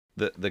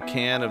the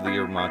can of the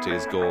yerba mate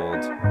is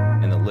gold,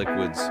 and the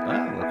liquid's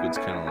kind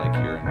of like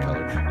here in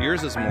color.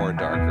 Yours is more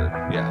darker.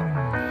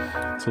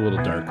 Yeah. It's a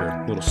little darker,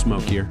 a little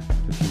smokier,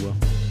 if you will.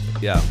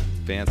 Yeah.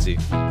 Fancy.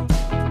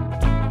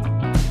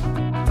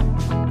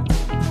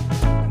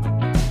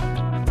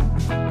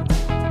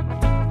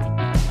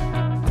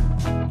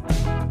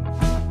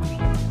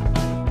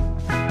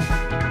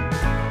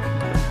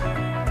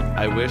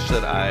 I wish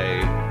that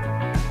I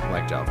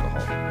liked alcohol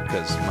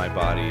because my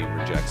body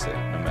rejects it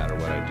no matter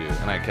what I do.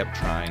 And I kept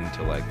trying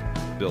to like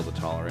build a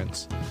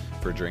tolerance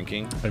for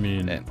drinking. I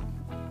mean, and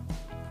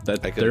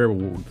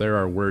there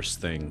are worse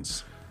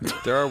things.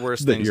 There are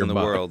worse things in the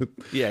world.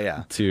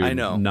 Yeah. To I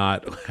know.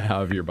 not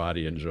have your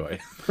body enjoy.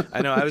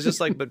 I know. I was just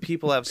like, but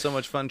people have so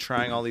much fun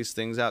trying all these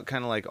things out,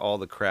 kind of like all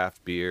the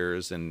craft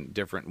beers and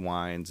different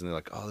wines. And they're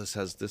like, oh, this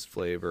has this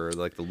flavor,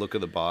 like the look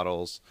of the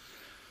bottles.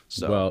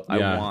 So well,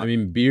 yeah, I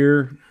mean,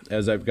 beer,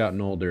 as I've gotten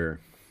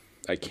older,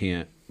 I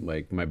can't,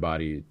 like, my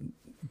body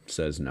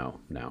says no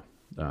now.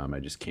 I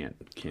just can't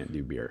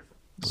do beer.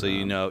 So,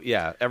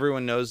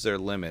 everyone knows their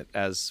limit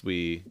as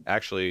we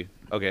actually,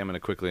 okay, I'm going to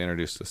quickly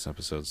introduce this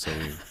episode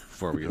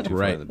before we go too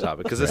far in the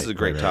topic, because this is a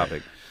great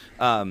topic.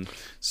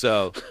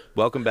 So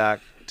welcome back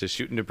to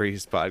Shooting to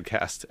Breeze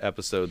podcast,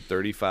 episode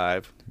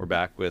 35. We're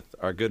back with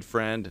our good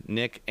friend,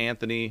 Nick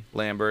Anthony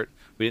Lambert.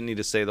 We didn't need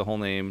to say the whole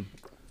name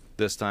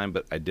this time,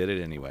 but I did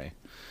it anyway.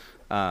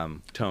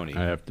 Tony. Tony.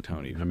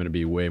 I'm going to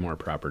be way more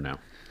proper now.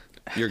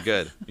 You're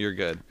good.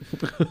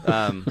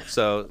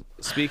 So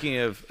speaking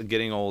of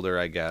getting older,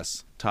 I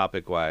guess,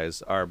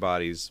 topic-wise, our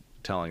body's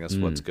telling us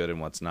what's good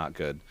and what's not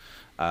good.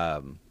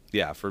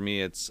 For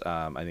me, it's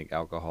I think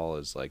alcohol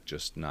is like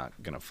just not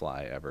going to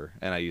fly ever.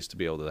 And I used to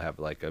be able to have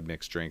like a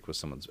mixed drink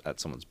with at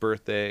someone's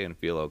birthday and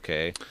feel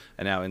okay.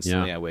 And now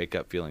instantly I wake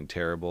up feeling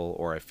terrible,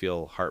 or I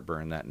feel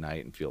heartburn that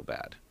night and feel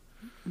bad.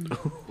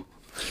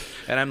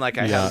 And I'm like,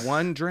 I had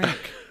one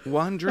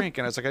drink,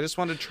 and I was like, I just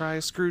wanted to try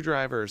a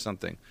screwdriver or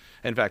something.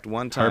 In fact,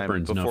 one time,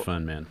 heartburn's no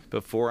fun, man.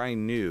 Before I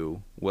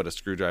knew what a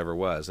screwdriver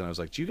was, and I was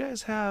like, do you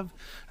guys have,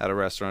 at a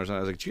restaurant or something,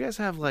 I was like, do you guys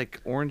have like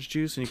orange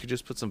juice and you could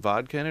just put some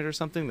vodka in it or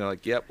something? They're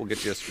like, yep, we'll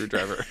get you a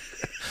screwdriver.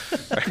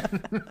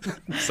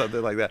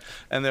 Something like that.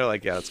 And they're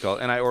like, yeah, it's called.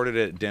 And I ordered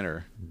it at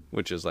dinner,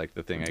 which is like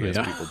the thing I guess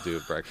people do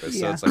at breakfast.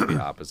 So it's like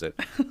the opposite.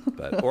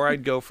 Or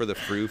I'd go for the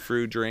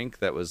frou-frou drink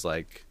that was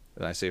like,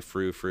 and I say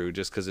frou-frou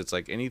just because it's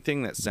like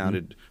anything that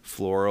sounded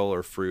floral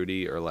or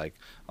fruity, or like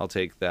I'll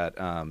take that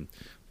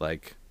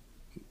like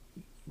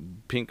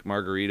pink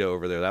margarita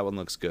over there. That one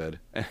looks good,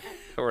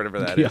 or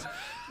whatever that is.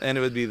 And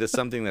it would be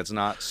something that's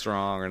not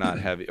strong or not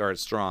heavy, or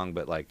it's strong,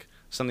 but like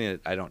something that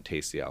I don't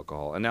taste the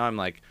alcohol. And now I'm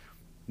like,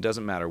 it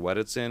doesn't matter what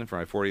it's in. For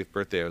my 40th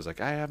birthday, I was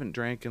like, I haven't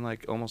drank in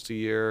like almost a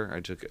year.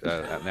 I took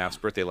at Naf's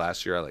birthday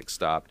last year, I like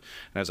stopped,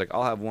 and I was like,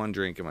 I'll have one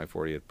drink in my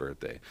 40th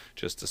birthday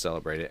just to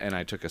celebrate it. And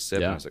I took a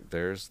sip, and I was like,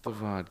 there's the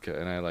vodka,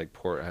 and I like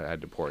I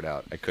had to pour it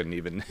out. I couldn't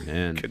even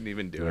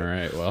do it. All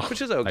right, well,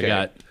 which is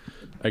okay.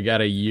 I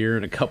got a year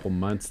and a couple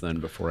months then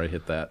before I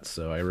hit that,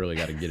 so I really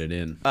got to get it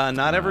in.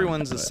 Not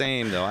everyone's the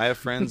same though. I have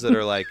friends that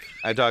are like,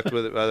 I talked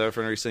with a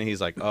friend recently. He's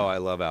like, oh, I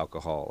love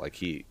alcohol. Like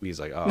he's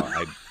like,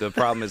 oh, the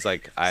problem is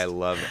like I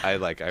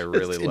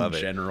really love it.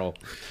 In general,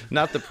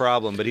 not the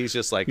problem, but he's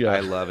just like,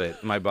 I love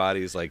it. My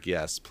body's like,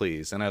 yes,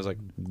 please. And I was like,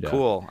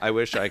 cool. I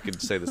wish I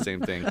could say the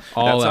same thing.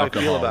 All That's alcohol, how I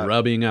feel about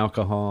rubbing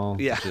alcohol,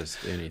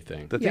 just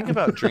anything. The thing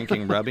about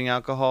drinking rubbing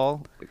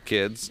alcohol,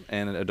 kids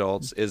and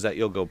adults, is that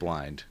you'll go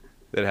blind.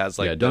 That has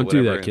like don't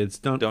do that, kids.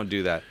 Don't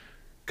do that,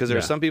 because there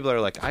are some people that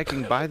are like, I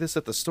can buy this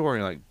at the store,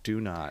 and you're like, do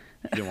not.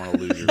 You don't want to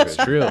lose your vision. It's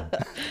true,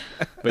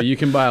 but you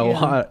can buy a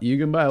lot. You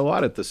can buy a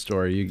lot at the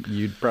store.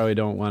 You probably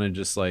don't want to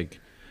just like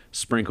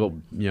sprinkle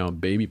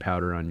baby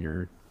powder on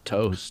your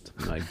toast.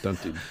 Like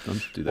don't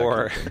do that.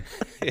 Or kind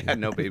of thing.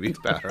 no baby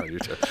powder on your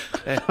toast.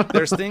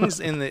 There's things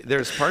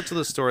there's parts of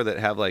the store that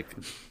have like.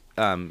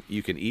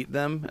 You can eat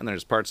them, and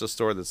there's parts of the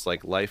store that's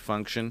like life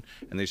function,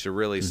 and they should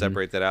really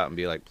separate that out and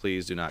be like,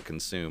 please do not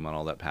consume on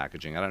all that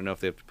packaging. I don't know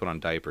if they have to put on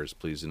diapers,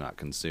 please do not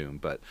consume,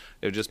 but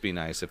it would just be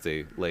nice if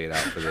they lay it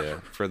out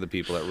for the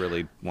people that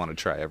really want to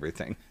try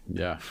everything.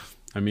 Yeah,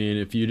 I mean,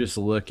 if you just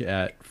look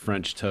at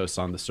French toast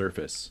on the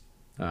surface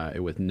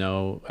with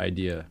no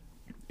idea,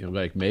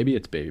 like maybe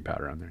it's baby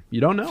powder on there. You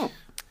don't know.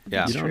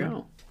 Yeah, you don't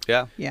know.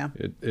 Yeah.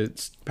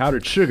 It's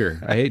powdered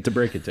sugar. I hate to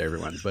break it to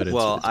everyone, but it's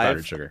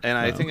powdered sugar. And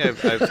I think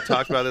I've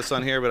talked about this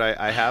on here, but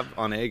I have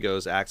on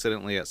Egos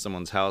accidentally at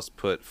someone's house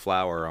put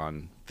flour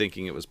on,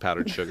 thinking it was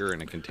powdered sugar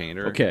in a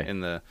container.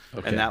 And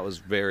that was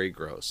very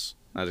gross.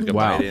 I just got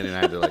bite in, and I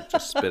had to like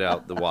just spit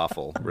out the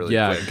waffle really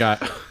quick.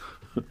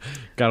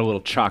 Got a little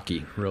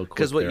chalky real quick.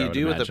 Because what you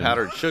do with the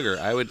powdered sugar,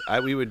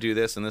 we would do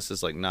this, and this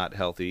is like not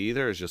healthy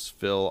either, is just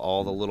fill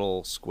all the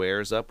little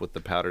squares up with the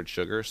powdered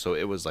sugar, so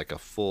it was like a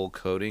full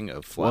coating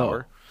of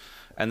flour. Whoa.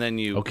 And then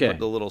you put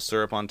the little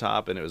syrup on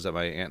top, and it was at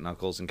my aunt and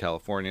uncle's in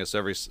California.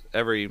 So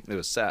it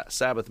was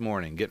Sabbath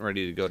morning, getting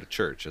ready to go to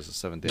church as a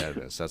Seventh-day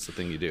Adventist. That's the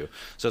thing you do.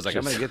 So it's like,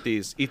 I'm going to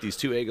eat these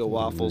 2 Eggo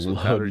waffles with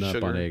powdered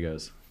sugar. On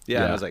Eggos.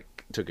 Yeah, and I was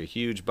like, took a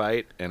huge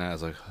bite, and I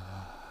was like,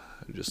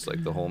 just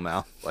like the whole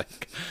mouth,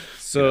 like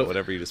So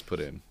whatever you just put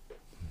in.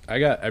 I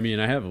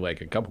have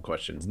like a couple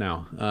questions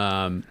now.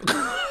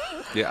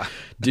 Yeah.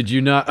 Did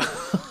you not?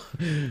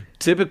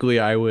 Typically,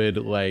 I would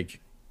like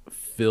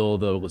fill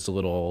those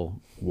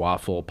little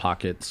waffle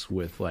pockets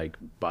with like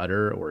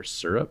butter or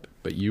syrup,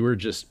 but you were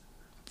just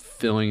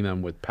filling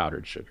them with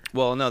powdered sugar.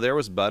 Well, no, there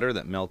was butter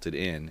that melted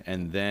in,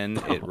 and then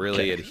it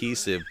really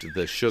adhesived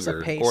the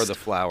sugar or the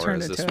flour,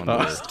 as this one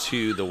was,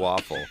 to the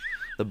waffle.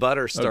 The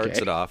butter starts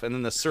it off, and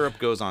then the syrup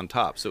goes on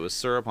top. So it was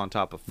syrup on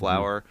top of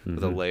flour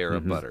with a layer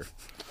of butter.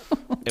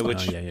 In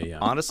which,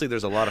 honestly,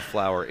 there's a lot of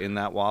flour in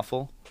that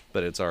waffle,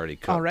 but it's already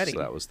cooked. So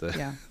that was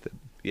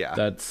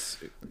That's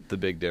the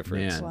big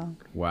difference. Man.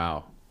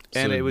 Wow.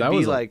 And so it would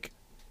be like,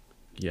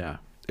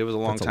 it was a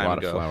long time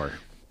ago. Of flour.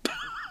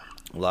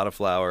 A lot of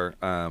flour.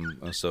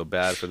 So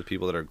bad for the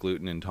people that are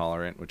gluten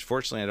intolerant, which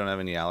fortunately I don't have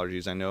any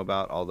allergies I know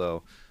about,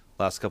 although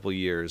last couple of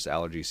years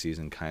allergy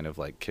season kind of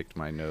like kicked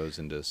my nose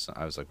into,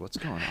 I was like, what's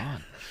going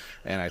on?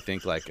 And I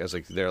think like, I was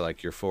like, they're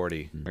like, you're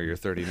 40 or you're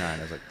 39.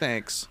 I was like,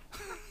 thanks.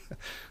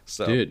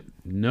 So, dude,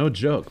 no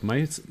joke.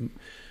 My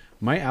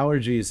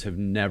allergies have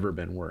never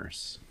been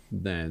worse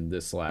than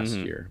this last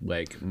year.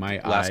 Like my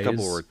last eyes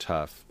couple were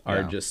tough.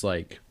 Are just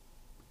like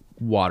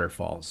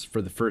waterfalls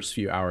for the first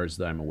few hours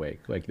that I'm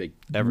awake. Like they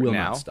will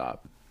not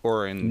stop.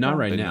 Or in not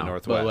right in now, the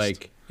Northwest. but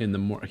like in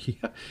the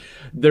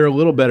they're a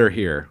little better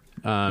here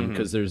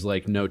because there's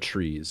like no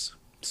trees,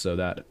 so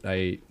that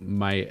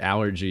my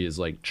allergy is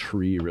like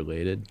tree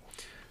related,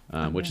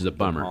 which is a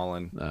bummer.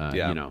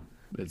 You know,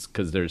 it's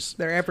because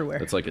they're everywhere.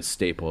 It's like a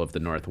staple of the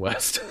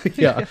Northwest.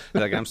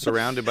 Like I'm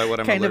surrounded by what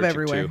I'm kind allergic of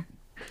everywhere. to.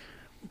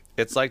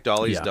 It's like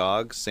Dolly's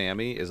dog,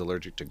 Sammy, is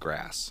allergic to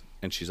grass,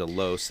 and she's a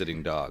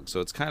low-sitting dog. So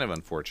it's kind of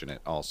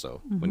unfortunate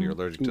also when you're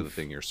allergic to the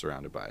thing you're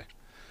surrounded by.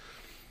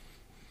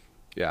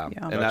 Yeah.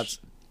 And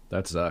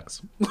that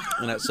sucks.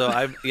 And so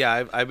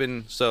I've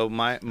been, so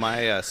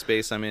my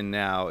space I'm in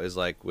now is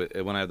like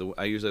when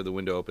I usually have the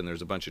window open,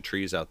 there's a bunch of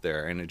trees out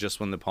there, and just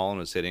when the pollen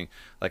was hitting,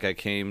 like I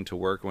came to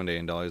work one day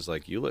and Dolly's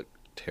like, you look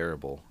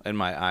terrible, and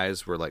my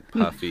eyes were like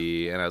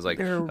puffy, and I was like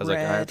I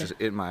have to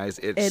in my eyes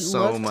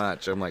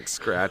much. I'm like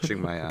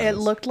scratching my eyes. It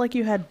looked like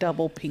you had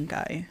double pink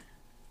eye,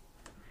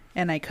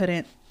 and I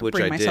couldn't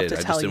bring myself to tell you that.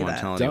 I just didn't want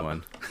to tell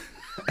anyone.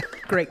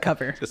 Great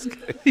cover.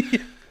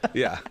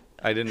 Yeah.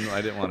 I didn't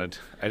want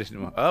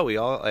to. Oh, we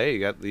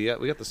got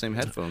the same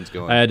headphones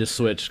going. I had to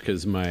switch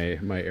because my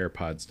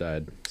AirPods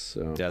died.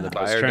 So yeah, the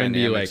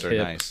biodynamics are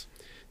nice.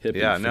 Hip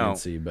and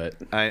fancy, but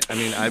I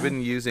mean, I've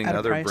been using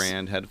other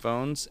brand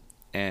headphones,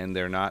 and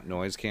they're not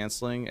noise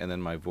canceling, and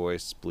then my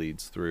voice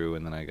bleeds through,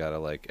 and then I gotta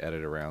like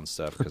edit around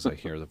stuff because I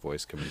hear the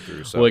voice coming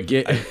through. So well,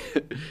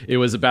 it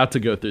was about to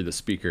go through the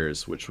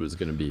speakers, which was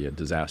going to be a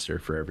disaster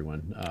for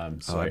everyone.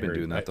 So I've been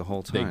doing that the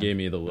whole time. They gave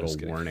me the little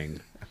warning.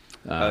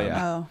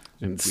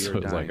 And so I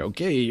was like,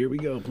 okay, here we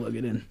go, plug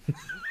it in.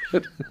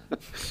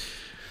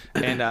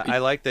 And I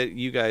like that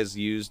you guys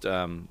used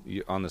on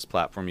this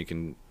platform, you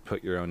can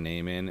put your own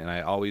name in, and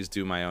I always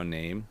do my own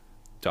name.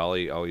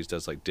 Dolly always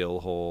does like Dill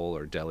Hole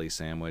or Deli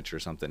Sandwich or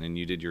something, and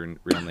you did your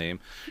real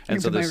name.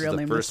 And so this is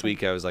the first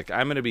week I was like,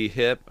 I'm going to be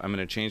hip. I'm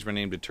going to change my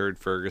name to Turd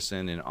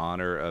Ferguson in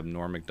honor of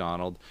Norm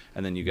Macdonald.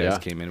 And then you guys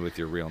came in with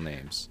your real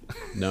names.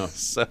 No.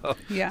 So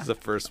it's the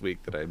first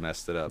week that I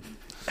messed it up.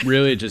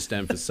 Really just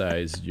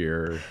emphasized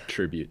your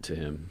tribute to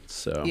him.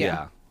 So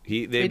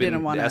they've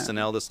been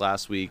SNL this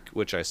last week,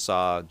 which I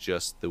saw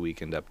just the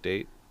Weekend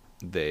Update.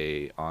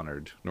 They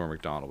honored Norm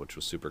Macdonald, which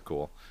was super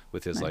cool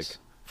with his like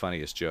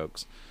funniest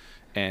jokes.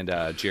 And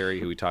Jerry,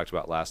 who we talked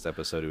about last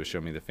episode, who was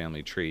showing me the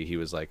family tree, he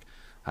was like,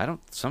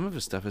 some of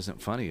his stuff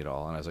isn't funny at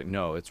all. And I was like,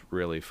 no, it's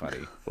really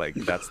funny. Like,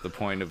 that's the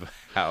point of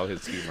how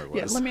his humor was.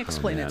 Yeah, let me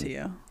explain it to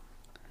you.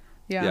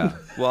 Yeah.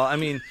 Well, I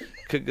mean,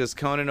 because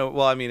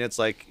it's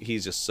like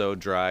he's just so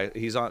dry.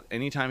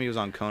 Anytime he was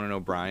on Conan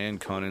O'Brien,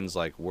 Conan's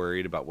like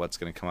worried about what's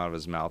going to come out of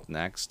his mouth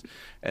next.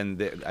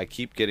 And I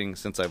keep getting,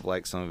 since I've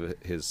liked some of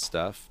his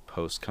stuff,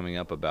 posts coming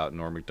up about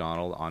Norm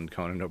Macdonald on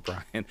Conan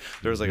O'Brien.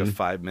 There was like a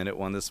 5-minute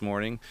one this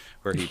morning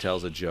where he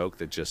tells a joke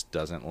that just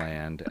doesn't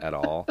land at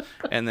all.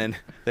 And then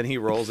he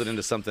rolls it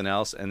into something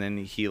else, and then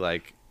he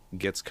like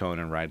gets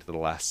Conan right to the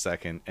last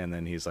second, and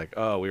then he's like,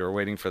 oh, we were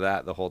waiting for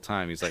that the whole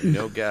time. He's like,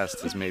 no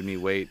guest has made me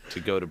wait to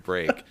go to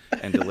break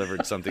and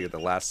delivered something at the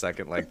last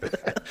second like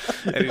that.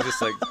 And he's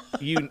just like,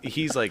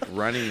 he's like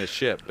running the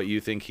ship, but you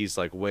think he's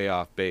like way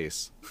off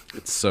base.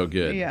 It's so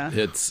good. Yeah.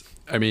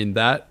 I mean,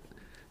 that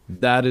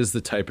is the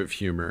type of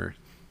humor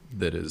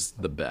that is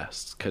the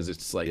best, because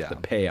it's like the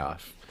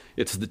payoff.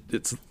 It's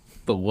the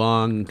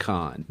long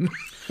con.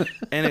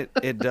 And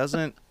it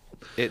doesn't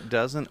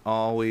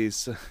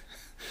always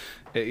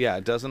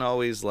it doesn't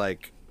always,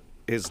 like,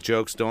 his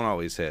jokes don't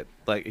always hit.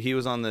 Like, he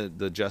was on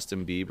the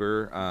Justin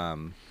Bieber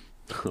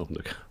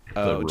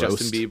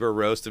Justin Bieber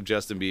roast of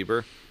Justin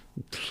Bieber.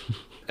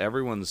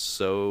 Everyone's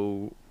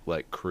so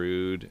like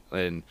crude,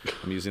 and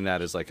I'm using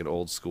that as like an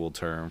old school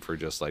term for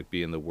just like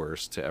being the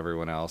worst to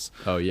everyone else.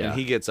 Oh yeah. And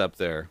he gets up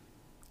there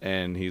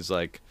and he's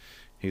like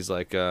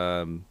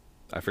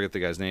I forget the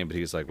guy's name, but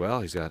he's like,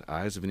 well, he's got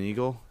eyes of an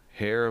eagle,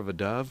 hair of a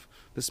dove.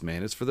 This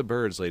man is for the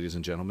birds, ladies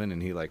and gentlemen.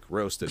 And he like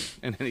roasted,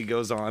 and then he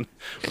goes on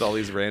with all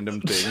these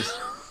random things.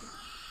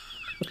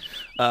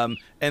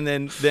 And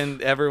then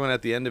everyone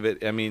at the end of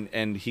it, I mean,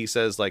 and he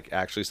says like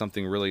actually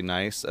something really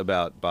nice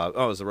about Bob.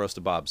 Oh, it was the roast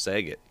of Bob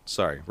Saget.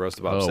 Sorry, roast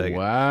of Bob Saget.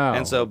 Wow.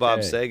 And so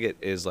Bob Saget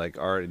is like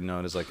already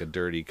known as like a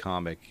dirty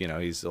comic. You know,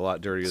 he's a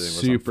lot dirtier than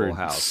he was on Full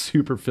House.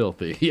 Super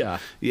filthy. Yeah.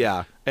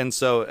 Yeah. And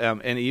so,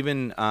 and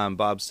even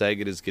Bob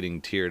Saget is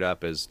getting teared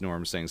up as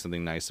Norm saying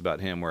something nice about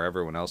him, where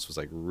everyone else was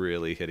like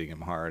really hitting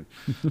him hard.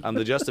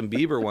 The Justin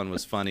Bieber one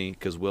was funny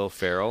because Will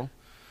Ferrell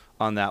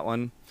on that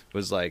one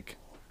was like,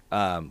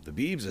 the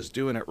Biebs is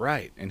doing it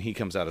right, and he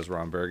comes out as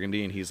Ron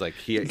Burgundy, and he's like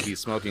he's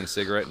smoking a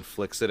cigarette and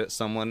flicks it at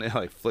someone,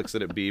 like flicks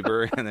it at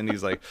Bieber, and then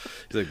he's like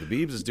the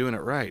Biebs is doing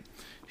it right.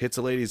 Hits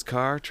a lady's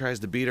car,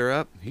 tries to beat her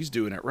up, he's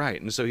doing it right,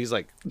 and so he's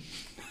like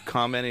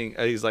commenting,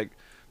 he's like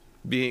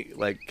being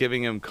like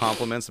giving him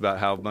compliments about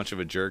how much of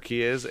a jerk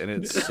he is, and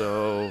it's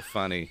so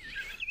funny.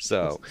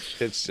 So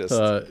it's just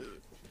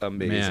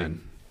amazing.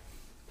 Man.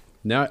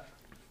 Now,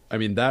 I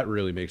mean, that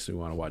really makes me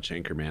want to watch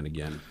Anchorman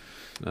again.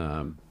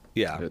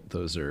 Yeah,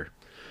 those are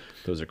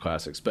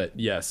classics. But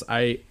yes,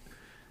 I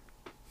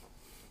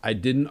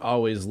didn't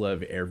always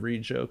love every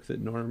joke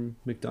that Norm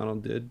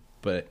Macdonald did,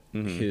 but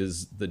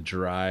the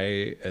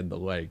dry and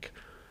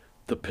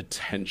the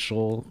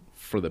potential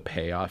for the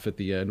payoff at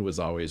the end was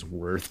always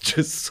worth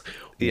just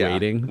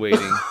waiting.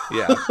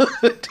 Yeah,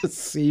 to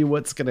see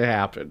what's gonna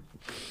happen.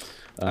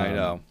 I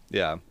know.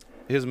 Yeah,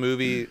 his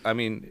movie. I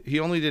mean, he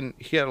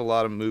had a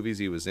lot of movies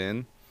he was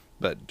in,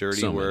 but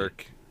Dirty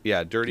Work.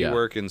 Yeah, Dirty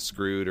Work and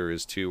Screwed are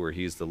his two where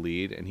he's the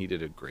lead, and he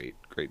did a great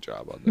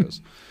job on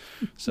those.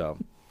 So,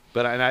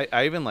 but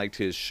I even liked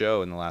his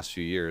show in the last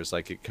few years.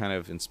 Like, it kind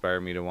of inspired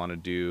me to want to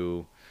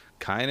do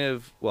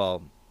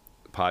podcasting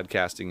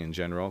in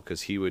general,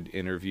 because he would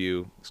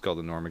interview. It's called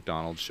the Norm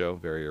Macdonald Show,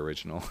 very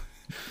original.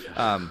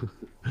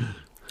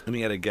 And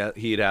he had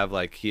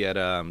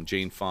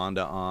Jane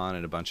Fonda on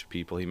and a bunch of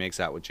people. He makes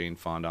out with Jane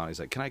Fonda on. He's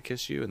like, "Can I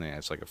kiss you?" And then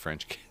it's like a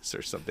French kiss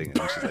or something.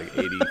 And she's like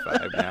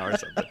 85 now or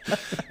something.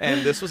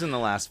 And this was in the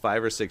last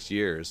 5 or 6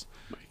 years.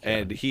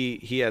 And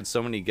he had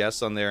so many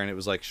guests on there, and it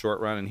was like short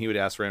run. And he would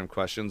ask random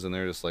questions, and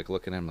they're just like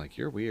looking at him like,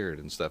 "You're weird"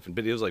 and stuff.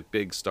 But he was like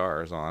big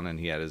stars on, and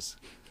he had his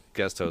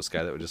guest host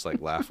guy that would just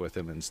like laugh with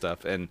him and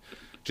stuff, and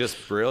just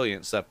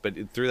brilliant stuff.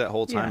 But through that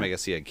whole time, I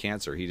guess he had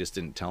cancer. He just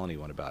didn't tell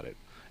anyone about it.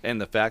 And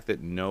the fact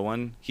that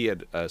he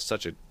had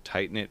such a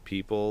tight-knit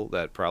people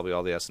that probably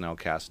all the SNL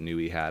cast knew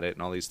he had it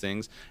and all these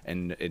things,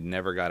 and it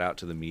never got out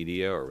to the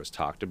media or was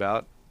talked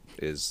about,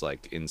 is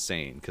like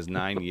insane. Because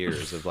 9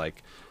 years of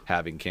like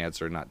having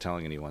cancer and not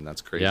telling anyone,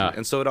 that's crazy. Yeah.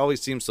 And so it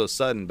always seems so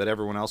sudden, but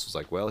everyone else was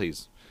like, well,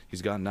 he's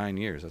gone 9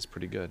 years. That's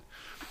pretty good.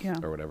 Yeah.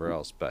 Or whatever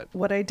else. But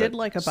what I did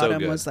like about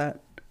him was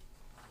that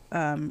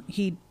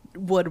he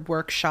would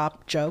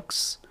workshop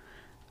jokes.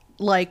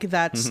 Like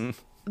that's...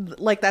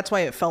 Like, that's why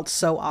it felt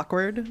so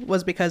awkward,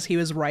 was because he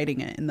was writing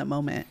it in the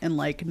moment and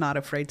like not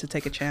afraid to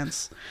take a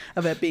chance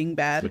of it being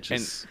bad, which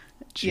is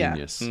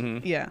genius.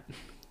 Yeah.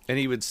 And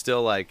he'd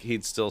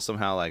still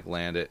somehow like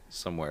land it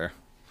somewhere.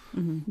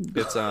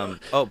 It's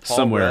Paul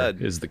somewhere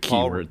Rudd is the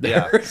key word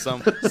there. Yeah,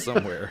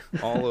 somewhere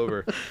all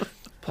over.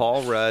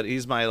 Paul Rudd,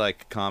 he's my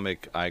like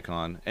comic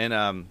icon.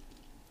 And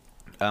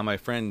my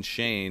friend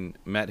Shane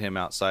met him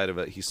outside of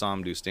it. He saw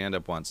him do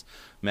stand-up once,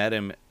 met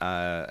him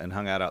and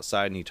hung out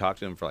outside, and he talked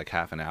to him for like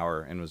half an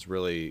hour, and was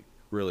really,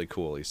 really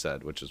cool, he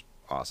said, which is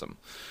awesome.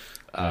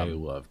 I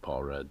love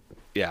Paul Rudd.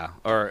 Yeah.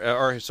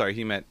 Or sorry,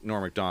 he meant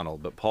Norm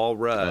Macdonald, but Paul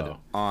Rudd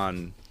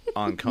on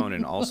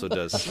Conan also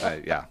does.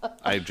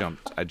 I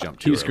jumped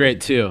too He's early.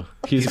 Great too.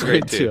 He's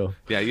great too.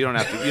 Yeah, you don't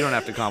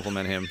have to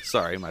compliment him.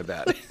 Sorry, my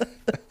bad.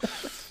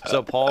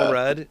 So Paul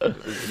Rudd,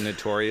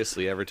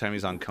 notoriously, every time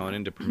he's on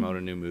Conan to promote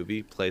a new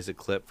movie, plays a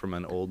clip from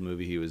an old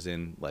movie he was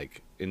in,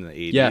 like in the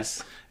 80s.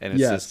 Yes. And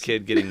it's this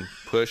kid getting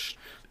pushed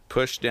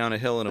down a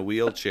hill in a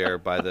wheelchair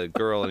by the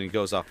girl, and he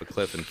goes off a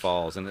cliff and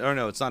falls. And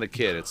no, it's not a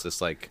kid. It's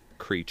this like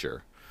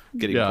creature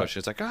getting pushed.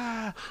 It's like,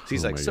 So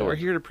he's like, we're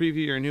here to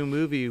preview your new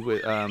movie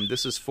with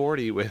This Is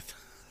 40 with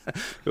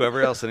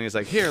whoever else, and he's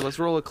like, here, let's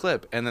roll a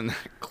clip. And then that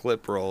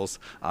clip rolls.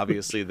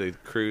 Obviously the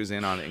crew's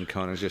in on it, and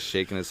Conan's just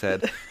shaking his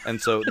head.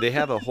 And so they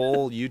have a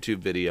whole YouTube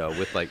video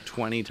with like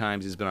 20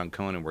 times he's been on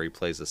Conan where he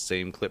plays the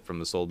same clip from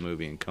this old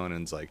movie, and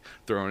Conan's like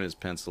throwing his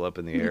pencil up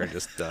in the air,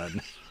 just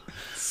done.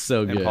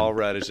 So good. And Paul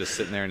Rudd is just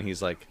sitting there, and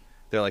he's like,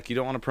 they're like, you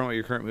don't want to promote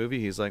your current movie?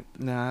 He's like,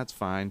 nah, that's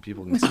fine.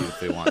 People can see it if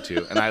they want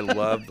to. And I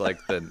love like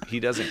he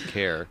doesn't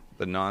care.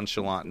 The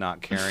nonchalant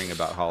not caring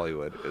about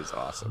Hollywood is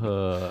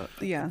awesome.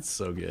 Yeah. It's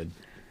so good.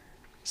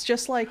 It's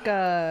just like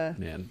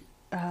man.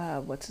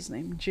 What's his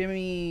name?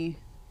 Jimmy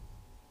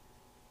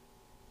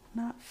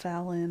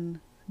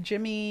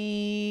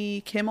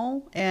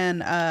Kimmel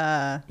and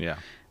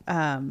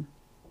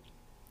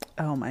oh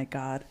my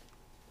God.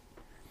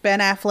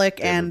 Ben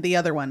Affleck and the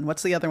other one.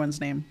 What's the other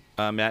one's name?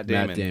 Matt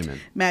Damon.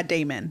 Matt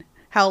Damon.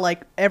 How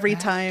like every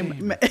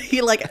time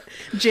he like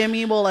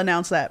Jimmy will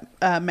announce that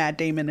Matt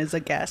Damon is a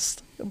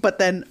guest, but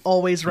then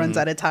always runs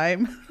out of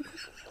time.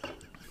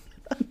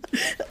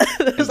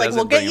 It's like,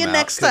 we'll get you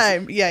next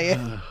time.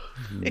 Yeah.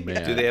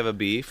 Do they have a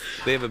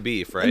beef? They have a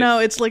beef, right? No,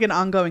 it's like an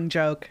ongoing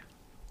joke.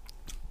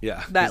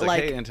 Yeah. That he's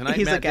like, hey, and tonight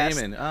he's Matt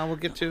Damon. We'll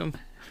get to him.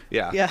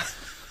 Yeah. Yeah.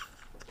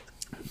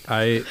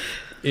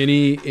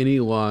 Any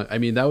long, I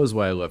mean, that was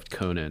why I loved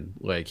Conan.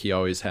 Like, he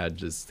always had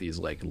just these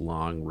like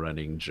long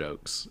running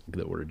jokes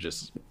that were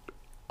just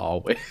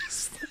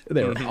always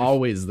they were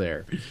always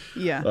there.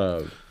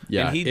 Yeah.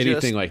 Yeah.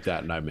 Anything like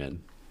that, and I'm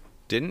in.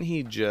 Didn't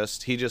he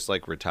just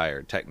like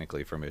retired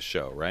technically from his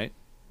show, right?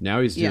 Now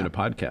he's doing a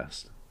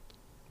podcast.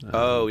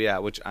 Oh yeah,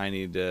 which I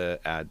need to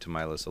add to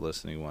my list of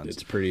listening ones.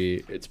 It's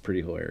pretty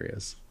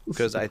hilarious.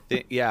 Because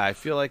I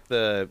feel like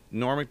the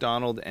Norm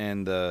Macdonald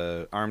and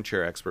the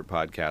Armchair Expert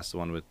podcast, the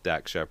one with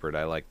Dak Shepard,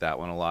 I like that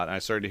one a lot. And I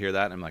started to hear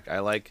that, and I'm like, I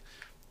like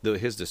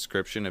his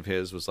description of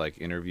his was like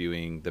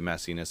interviewing the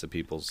messiness of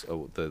people's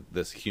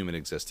this human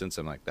existence.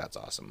 I'm like, that's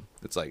awesome.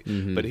 It's like,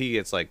 but he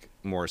gets like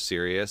more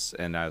serious,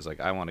 and I was like,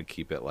 I want to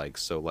keep it like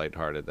so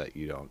lighthearted that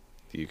you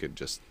could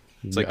just.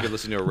 It's like you're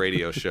listening to a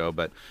radio show,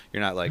 but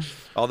you're not like.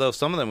 Although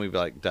some of them we've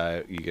like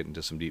you get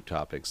into some deep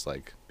topics,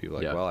 like people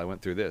are like, well, I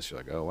went through this. You're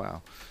like, oh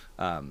wow.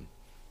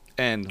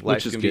 And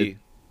life can be,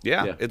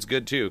 it's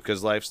good too,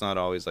 because life's not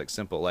always like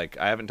simple. Like,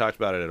 I haven't talked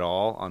about it at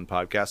all on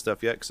podcast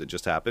stuff yet because it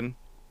just happened.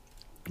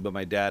 But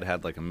my dad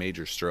had like a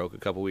major stroke a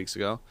couple weeks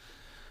ago,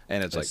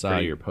 and it's I like saw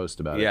your post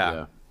about it.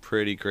 Yeah,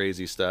 pretty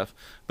crazy stuff.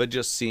 But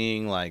just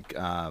seeing like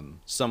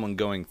someone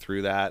going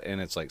through that, and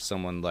it's like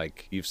someone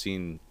like you've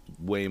seen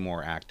way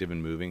more active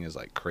and moving is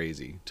like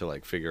crazy to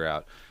like figure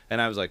out.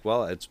 And I was like,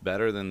 well, it's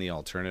better than the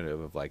alternative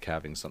of like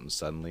having something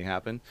suddenly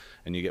happen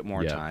and you get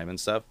more time and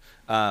stuff.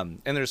 And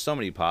there's so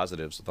many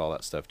positives with all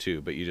that stuff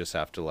too, but you just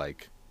have to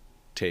like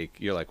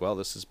you're like, well,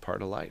 this is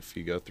part of life.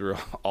 You go through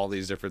all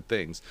these different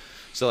things.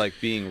 So like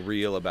being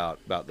real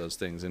about those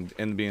things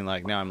and being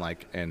like, now I'm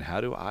like, and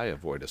how do I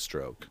avoid a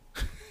stroke?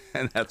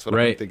 And that's what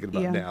I'm thinking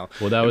about now.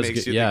 Well, that was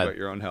makes you think about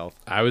your own health.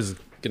 I was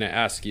going to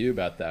ask you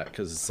about that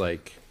because it's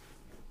like,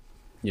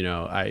 you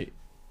know,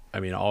 I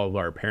mean, all of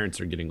our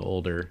parents are getting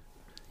older,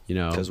 you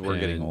know, because we're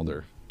getting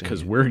older.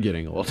 Because we're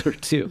getting older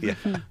too.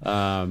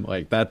 Yeah.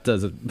 Like that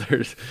doesn't.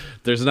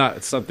 There's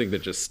not something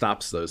that just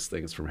stops those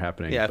things from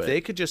happening. Yeah. If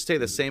they could just stay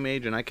the same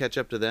age and I catch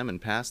up to them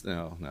and pass,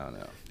 no.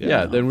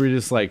 Yeah. Then we're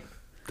just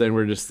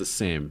the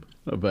same.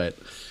 But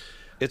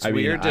it's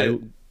weird.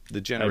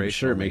 The generation. I'm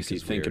sure it makes you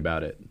think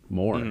about it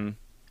more. Mm-hmm.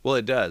 Well,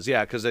 it does.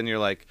 Yeah. Because then you're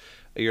like,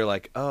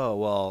 oh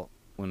well.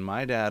 When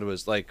my dad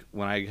was like,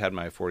 when I had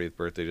my 40th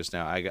birthday just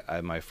now,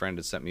 my friend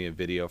had sent me a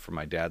video for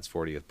my dad's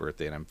 40th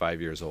birthday, and I'm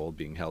 5 years old,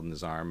 being held in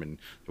his arm, and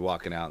they're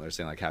walking out, and they're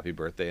saying like "Happy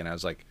Birthday," and I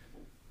was like,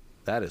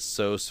 that is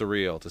so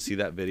surreal to see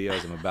that video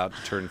as I'm about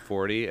to turn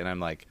 40, and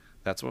I'm like,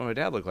 that's what my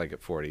dad looked like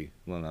at 40.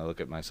 When I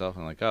look at myself,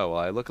 I'm like, oh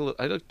well,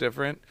 I look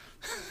different,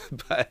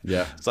 but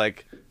it's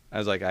like. I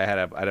was like, I'd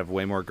have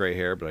way more gray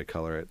hair, but I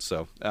color it.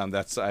 So I'd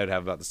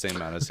have about the same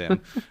amount as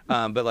him.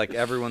 But like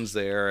everyone's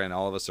there and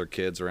all of us are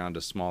kids around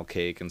a small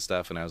cake and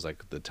stuff. And I was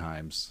like, the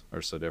times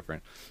are so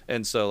different.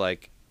 And so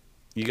like,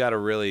 you got to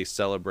really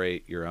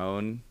celebrate your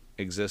own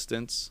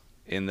existence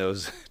in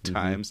those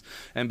times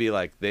and be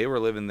like, they were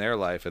living their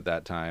life at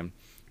that time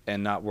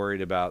and not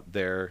worried about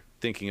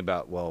thinking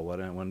about, well,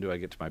 when do I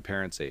get to my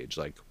parents' age?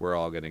 Like we're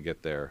all going to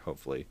get there,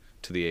 hopefully,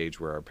 to the age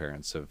where our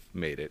parents have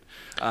made it.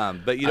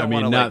 But you don't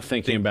want to not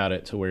thinking about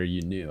it to where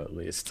you at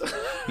least.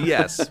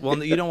 Yes.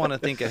 Well, you don't want to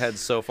think ahead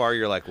so far.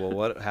 You're like, well,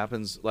 what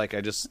happens? Like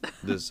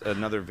there's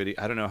another video.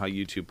 I don't know how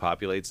YouTube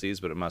populates these,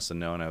 but it must have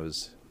known I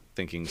was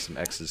thinking some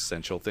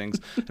existential things.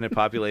 And it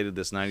populated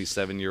this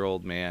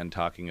 97-year-old man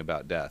talking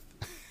about death.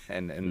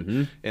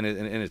 And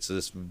it's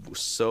this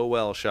so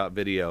well shot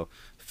video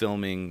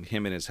filming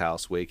him in his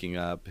house waking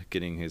up,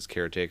 getting his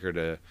caretaker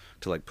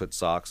to like put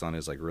socks on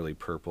his like really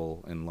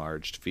purple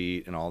enlarged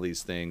feet and all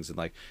these things, and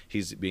like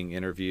he's being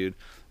interviewed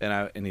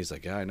and he's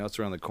like, yeah, I know it's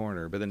around the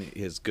corner, but then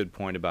his good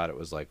point about it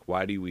was like,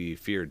 why do we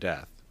fear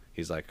death?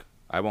 He's like,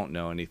 I won't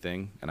know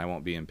anything and I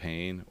won't be in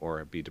pain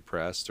or be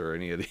depressed or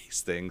any of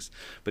these things,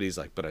 but he's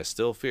like, but I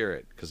still fear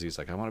it because he's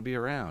like, I want to be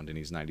around, and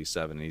he's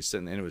 97 and he's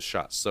sitting, and it was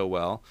shot so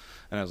well,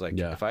 and I was like,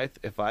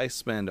 if I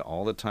spend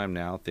all the time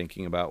now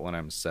thinking about when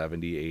I'm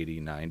 70, 80,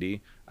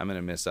 90, I'm going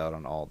to miss out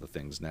on all the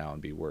things now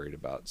and be worried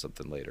about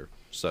something later.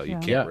 So you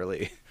can't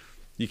really,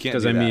 you can't,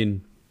 because I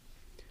mean,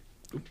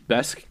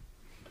 best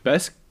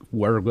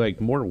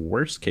like more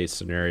worst case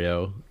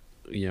scenario,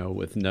 you know,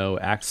 with no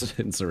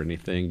accidents or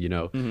anything, you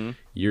know,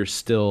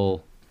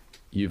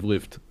 you've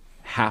lived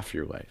half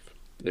your life,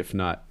 if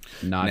not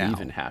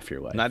even half your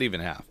life. Not even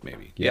half,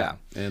 maybe. Yeah.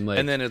 And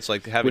then it's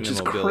like having which is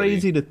mobility.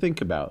 Crazy to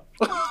think about.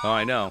 Oh,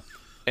 I know.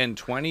 And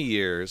 20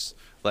 years,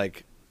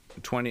 like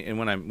 20,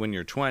 and when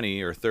you're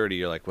 20 or 30,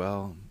 you're like,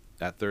 well,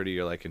 at 30,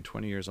 you're like, in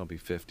 20 years, I'll be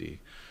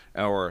 50.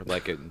 Or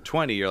like at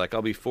 20, you're like,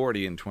 I'll be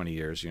 40 in 20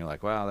 years. And you're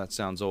like, wow, that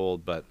sounds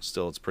old, but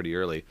still it's pretty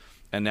early.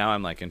 And now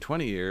I'm like, in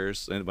 20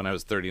 years, and when I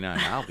was 39,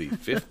 I'll be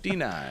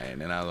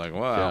 59. And I was like,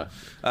 wow.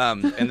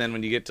 Yeah. And then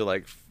when you get to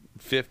like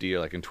 50, you're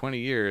like, in 20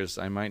 years,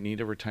 I might need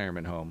a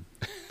retirement home.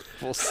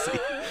 We'll see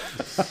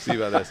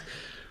about this.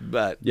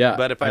 But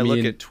if I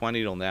look at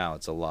 20 till now,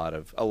 it's a lot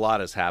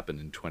has happened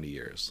in 20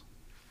 years.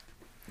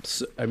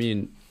 So, I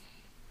mean,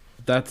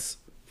 that's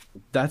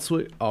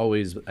what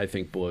always I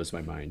think blows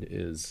my mind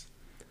is,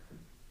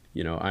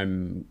 you know,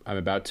 I'm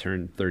about to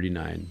turn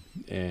 39,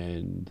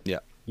 and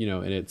you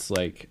know, and it's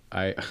like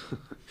I'm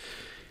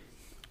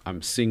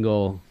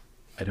single,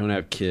 I don't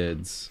have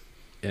kids,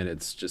 and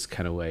it's just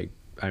kind of like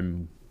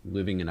I'm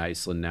living in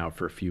Iceland now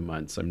for a few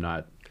months. I'm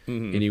not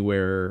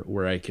anywhere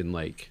where I can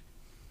like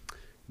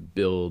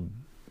build.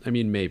 I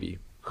mean, maybe,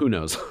 who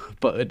knows,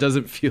 but it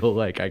doesn't feel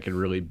like I can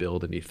really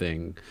build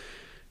anything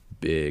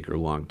big or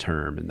long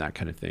term and that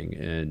kind of thing.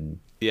 And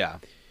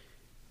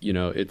you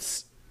know,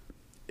 it's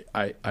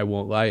I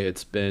won't lie,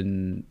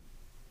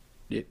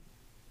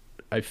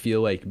 I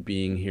feel like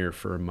being here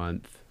for a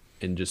month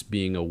and just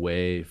being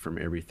away from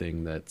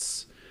everything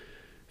that's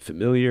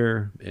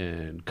familiar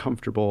and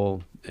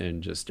comfortable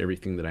and just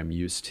everything that I'm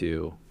used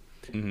to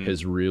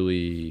has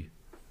really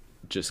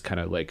just kind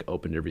of like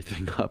opened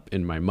everything up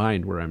in my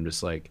mind, where I'm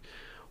just like,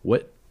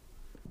 what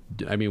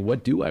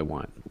do I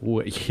want?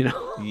 What, you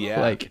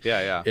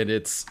know? And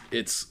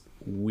it's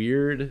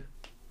weird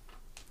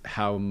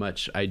how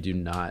much I do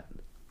not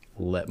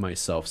let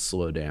myself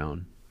slow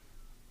down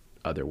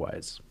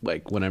otherwise.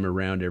 Like when I'm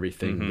around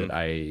everything that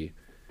I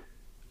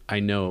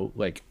know,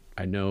 like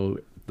I know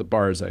the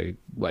bars I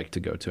like to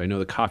go to, I know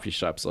the coffee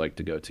shops I like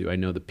to go to, I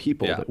know the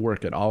people that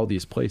work at all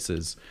these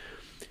places,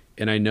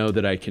 and I know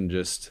that I can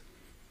just,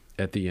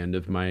 at the end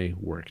of my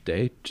work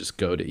day, just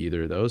go to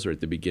either of those, or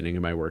at the beginning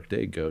of my work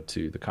day, go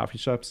to the coffee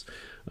shops.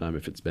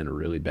 If it's been a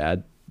really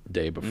bad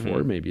day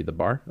before, maybe the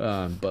bar.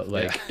 But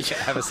like,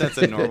 have a sense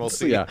of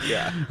normalcy.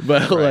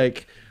 But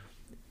like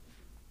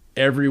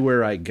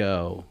everywhere I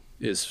go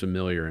is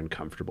familiar and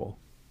comfortable,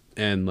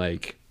 and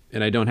like,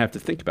 and I don't have to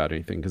think about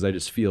anything because I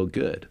just feel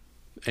good.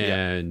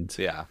 And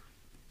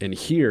and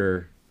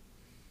here,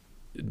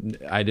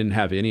 I didn't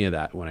have any of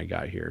that when I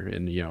got here,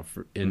 and you know,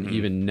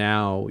 even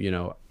now, you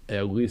know, I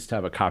at least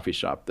have a coffee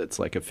shop that's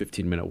like a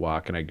 15-minute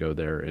walk, and I go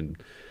there, and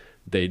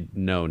they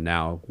know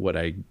now what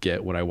I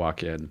get when I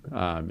walk in,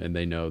 and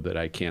they know that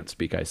I can't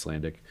speak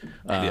Icelandic,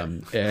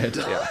 and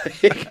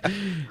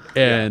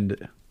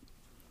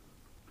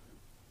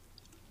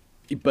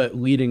but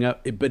leading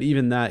up, but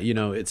even that, you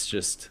know, it's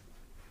just,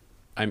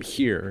 I'm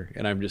here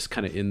and I'm just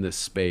kind of in this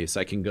space.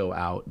 I can go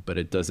out, but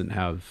it doesn't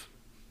have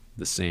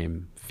the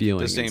same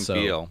feeling. The same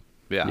feel.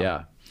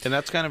 Yeah. And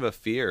that's kind of a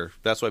fear.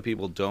 That's why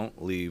people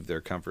don't leave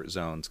their comfort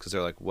zones, because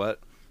they're like, what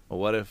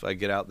if I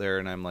get out there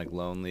and I'm like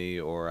lonely,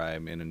 or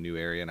I'm in a new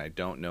area and I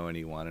don't know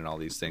anyone and all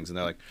these things. And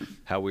they're like,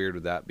 how weird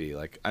would that be?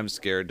 Like, I'm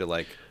scared to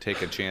like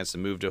take a chance to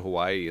move to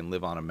Hawaii and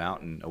live on a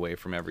mountain away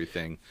from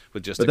everything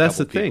with just a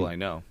couple people I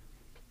know.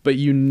 But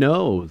you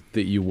know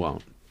that you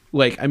won't.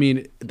 Like, I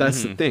mean,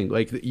 that's the thing.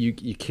 Like,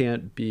 you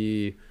can't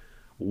be,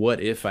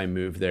 what if I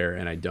move there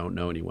and I don't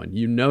know anyone?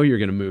 You know you're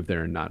going to move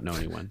there and not know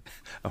anyone.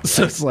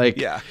 So it's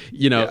like,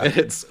 you know,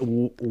 it's,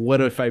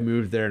 what if I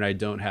move there and I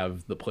don't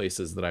have the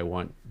places that I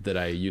want, that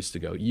I used to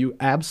go? You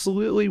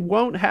absolutely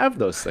won't have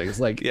those things.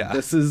 Like,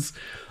 this is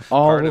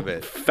all part of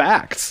it.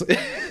 Facts.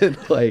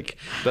 Like,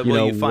 but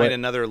will you find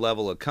another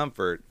level of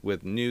comfort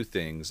with new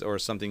things or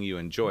something you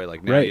enjoy?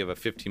 Like now you have a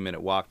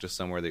 15-minute walk to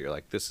somewhere that you're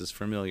like, this is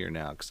familiar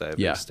now because I've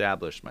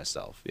established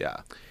myself.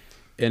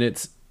 And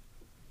it's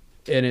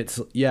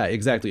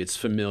exactly. It's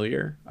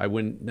familiar. I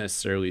wouldn't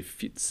necessarily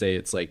say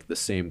it's like the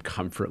same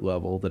comfort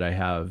level that I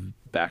have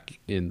back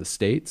in the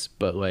States,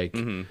 but like,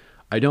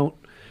 I don't,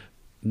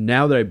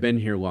 now that I've been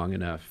here long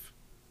enough,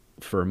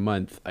 for a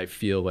month, I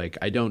feel like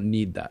I don't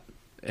need that.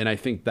 And I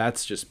think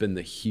that's just been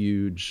the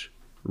huge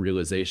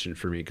realization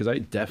for me, because I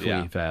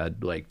definitely have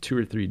had like 2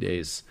 or 3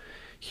 days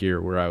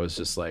here where I was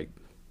just like,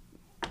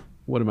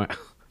 what am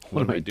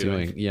I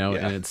doing? You know,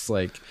 and it's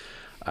like,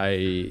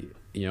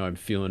 I'm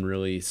feeling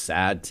really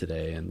sad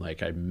today, and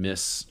like I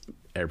miss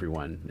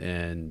everyone,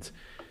 and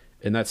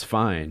that's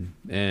fine.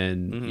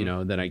 And you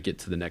know, then I get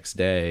to the next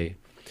day,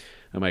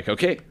 I'm like,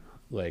 okay,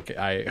 like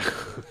I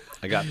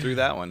got through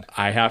that one.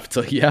 I have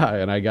to,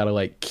 and I got to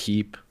like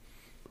keep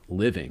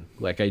living.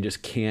 Like I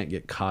just can't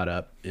get caught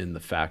up in the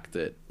fact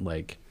that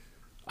like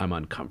I'm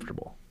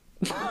uncomfortable.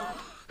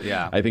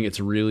 I think it's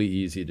really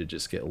easy to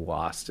just get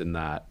lost in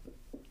that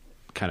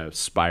kind of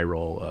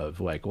spiral of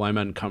like, well, I'm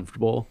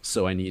uncomfortable,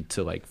 so I need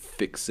to like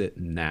fix it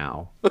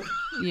now.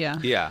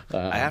 I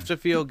have to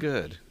feel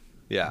good.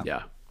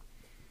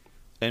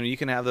 And you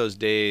can have those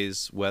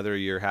days whether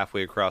you're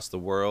halfway across the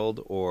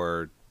world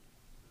or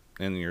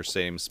in your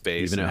same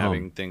space, and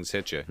having things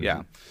hit you.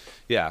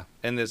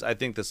 And I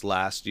think this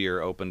last year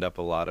opened up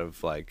a lot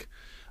of like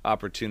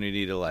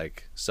opportunity to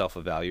like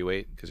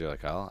self-evaluate, because you're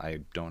like, oh, I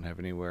don't have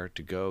anywhere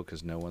to go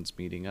because no one's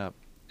meeting up.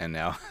 And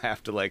now I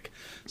have to like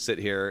sit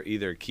here,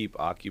 either keep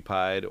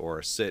occupied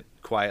or sit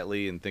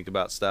quietly and think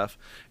about stuff.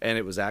 And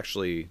it was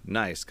actually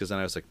nice, because then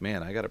I was like,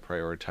 man, I got to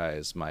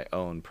prioritize my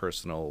own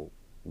personal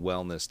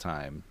wellness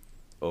time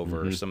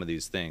over some of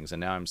these things. And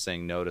now I'm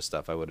saying no to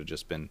stuff I would have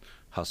just been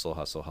hustle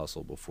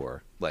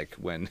before, like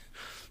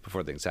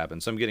before things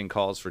happen. So I'm getting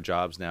calls for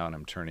jobs now and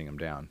I'm turning them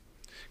down.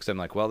 because I'm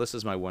like, well, this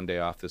is my one day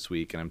off this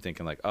week, and I'm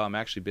thinking like, oh, I'm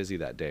actually busy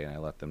that day, and I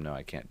let them know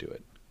I can't do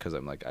it because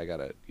I'm like, you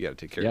gotta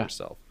take care of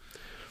yourself.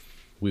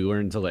 We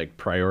learn to like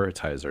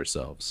prioritize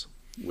ourselves,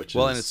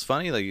 and it's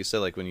funny, like you said,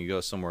 like when you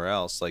go somewhere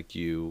else, like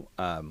you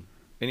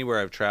anywhere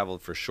I've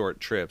traveled for short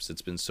trips,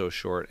 it's been so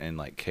short and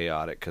like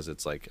chaotic because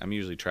it's like I'm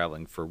usually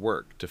traveling for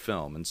work to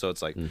film, and so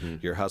it's like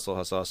you're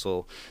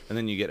hustle, and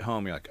then you get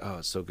home, you're like, oh,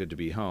 it's so good to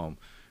be home.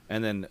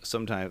 And then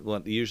sometimes,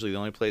 usually the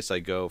only place I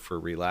go for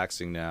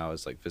relaxing now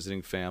is like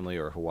visiting family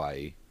or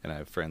Hawaii, and I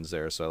have friends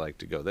there, so I like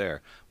to go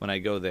there. When I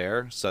go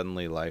there,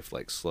 suddenly life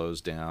like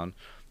slows down,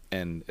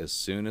 and as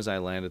soon as I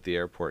land at the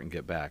airport and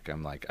get back,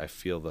 I'm like, I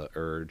feel the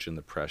urge and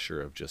the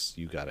pressure of just,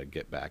 you got to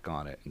get back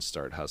on it and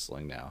start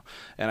hustling now.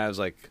 And I was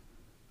like,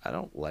 I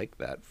don't like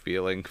that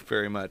feeling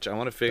very much. I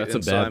want to figure.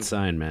 That's a bad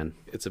sign, man.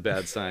 It's a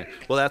bad sign.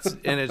 Well,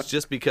 and it's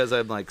just because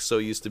I'm like so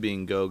used to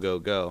being go, go,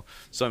 go.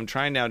 So I'm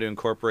trying now to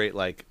incorporate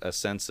like a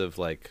sense of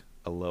like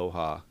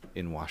aloha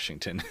in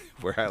Washington,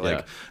 where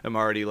I I'm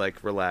already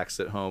like relaxed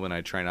at home, and I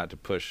try not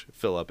to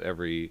fill up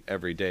every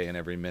day and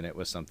every minute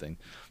with something.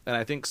 And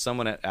I think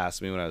someone had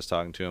asked me when I was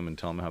talking to him and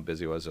telling him how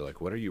busy I was, they're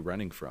like, "What are you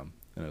running from?"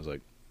 And I was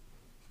like,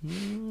 I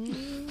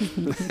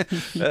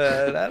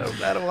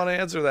don't want to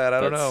answer that. I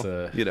don't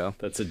know.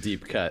 That's a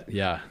deep cut.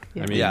 Yeah.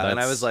 I mean,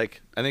 and I was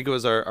like, I think it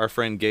was our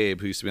friend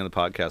Gabe who used to be on the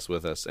podcast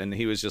with us, and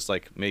he was just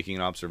like making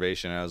an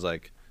observation. And I was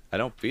like, I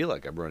don't feel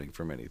like I'm running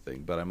from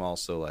anything, but I'm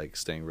also like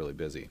staying really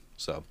busy.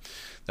 So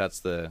that's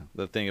the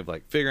thing of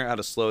like figuring out how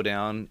to slow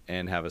down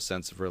and have a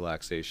sense of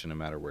relaxation no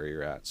matter where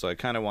you're at. So I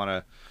kind of want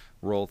to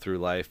roll through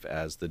life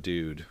as the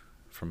dude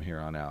from here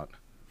on out,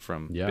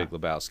 from Big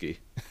Lebowski,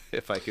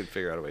 if I could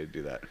figure out a way to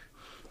do that.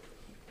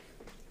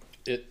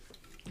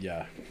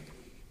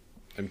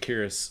 I'm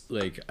curious,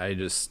 like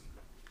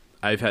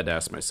I've had to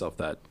ask myself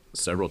that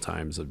several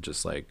times of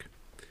just like,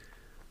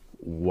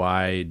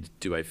 why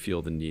do I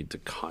feel the need to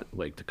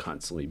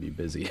constantly be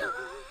busy?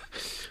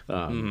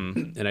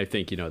 And I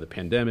think, the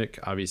pandemic,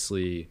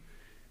 obviously,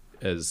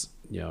 as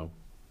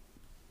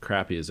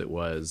crappy as it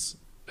was,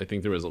 I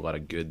think there was a lot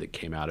of good that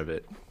came out of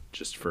it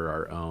just for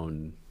our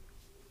own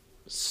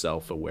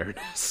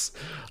self-awareness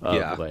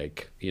of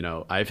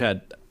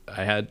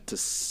I had to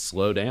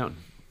slow down.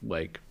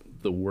 Like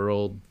the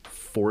world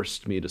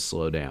forced me to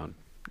slow down,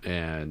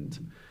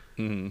 and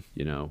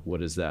what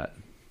does that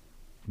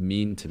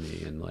mean to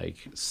me? And like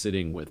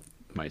sitting with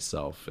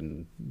myself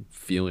and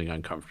feeling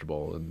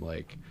uncomfortable, and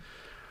like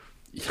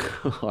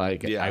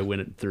I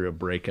went through a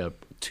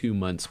breakup 2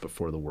 months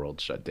before the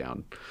world shut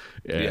down,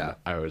 and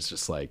I was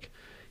just like,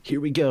 here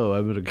we go,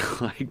 I'm gonna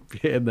go,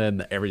 and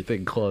then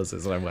everything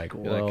closes, and I'm like,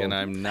 well, and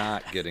I'm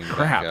not getting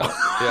crap. Back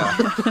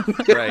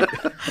out. Yeah, right.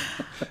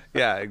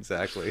 Yeah,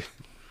 exactly.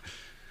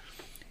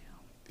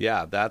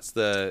 Yeah, that's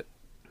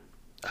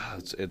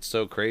it's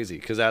so crazy,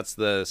 because that's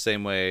the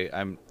same way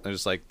I'm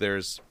just like,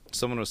 there's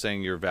someone was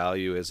saying your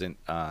value isn't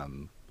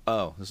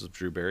this is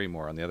Drew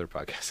Barrymore on the other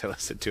podcast I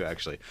listened to,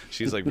 actually.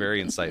 She's like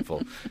very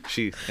insightful.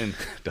 And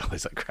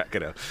Dolly's like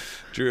cracking up.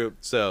 Drew,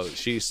 so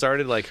she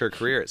started like her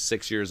career at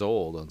 6 years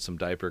old on some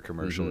diaper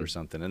commercial or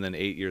something, and then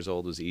 8 years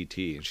old was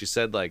E.T. And she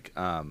said like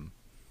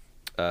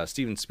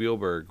Steven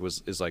Spielberg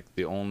is like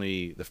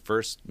the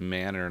first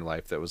man in her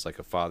life that was like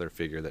a father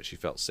figure that she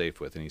felt safe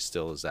with, and he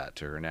still is that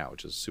to her now,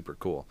 which is super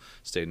cool.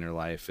 Stayed in her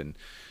life, and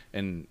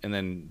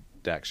then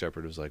Dax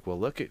Shepard was like, well,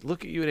 look at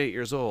you at 8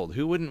 years old.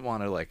 Who wouldn't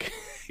want to, like,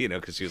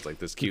 because she was like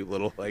this cute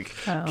little like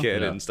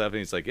kid and stuff, and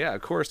he's like, yeah,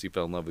 of course he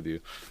fell in love with you.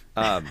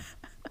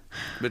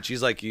 But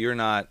she's like, you're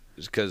not,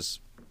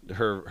 because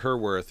her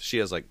worth, she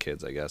has like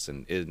kids, I guess,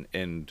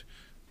 and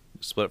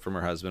split from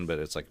her husband, but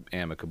it's like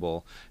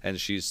amicable, and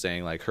she's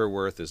saying like her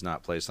worth is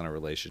not placed on a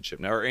relationship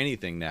now or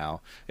anything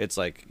now. It's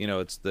like,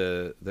 it's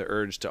the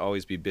urge to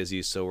always be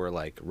busy, so we're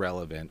like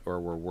relevant or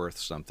we're worth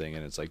something,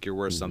 and it's like you're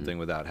worth something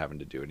without having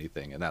to do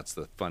anything. And that's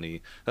the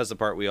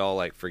part we all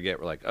like forget.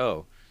 We're like,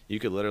 oh, you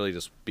could literally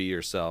just be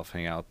yourself,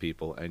 hang out with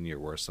people, and you're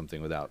worth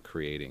something without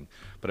creating.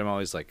 But I'm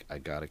always like, I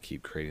gotta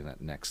keep creating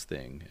that next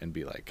thing and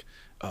be like,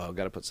 oh, I've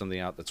got to put something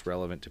out that's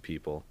relevant to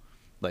people.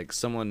 Like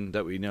someone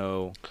that we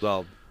know,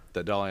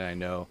 that Dolly and I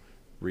know,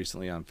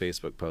 recently on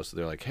Facebook posted,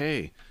 they're like,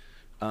 hey,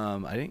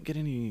 I didn't get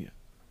any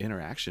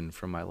interaction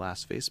from my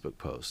last Facebook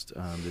post.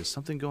 There's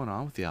something going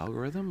on with the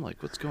algorithm?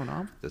 Like, what's going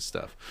on with this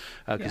stuff?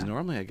 Because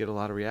normally I get a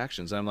lot of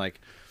reactions. And I'm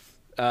like,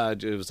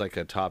 it was like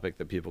a topic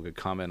that people could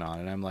comment on.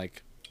 And I'm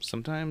like,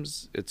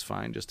 sometimes it's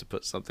fine just to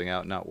put something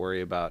out, not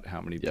worry about how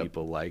many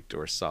people liked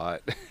or saw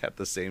it at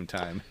the same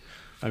time.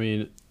 I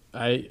mean,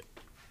 I'm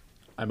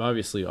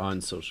obviously on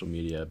social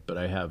media, but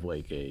I have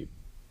like a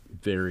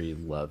very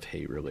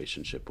love-hate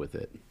relationship with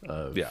it.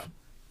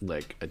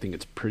 Like, I think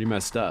it's pretty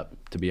messed up,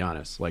 to be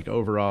honest. Like,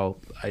 overall,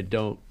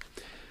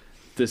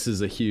 this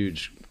is a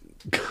huge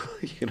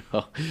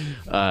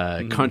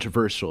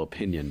controversial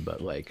opinion,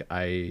 but like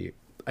I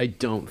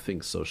don't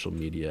think social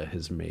media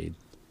has made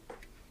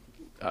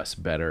us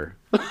better.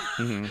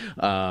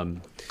 I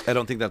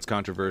don't think that's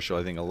controversial.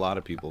 I think a lot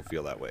of people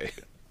feel that way.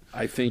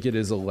 I think it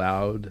has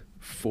allowed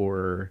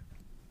for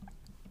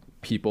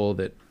people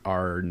that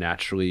are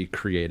naturally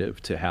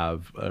creative to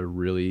have a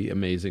really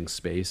amazing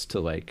space to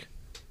like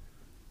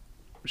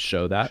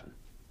show that.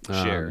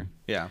 Share.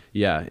 Yeah.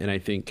 Yeah. And I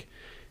think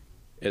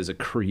as a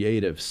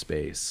creative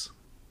space,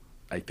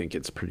 I think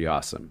it's pretty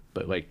awesome.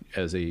 But like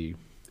as a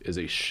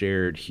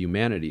shared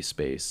humanity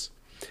space,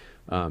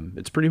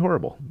 it's pretty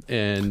horrible.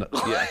 And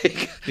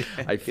like,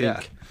 I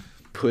think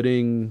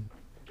putting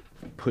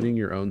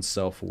your own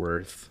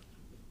self-worth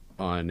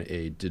on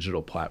a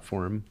digital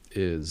platform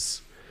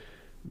is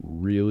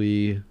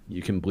really,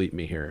 you can bleep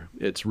me here,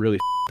 it's really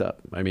f***ed up.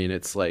 I mean,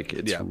 it's like,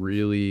 it's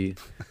really,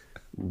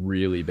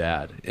 really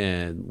bad.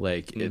 And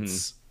like,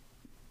 it's,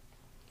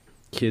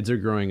 kids are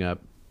growing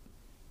up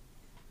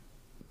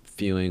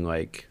feeling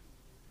like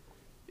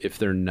if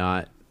they're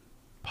not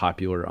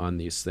popular on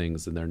these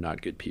things, then they're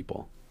not good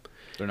people.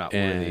 They're not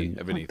worthy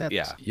of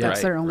anything.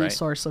 That's their only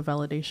source of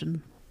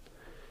validation.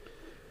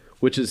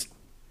 Which is,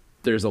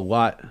 there's a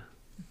lot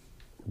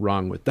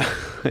wrong with that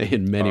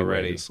in many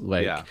ways.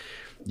 Like,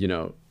 you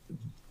know,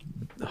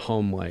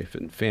 home life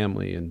and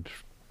family and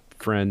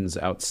friends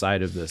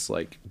outside of this,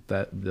 like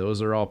that,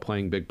 those are all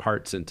playing big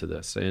parts into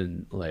this.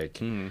 And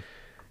like,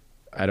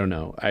 I don't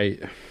know.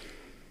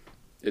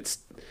 It's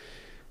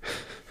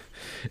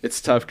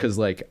tough because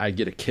like I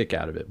get a kick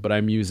out of it, but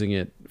I'm using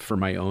it for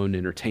my own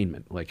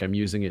entertainment. Like I'm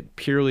using it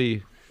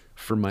purely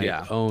for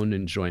my own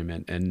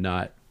enjoyment and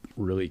not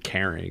really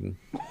caring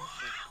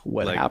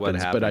what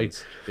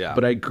happens.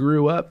 But I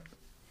grew up,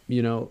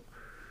 you know,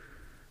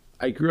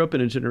 I grew up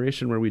in a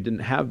generation where we didn't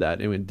have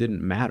that and it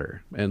didn't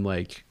matter. And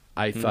like,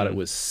 I thought it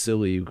was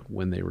silly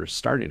when they were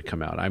starting to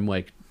come out. I'm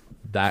like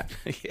that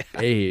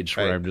age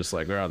where I'm just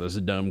like, oh, this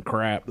is dumb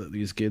crap that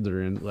these kids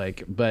are in.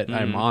 Like, but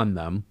I'm on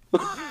them.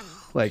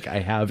 Like I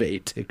have a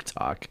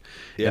TikTok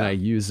and I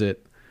use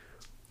it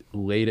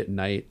late at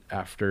night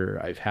after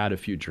I've had a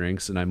few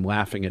drinks and I'm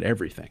laughing at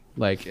everything.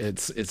 Like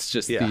it's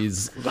just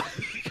these,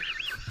 like,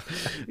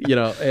 you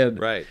know,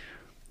 and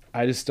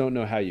I just don't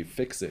know how you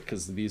fix it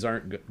because these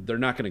they're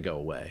not going to go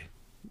away.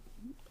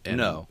 And,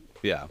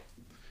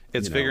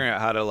 it's figuring out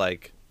how to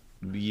like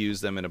use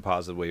them in a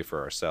positive way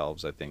for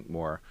ourselves, I think,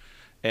 more.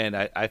 And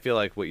I feel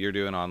like what you're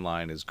doing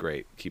online is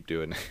great. Keep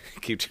doing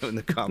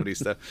the comedy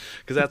stuff,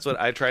 because that's what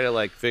I try to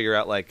like figure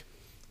out. Like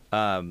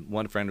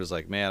one friend was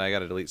like, man, I got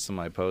to delete some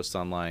of my posts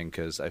online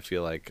because I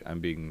feel like I'm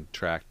being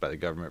tracked by the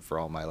government for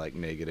all my like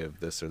negative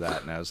this or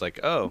that. And I was like,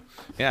 oh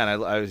yeah.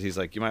 And he's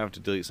like, you might have to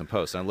delete some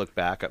posts. And I look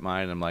back at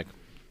mine and I'm like,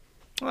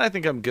 well, I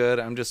think I'm good.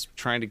 I'm just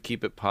trying to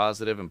keep it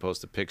positive and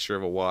post a picture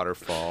of a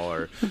waterfall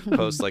or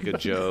post like a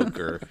joke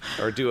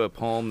or do a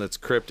poem that's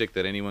cryptic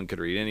that anyone could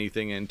read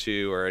anything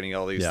into or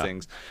all these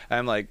things. And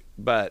I'm like,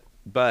 but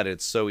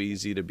it's so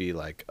easy to be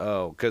like,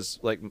 oh, because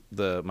like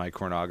my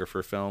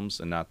Cornographer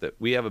films, and not that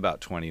we have about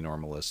 20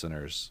 normal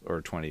listeners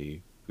or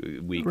 20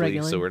 weekly,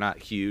 regularly. So we're not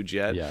huge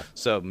yet.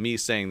 So me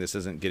saying this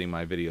isn't getting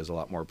my videos a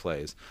lot more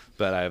plays,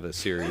 but I have a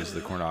series,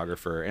 The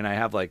Cornographer, and I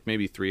have like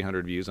maybe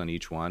 300 views on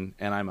each one,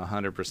 and I'm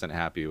 100%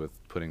 happy with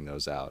putting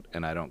those out,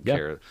 and I don't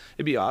care.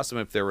 It'd be awesome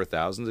if there were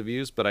thousands of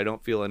views, but I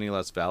don't feel any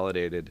less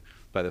validated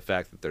by the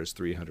fact that there's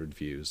 300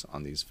 views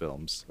on these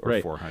films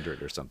or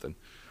 400 or something.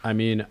 I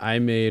mean, I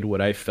made what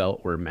I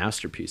felt were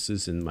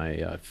masterpieces in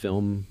my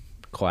film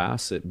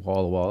class at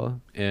Walla Walla,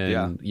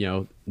 and you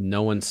know,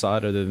 no one saw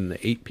it other than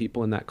the 8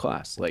 people in that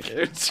class. Like,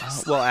 it's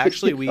just well,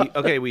 actually, we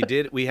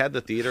had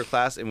the theater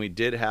class, and we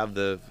did have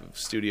the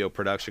studio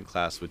production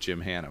class with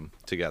Jim Hannum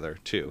together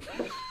too.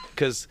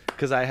 Because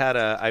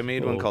I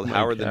made one called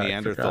Howard the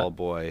Neanderthal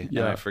Boy, and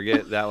I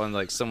forget that one.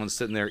 Like someone's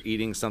sitting there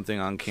eating something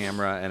on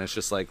camera, and it's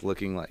just like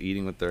looking like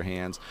eating with their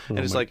hands, and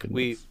it's like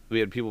goodness. we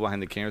had people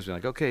behind the cameras being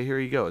like, okay, here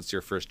you go. It's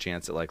your first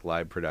chance at like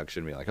live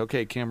production. Be like,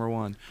 okay, camera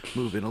 1,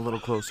 move in a little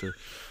closer.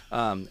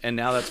 And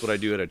now that's what I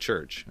do at a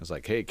church. It's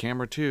like, hey,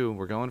 camera 2,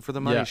 we're going for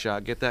the money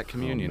shot. Get that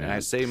communion. And I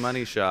say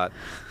money shot,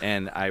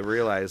 and I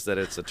realize that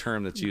it's a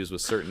term that's used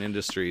with certain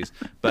industries,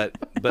 but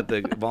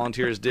the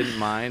volunteers didn't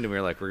mind, and we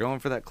were like, we're going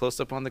for that close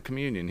up on the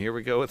communion. Here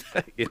we go with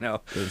that, you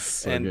know. It's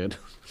so good.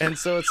 And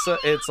so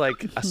it's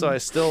like,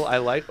 so I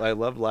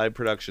loved live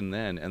production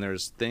then, and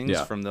there's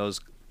things from those,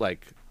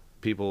 like,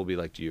 people will be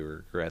like, do you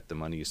regret the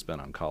money you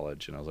spent on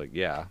college? And I was like,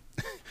 yeah,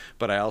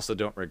 but I also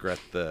don't regret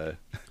the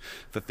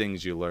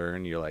things you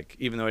learn. You're like,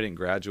 even though I didn't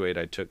graduate,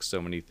 I took so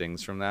many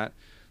things from that.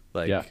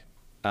 Like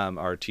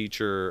our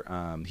teacher,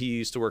 he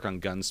used to work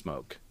on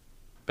Gunsmoke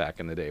back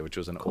in the day, which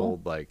was an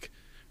old like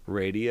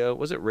radio.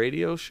 Was it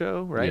radio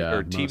show, right?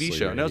 Or TV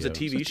show? Radio. No, it was a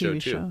TV show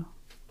too.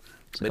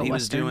 But he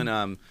was doing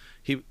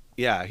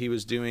he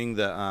was doing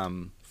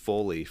the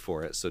Foley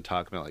for it, so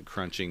talking about like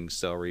crunching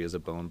celery as a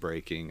bone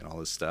breaking and all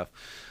this stuff.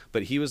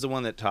 But he was the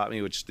one that taught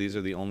me, which these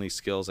are the only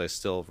skills I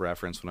still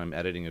reference when I'm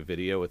editing a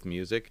video with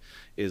music,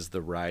 is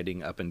the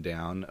riding up and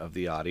down of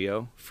the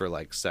audio for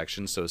like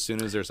sections. So as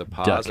soon as there's a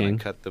pause and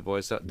I cut the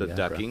voice out,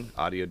 ducking,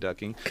 audio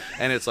ducking,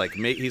 and it's like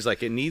he's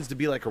like, it needs to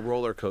be like a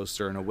roller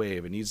coaster and a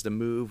wave. It needs to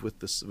move with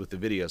the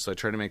video. So I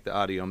try to make the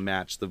audio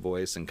match the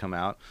voice and come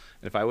out.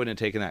 And if I wouldn't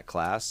have taken that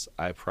class,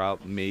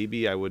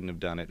 maybe I wouldn't have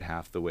done it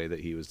half the way that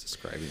he was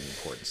describing the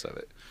importance of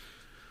it.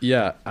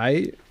 Yeah,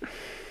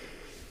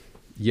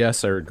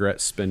 yes, I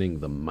regret spending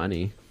the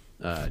money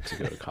to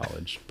go to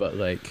college, but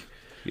like,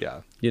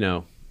 yeah,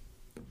 or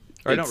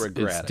I don't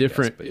regret. It's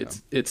different. I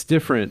guess, it's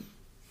different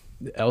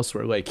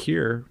elsewhere. Like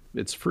here,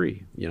 it's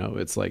free.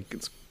 It's like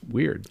it's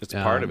weird. It's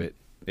part of it.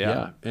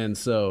 Yeah. And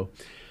so,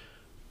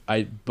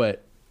 I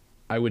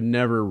would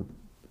never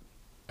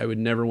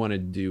want to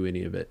do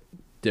any of it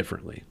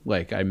differently.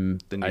 Like I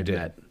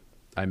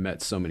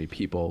met so many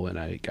people, and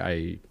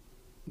I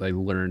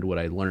learned what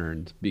I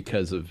learned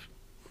because of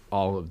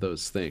all of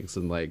those things,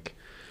 and like,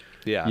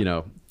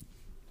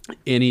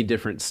 any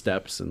different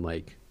steps, and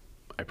like,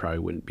 I probably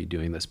wouldn't be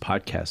doing this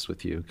podcast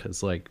with you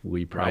because like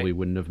we probably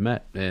wouldn't have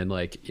met, and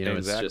like,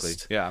 exactly.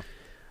 It's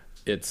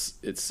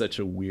just, it's such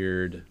a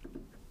weird.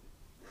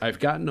 I've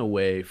gotten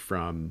away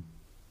from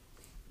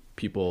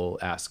people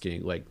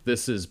asking, like,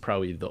 this is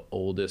probably the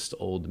oldest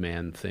old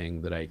man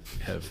thing that I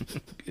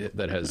have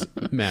that has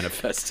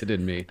manifested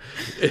in me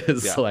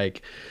is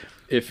like,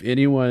 if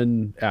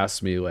anyone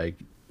asks me like,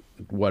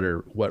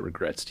 what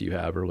regrets do you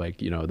have, or like,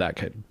 that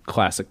kind of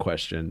classic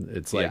question,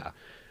 it's like,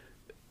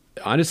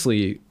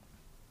 honestly,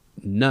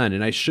 none,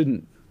 and I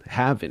shouldn't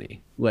have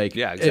any. Like,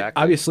 exactly.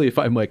 Obviously, if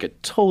I'm like a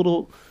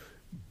total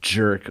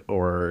jerk,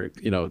 or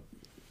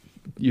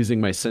using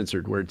my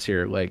censored words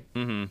here, like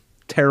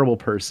terrible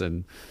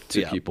person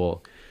to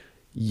people,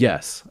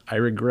 yes, I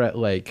regret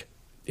like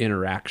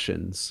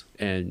interactions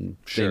and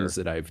things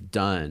that I've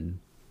done.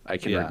 I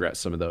can regret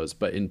some of those,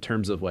 but in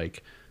terms of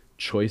like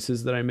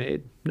choices that I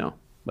made, no.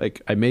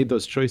 Like, I made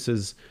those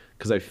choices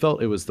because I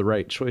felt it was the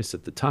right choice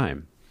at the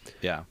time.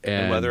 Yeah.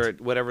 And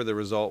whatever the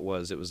result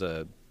was, it was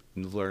a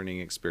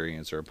learning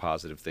experience or a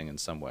positive thing in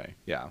some way.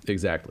 Yeah.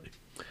 Exactly.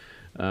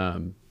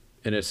 And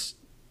it's,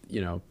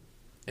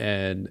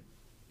 and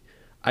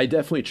I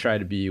definitely try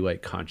to be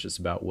like conscious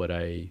about what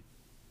I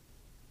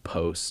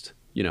post.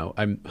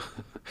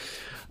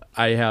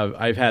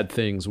 I've had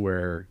things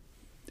where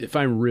if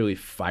I'm really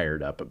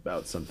fired up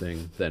about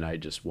something, then I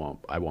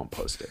won't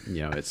post it.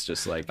 It's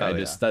just like,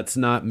 that's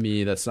not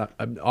me.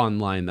 I'm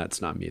online.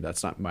 That's not me.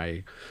 That's not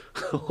my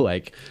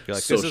like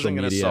social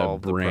media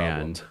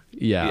brand.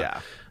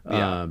 Yeah.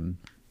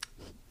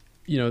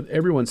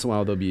 Every once in a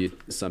while there'll be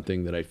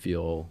something that I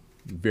feel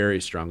very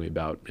strongly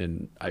about,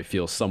 and I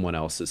feel someone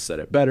else has said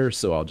it better,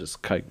 so I'll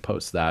just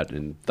post that,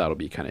 and that'll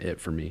be kind of it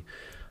for me.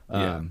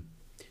 But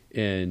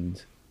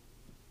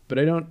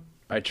I don't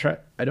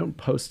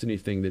post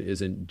anything that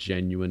isn't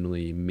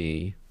genuinely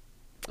me.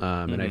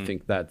 And I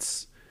think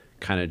that's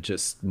kind of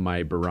just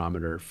my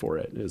barometer for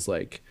it, is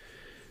like,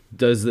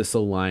 does this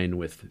align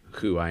with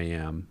who I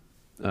am,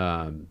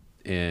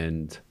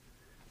 and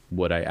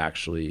what I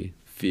actually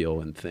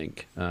feel and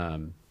think?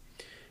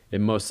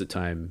 And most of the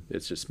time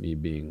it's just me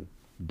being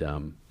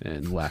dumb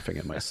and laughing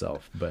at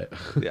myself, but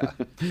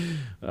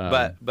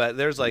but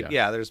there's like,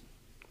 there's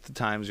the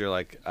times you're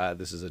like,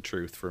 this is a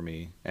truth for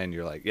me. And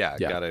you're like,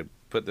 gotta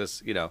put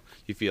this, you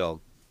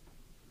feel,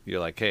 you're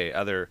like, hey,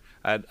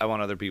 I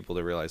want other people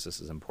to realize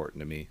this is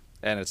important to me.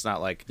 And it's not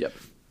like,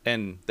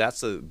 and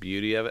that's the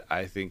beauty of it.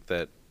 I think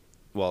that,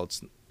 well,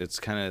 it's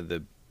kind of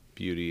the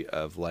beauty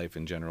of life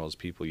in general, is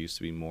people used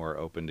to be more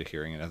open to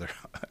hearing another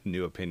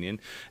new opinion,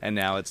 and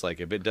now it's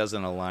like, if it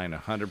doesn't align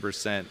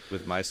 100%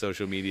 with my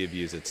social media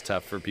views, it's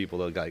tough for people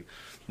to like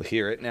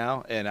hear it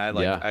now. And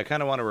I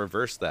kind of want to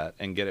reverse that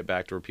and get it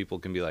back to where people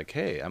can be like,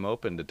 hey, I'm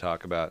open to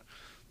talk about,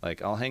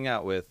 like, I'll hang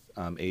out with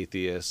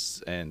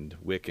atheists and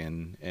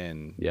Wiccan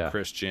and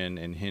Christian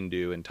and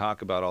Hindu and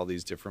talk about all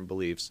these different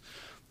beliefs,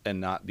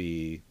 and not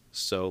be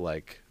so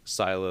like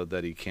siloed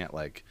that he can't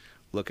like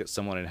look at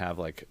someone and have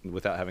like,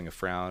 without having a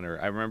frown.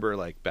 Or I remember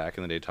like back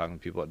in the day talking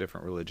to people about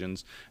different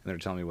religions, and they're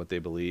telling me what they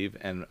believe,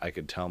 and I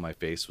could tell my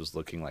face was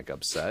looking like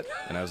upset,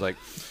 and I was like,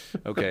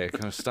 okay,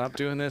 can I stop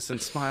doing this and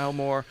smile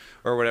more,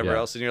 or whatever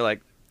else? And you're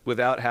like,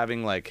 without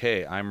having like,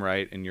 hey, I'm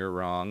right and you're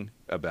wrong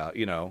about,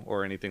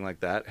 or anything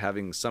like that,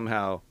 having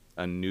somehow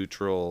a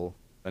neutral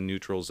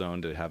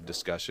zone to have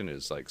discussion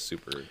is like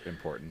super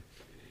important.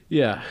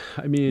 Yeah.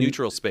 I mean,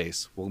 neutral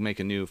space. We'll make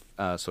a new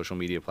social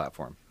media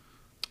platform.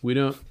 We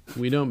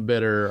don't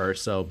better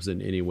ourselves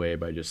in any way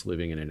by just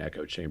living in an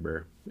echo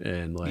chamber,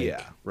 and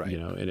like,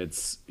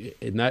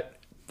 and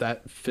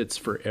that fits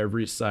for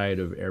every side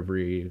of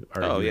every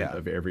argument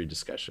of every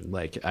discussion.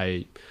 Like,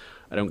 I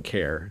don't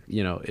care,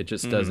 it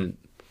just doesn't,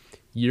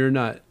 you're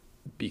not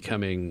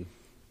becoming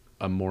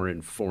a more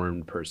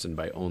informed person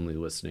by only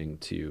listening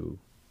to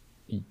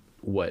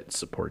what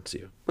supports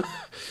you.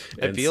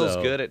 It feels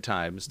good at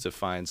times to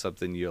find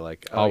something you're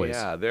like, oh always.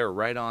 Yeah, they're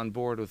right on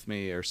board with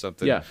me or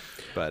something. Yeah.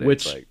 But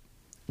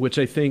which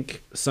I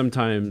think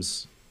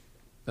sometimes,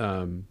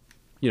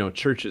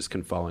 churches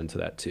can fall into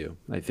that too.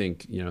 I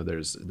think,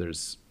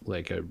 there's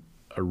like a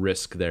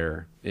risk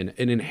there, an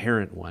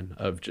inherent one,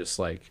 of just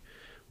like,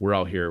 we're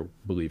all here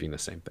believing the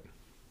same thing,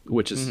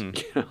 which is,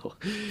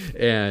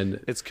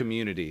 and it's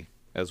community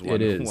as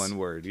one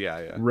word.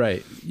 Yeah.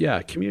 Right.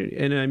 Yeah. Community.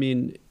 And I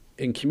mean,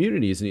 and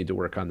communities need to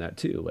work on that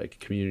too. Like,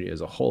 community as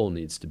a whole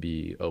needs to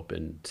be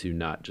open to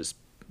not just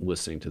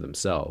listening to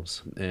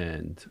themselves.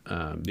 And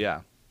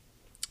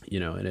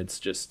and it's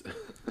just,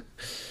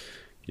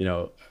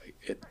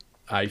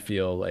 I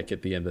feel like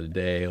at the end of the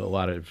day, a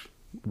lot of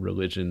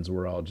religions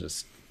were all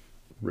just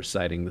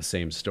reciting the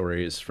same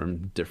stories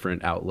from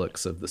different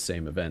outlooks of the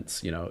same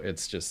events.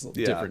 It's just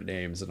different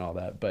names and all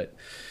that. But,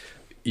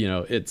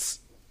 it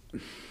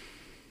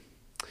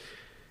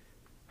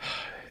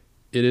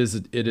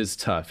is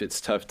tough.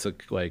 It's tough to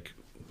like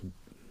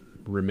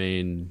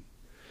remain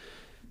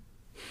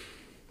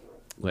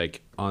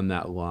like on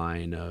that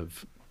line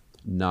of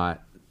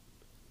not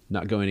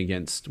going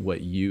against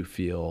what you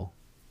feel,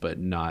 but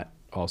not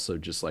also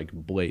just like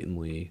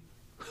blatantly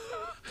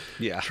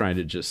trying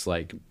to just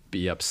like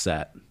be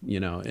upset,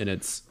 and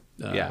it's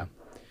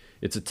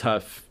it's a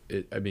tough,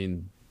 I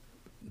mean,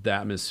 the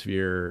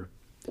atmosphere,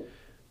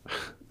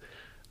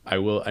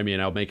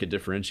 I'll make a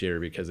differentiator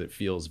because it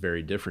feels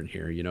very different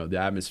here. The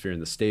atmosphere in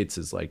the States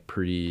is like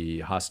pretty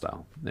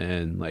hostile,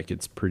 and like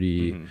it's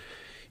pretty,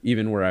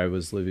 even where I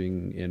was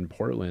living in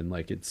Portland,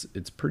 like it's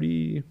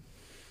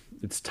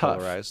tough,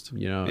 polarized,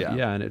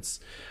 and it's,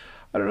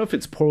 I don't know if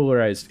it's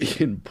polarized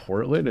in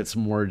Portland. It's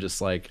more just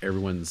like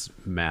everyone's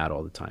mad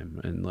all the time,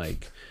 and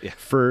like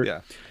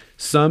for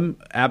some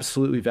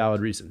absolutely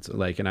valid reasons.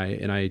 Like, and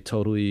I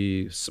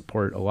totally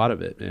support a lot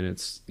of it, and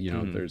it's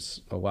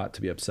there's a lot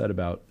to be upset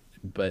about,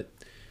 but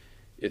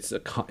it's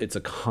a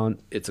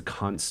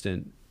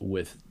constant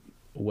with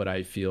what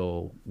I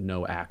feel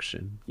no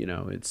action.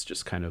 It's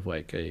just kind of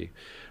like a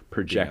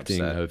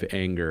projecting of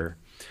anger,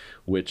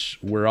 which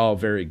we're all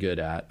very good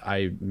at,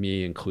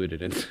 me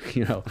included. And,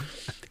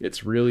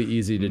 it's really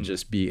easy to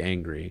just be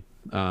angry.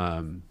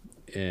 And,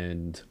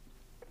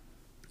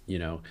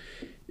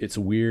 it's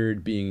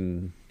weird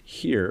being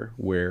here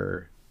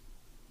where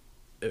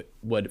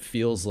what it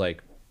feels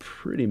like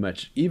pretty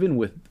much, even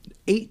with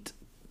eight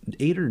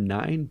or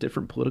nine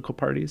different political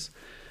parties,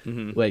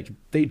 like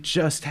they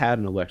just had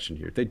an election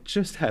here. They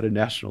just had a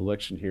national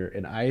election here.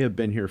 And I have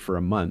been here for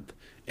a month.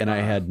 And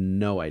I had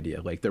no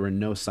idea. Like there were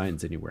no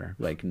signs anywhere.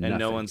 Like nothing. And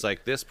no one's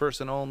like, this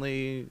person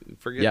only.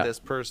 Forget this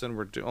person.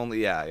 We're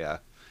only. Yeah.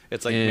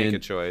 It's like make a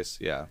choice.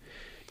 Yeah.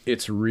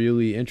 It's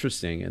really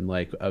interesting. And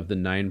like of the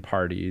 9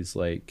 parties,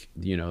 like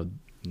 9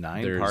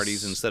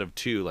 parties instead of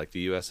 2, like the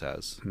U.S.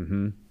 has.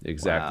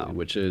 Exactly. Wow.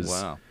 Which is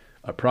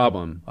a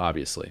problem,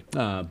 obviously.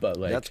 But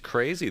like that's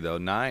crazy though.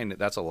 9.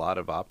 That's a lot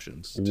of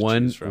options. To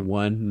choose from.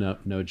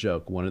 No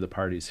joke. One of the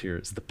parties here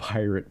is the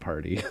Pirate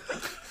Party.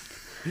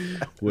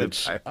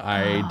 Which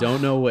I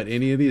don't know what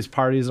any of these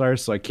parties are,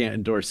 so I can't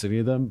endorse any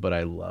of them, but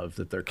I love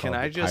that they're called the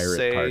Pirate Party. Can I just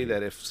say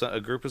that if a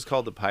group is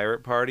called the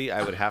Pirate Party,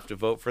 I would have to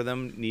vote for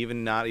them,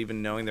 not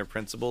even knowing their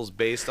principles,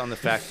 based on the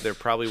fact that they're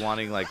probably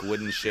wanting like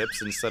wooden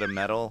ships instead of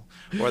metal,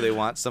 or they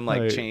want some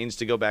like change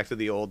to go back to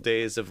the old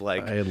days of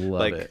like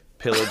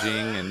pillaging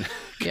and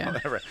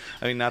whatever.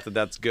 I mean, not that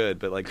that's good,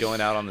 but like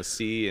going out on the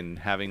sea and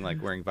having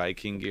like wearing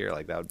Viking gear,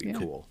 like that would be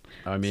cool.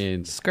 I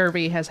mean,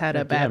 scurvy has had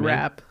a bad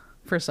rap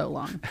for so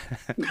long.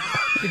 Well,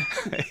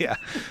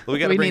 we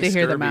got to bring need to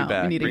hear them scurvy out.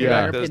 back. We need to bring hear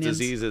back their those opinions.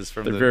 diseases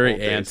from they're the very old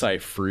days.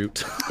 anti-fruit.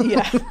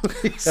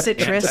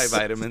 Citrus,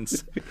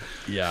 anti-vitamins.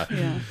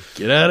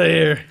 Get out of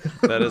here.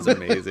 That is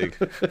amazing.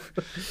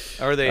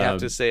 Or they have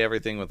to say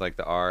everything with like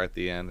the R at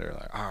the end, or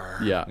like R.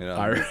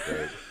 R.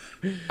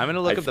 I'm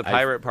gonna look up the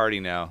Pirate Party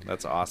now.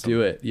 That's awesome.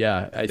 Do it.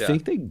 I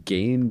think they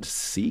gained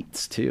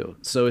seats too,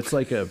 so it's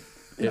like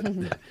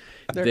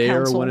they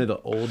are one of the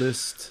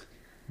oldest.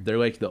 They're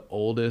like the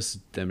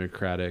oldest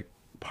democratic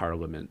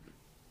parliament.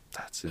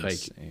 That's insane.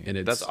 Like,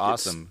 and that's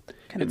awesome.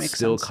 It's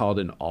still called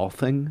an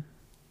Althing,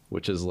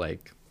 which is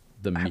like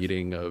the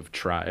meeting of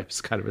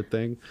tribes kind of a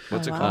thing.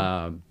 What's it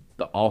called?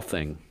 The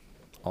Althing.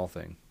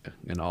 Althing.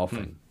 An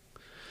Althing.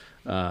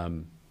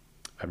 I'm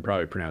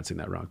probably pronouncing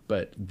that wrong,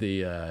 but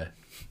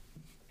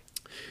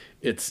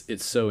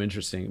it's so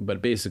interesting.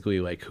 But basically,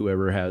 like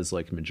whoever has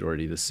like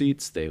majority of the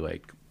seats, they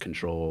like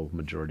control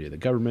majority of the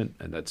government,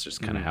 and that's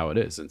just kind of how it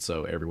is. And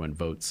so everyone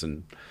votes.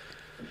 And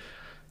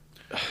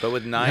but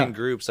with 9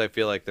 groups, I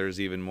feel like there's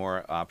even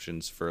more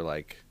options for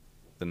like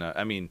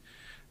I mean,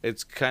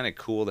 it's kind of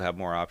cool to have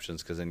more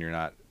options, because then you're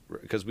not,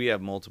 because we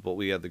have multiple.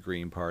 We have the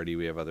Green Party,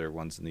 we have other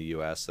ones in the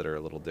U.S. that are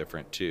a little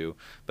different too,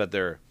 but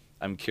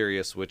I'm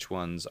curious which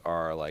ones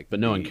are like. But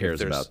no one cares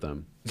about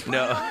them.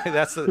 No,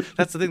 that's the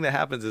thing that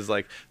happens is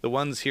like the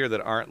ones here that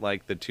aren't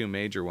like the 2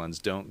 major ones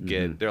don't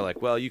get. They're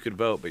like, well, you could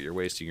vote, but you're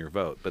wasting your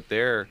vote. But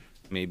they're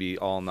maybe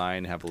all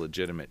 9 have a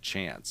legitimate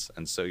chance,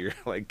 and so you're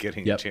like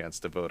getting a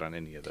chance to vote on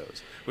any of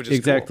those, which is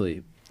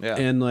exactly. Cool.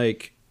 Yeah,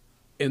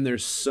 and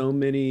there's so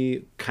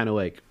many kind of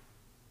like.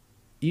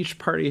 Each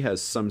party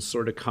has some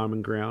sort of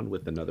common ground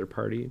with another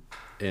party,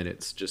 and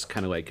it's just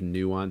kind of like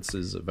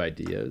nuances of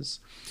ideas.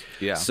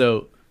 Yeah.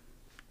 So.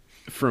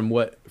 From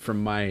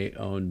my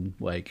own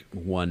like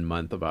 1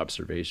 month of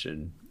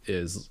observation,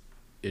 is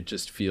it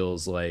just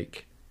feels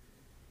like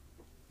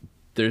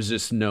there's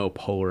just no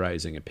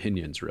polarizing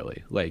opinions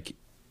really. Like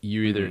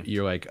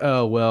you're like,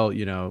 oh well,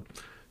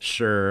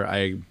 sure,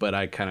 but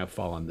I kind of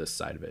fall on this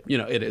side of it.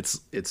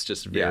 It's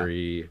just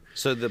very.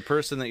 So the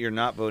person that you're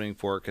not voting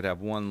for could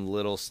have one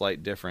little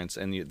slight difference,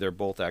 and they're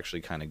both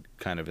actually kind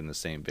of in the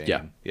same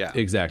vein. Yeah,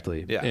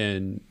 exactly. Yeah,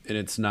 and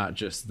it's not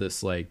just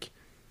this like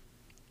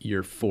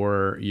you're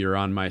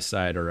on my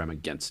side or I'm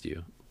against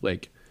you,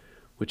 like,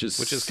 which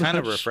is kind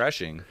of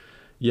refreshing.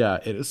 Yeah,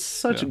 it is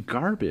such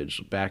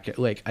garbage back at,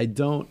 like,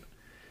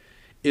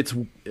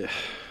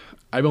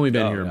 I've only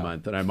been here a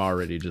month, and I'm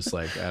already just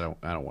like, I don't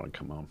want to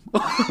come home.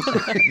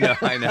 No,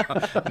 I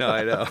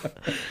know.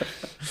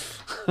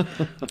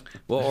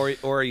 Well,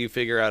 or you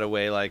figure out a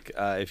way, like,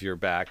 if you're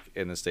back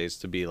in the States,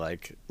 to be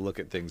like, look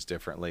at things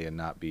differently and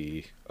not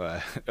be.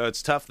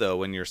 It's tough though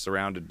when you're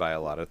surrounded by a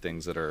lot of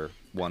things that are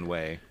one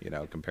way,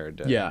 compared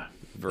to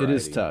variety. It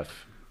is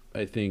tough.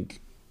 I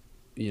think,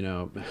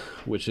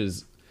 which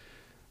is.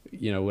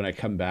 When I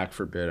come back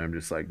for a bit, I'm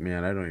just like,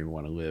 man, I don't even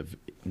want to live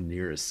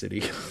near a city.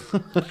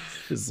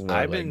 Just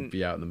want to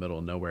be out in the middle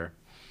of nowhere.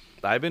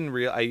 I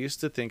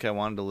used to think I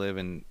wanted to live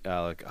in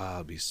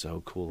it'd be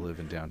so cool to live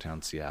in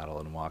downtown Seattle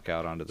and walk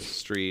out onto the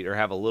street or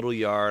have a little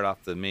yard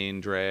off the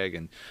main drag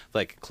and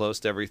like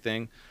close to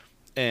everything.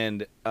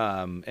 And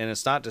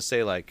it's not to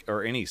say like,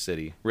 or any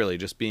city really,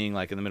 just being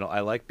like in the middle. I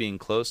like being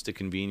close to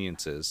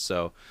conveniences.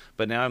 So,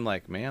 but now I'm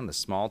like, man, the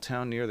small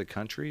town near the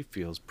country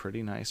feels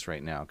pretty nice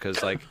right now.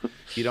 Cause like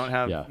you don't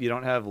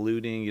have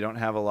looting, you don't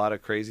have a lot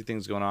of crazy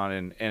things going on.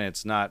 And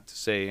it's not to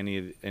say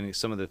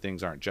some of the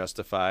things aren't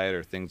justified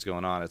or things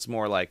going on. It's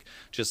more like,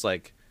 just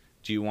like,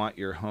 do you want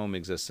your home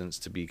existence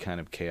to be kind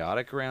of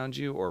chaotic around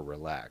you or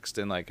relaxed?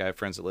 And like, I have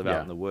friends that live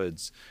out in the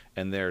woods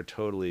and they're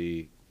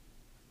totally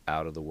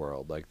out of the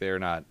world. Like they're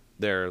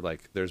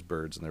like, there's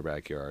birds in their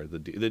backyard.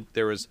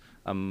 There was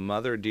a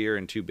mother deer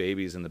and 2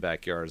 babies in the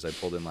backyard as I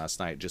pulled in last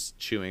night, just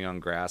chewing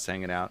on grass,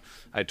 hanging out.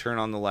 I turn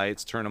on the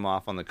lights, turn them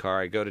off on the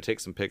car. I go to take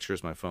some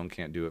pictures. My phone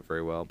can't do it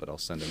very well, but I'll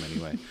send them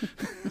anyway.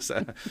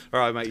 Or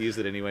I might use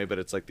it anyway, but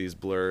it's like these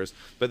blurs.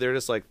 But they're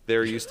just like,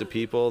 they're used to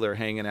people. They're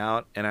hanging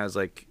out. And I was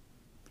like,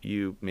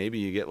 maybe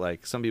you get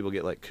like, some people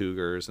get like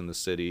cougars in the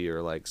city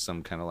or like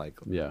some kind of like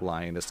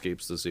lion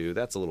escapes the zoo.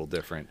 That's a little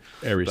different.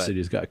 Every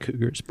city's got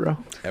cougars, bro.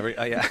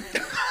 Yeah.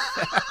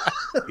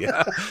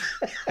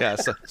 Yeah.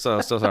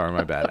 So sorry,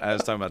 my bad. I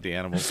was talking about the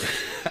animals.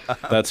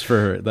 That's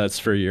for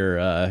your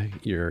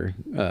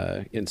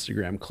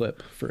Instagram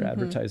clip for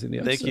advertising the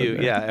episode. Thank you.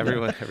 Right? Yeah.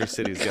 Every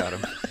city's got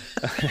them.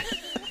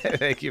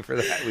 Thank you for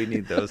that. We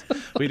need those.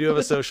 We do have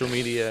a social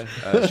media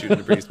Shooting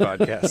the Breeze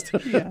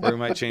podcast where we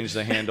might change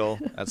the handle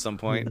at some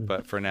point,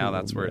 but for now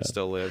that's where it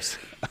still lives.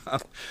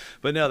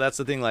 But no, that's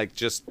the thing, like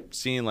just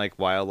seeing like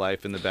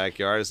wildlife in the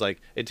backyard is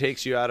like, it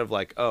takes you out of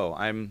like,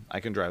 I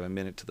can drive a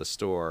minute to the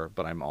store,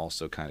 but I'm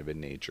also kind of in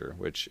nature,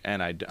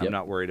 I'm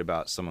not worried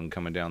about someone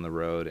coming down the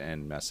road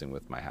and messing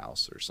with my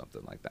house or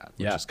something like that,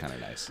 which is kind of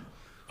nice.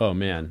 Oh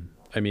man.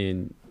 I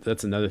mean,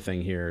 that's another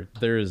thing here.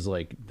 There's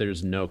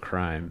no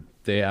crime.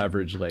 They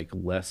average like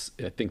less.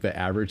 I think the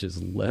average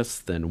is less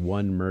than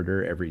 1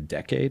 murder every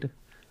decade.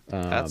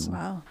 That's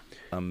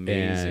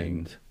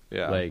amazing.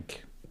 And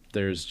like,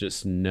 there's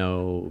just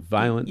no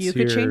violence you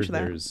here. Could change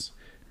that.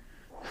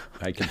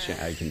 I can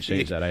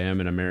change that. I am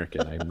an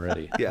American. I'm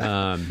ready.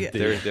 They're like,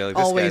 this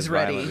always guy's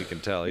ready. Violent. We can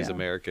tell he's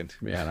American.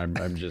 Man,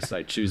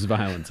 I choose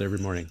violence every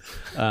morning.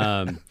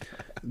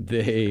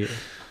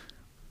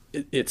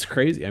 It's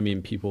crazy. I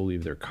mean, people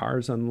leave their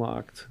cars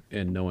unlocked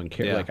and no one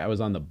cares. Yeah. Like I was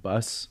on the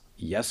bus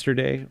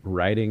yesterday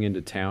riding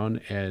into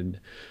town and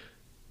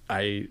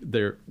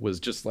there was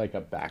just like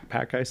a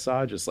backpack I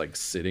saw just like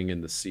sitting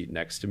in the seat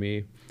next to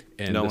me,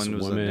 and no one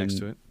was next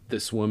to it.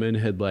 This woman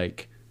had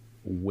like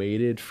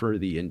waited for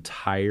the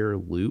entire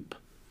loop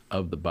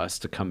of the bus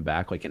to come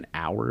back, like an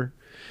hour,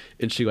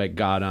 and she like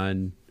got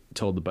on,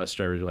 told the bus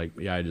driver like,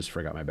 yeah, I just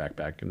forgot my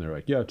backpack, and they're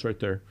like, yeah, it's right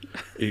there.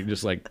 He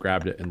just like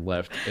grabbed it and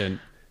left. And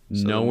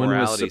so no one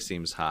morality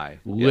seems high.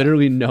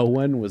 Literally no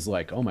one was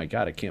like, oh my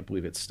God, I can't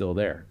believe it's still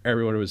there.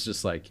 Everyone was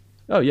just like,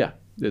 oh yeah,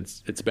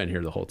 it's been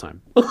here the whole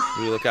time.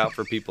 We look out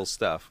for people's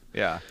stuff.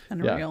 Yeah.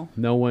 Unreal. Yeah.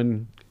 No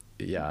one.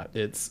 Yeah.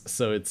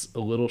 It's a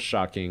little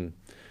shocking.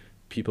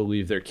 People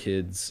leave their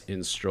kids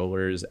in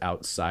strollers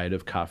outside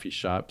of coffee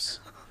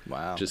shops.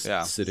 Wow. Just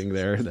sitting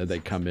there, that they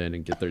come in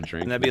and get their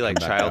drink. And that'd be like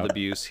child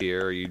abuse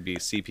here, or you'd be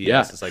CPS.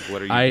 Yeah. It's like,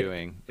 what are you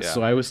doing? Yeah.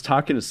 So I was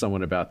talking to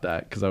someone about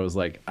that because I was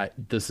like,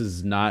 this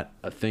is not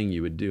a thing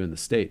you would do in the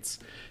States.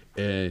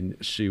 And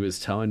she was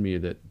telling me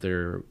that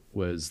there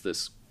was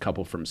this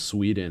couple from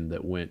Sweden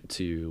that went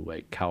to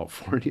like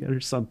California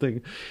or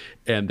something,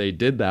 and they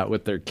did that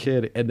with their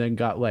kid and then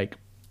got like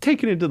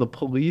taken into the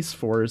police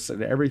force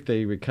and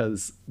everything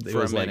because it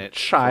was like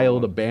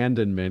child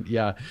abandonment.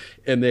 Yeah.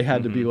 And they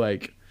had to be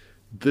like,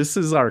 this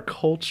is our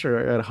culture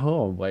at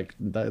home. Like,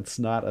 that's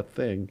not a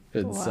thing.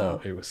 And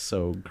so it was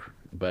so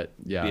But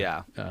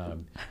yeah.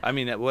 I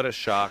mean, what a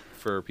shock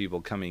for people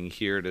coming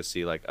here to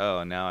see, like,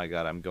 oh, now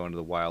I'm going to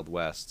the Wild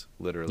West,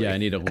 literally. Yeah, I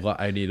need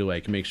to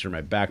like make sure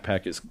my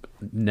backpack is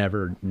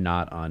never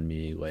not on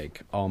me.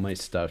 Like all my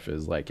stuff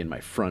is like in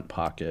my front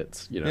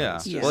pockets. You know.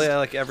 Yeah. Well, yeah,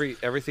 like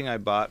everything I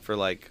bought for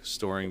like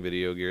storing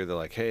video gear, they're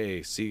like,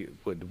 hey, see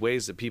what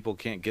ways that people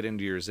can't get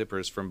into your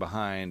zippers from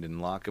behind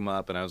and lock them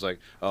up. And I was like,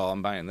 oh,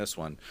 I'm buying this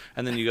one.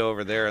 And then you go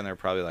over there and they're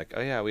probably like,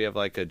 oh yeah, we have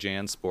like a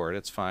JanSport.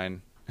 It's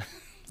fine.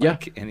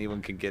 Like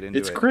anyone can get into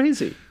it. It's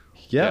crazy.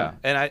 Yeah.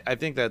 And I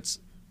think that's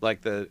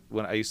like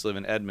when I used to live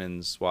in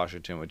Edmonds,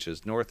 Washington, which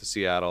is north of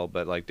Seattle,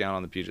 but like down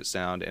on the Puget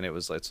Sound, and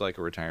it's like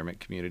a retirement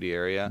community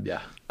area.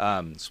 Yeah.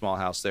 Small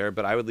house there,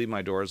 but I would leave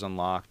my doors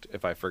unlocked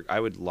I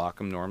would lock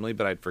them normally,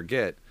 but I'd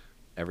forget.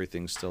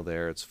 Everything's still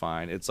there. It's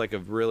fine. It's like a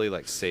really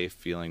like safe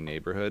feeling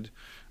neighborhood.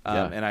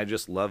 And I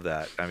just love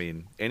that. I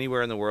mean,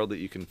 anywhere in the world that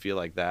you can feel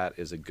like that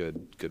is a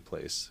good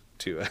place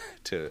to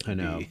I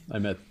know. be.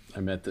 I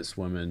met this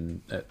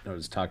woman I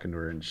was talking to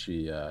her, and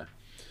she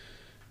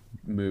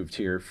moved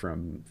here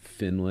from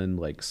Finland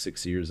like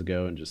 6 years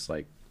ago and just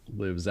like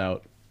lives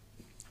out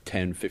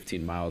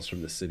 10-15 miles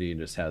from the city and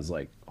just has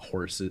like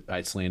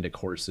Icelandic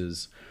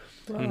horses.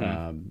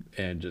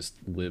 And just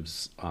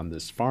lives on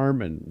this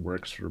farm and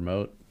works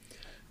remote.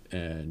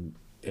 And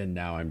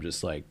now I'm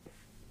just like,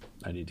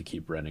 I need to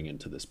keep running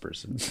into this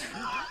person.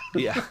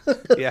 Yeah,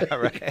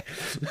 right.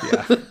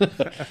 Yeah.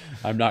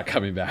 I'm not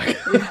coming back.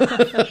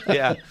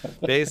 Yeah,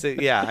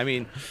 basically. Yeah, I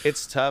mean,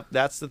 it's tough.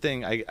 That's the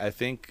thing. I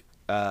think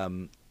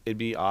it'd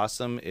be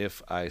awesome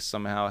if I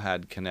somehow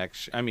had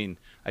connection. I mean,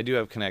 I do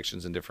have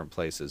connections in different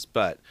places,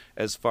 but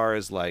as far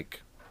as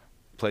like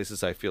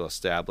places I feel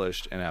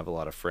established and have a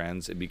lot of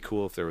friends, it'd be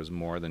cool if there was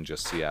more than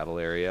just Seattle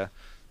area.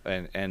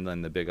 And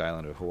then the Big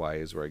Island of Hawaii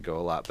is where I go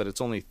a lot, but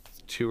it's only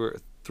 2 or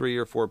 3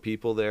 or 4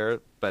 people there,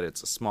 but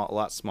it's a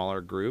lot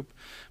smaller group.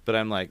 But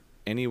I'm like,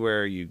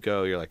 anywhere you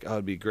go, you're like, oh,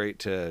 it'd be great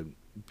to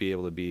be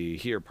able to be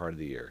here part of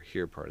the year,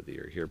 here part of the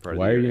year, here part of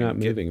the year. Why are you not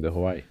moving to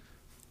Hawaii?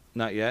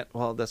 Not yet.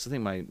 Well, that's the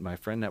thing. My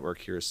friend network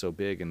here is so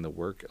big, and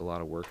a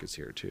lot of work is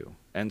here too.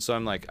 And so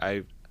I'm like,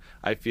 I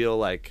feel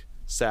like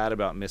sad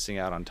about missing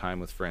out on time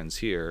with friends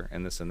here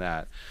and this and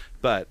that,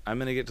 but I'm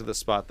gonna get to the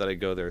spot that I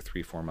go there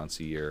 3-4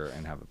 months a year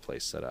and have a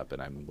place set up, and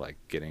I'm like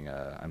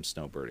I'm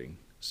snowbirding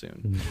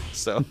soon.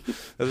 So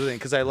that's the thing,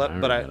 because I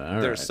love,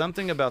 there's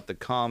something about the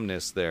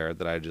calmness there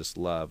that I just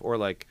love, or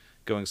like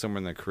going somewhere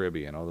in the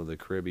Caribbean, although the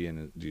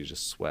Caribbean you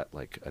just sweat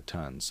like a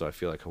ton, so I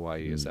feel like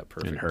Hawaii is that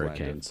perfect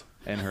hurricanes.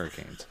 Blend of, and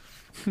hurricanes.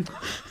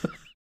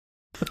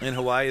 In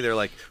Hawaii, they're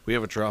like, we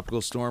have a tropical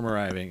storm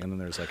arriving, and then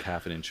there's like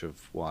half an inch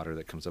of water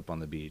that comes up on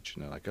the beach,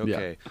 and they're like,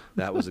 okay,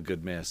 that was a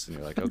good miss, and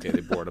you're like, okay,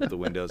 they board up the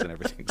windows and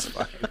everything's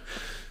fine.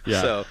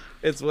 Yeah. So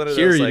it's one of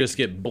here those. You like, just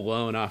get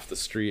blown off the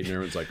street, and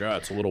everyone's like, oh,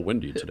 it's a little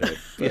windy today.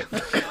 Yeah,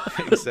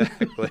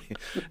 exactly.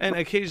 And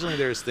occasionally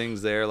there's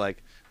things there,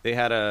 like they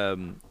had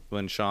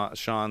when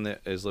Sean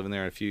that is living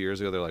there a few years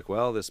ago, they're like,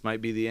 well, this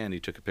might be the end. He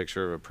took a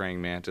picture of a praying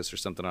mantis or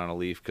something on a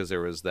leaf because there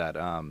was that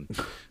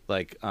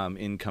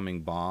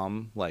incoming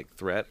bomb like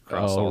threat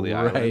across all the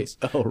islands.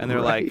 And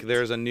they're like,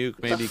 there's a nuke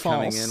maybe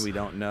coming in, we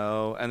don't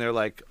know. And they're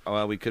like, oh,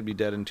 well, we could be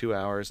dead in 2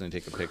 hours. And they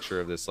take a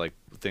picture of this like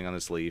thing on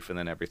this leaf, and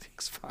then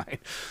everything's fine.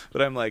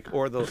 But I'm like,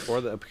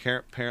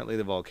 apparently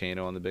the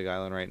volcano on the Big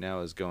Island right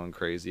now is going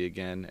crazy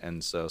again.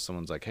 And so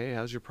someone's like, hey,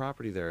 how's your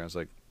property there? I was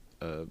like,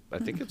 I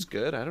think it's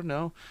good. I don't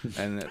know.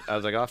 And I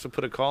was like, I'll have to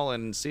put a call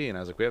in and see. And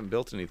I was like, we haven't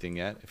built anything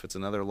yet. If it's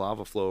another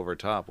lava flow over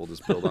top, we'll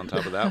just build on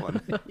top of that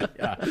one.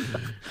 Yeah.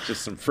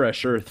 Just some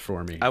fresh earth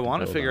for me. I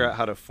want to figure out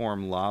how to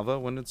form lava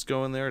when it's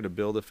going there to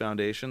build a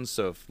foundation.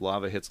 So if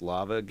lava hits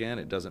lava again,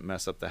 it doesn't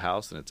mess up the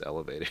house and it's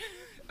elevated.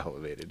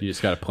 You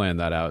just got to plan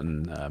that out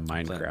in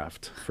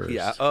Minecraft first.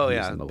 Yeah. Oh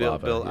yeah.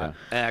 Build. Yeah.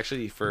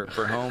 Actually, for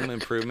home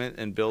improvement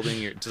and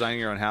designing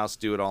your own house,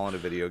 do it all in a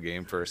video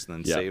game first, and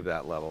then save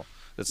that level.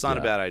 It's not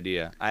a bad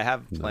idea. I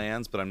have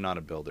plans, but I'm not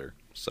a builder,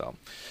 so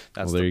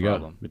that's the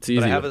problem. Go. It's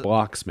easy with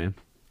blocks, man.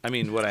 I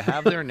mean, what I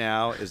have there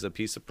now is a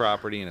piece of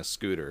property and a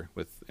scooter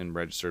and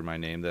registered my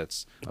name.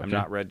 That's okay.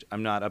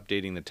 I'm not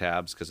updating the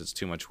tabs because it's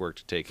too much work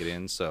to take it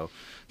in. So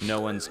no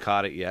one's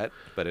caught it yet,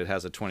 but it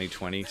has a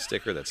 2020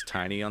 sticker that's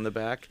tiny on the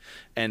back,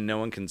 and no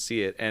one can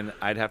see it. And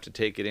I'd have to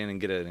take it in and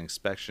get an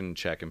inspection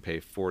check and pay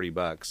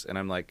 $40. And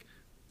I'm like,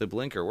 the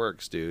blinker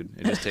works, dude.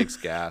 It just takes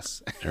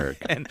gas. Eric,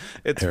 and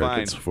it's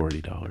fine. It's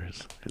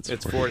 $40. It's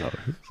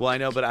 $40. Well, I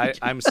know, but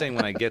I'm saying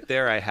when I get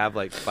there, I have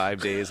like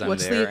 5 days I'm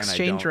What's there, the exchange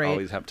and I don't rate?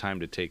 always have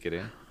time to take it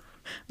in.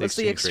 What's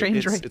the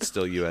exchange rate? It's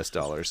still U.S.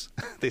 dollars.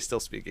 They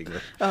still speak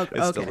English. Oh,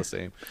 it's still the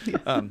same.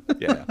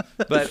 Yeah.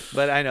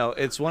 But I know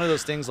it's one of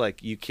those things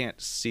like you can't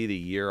see the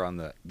year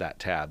on that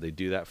tab. They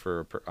do that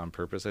on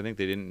purpose. I think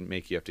they didn't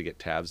make you have to get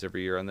tabs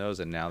every year on those,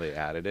 and now they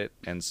added it.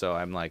 And so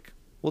I'm like,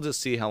 we'll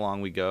just see how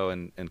long we go.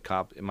 And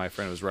my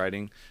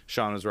friend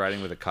Sean was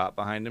riding with a cop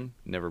behind him,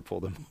 never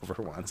pulled him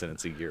over once, and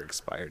it's a year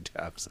expired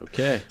tabs.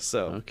 Okay.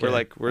 So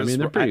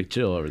they're pretty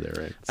chill over there,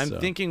 right? I'm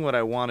thinking what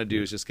I want to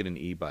do is just get an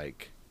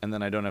e-bike and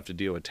then I don't have to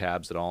deal with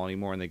tabs at all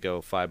anymore, and they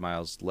go 5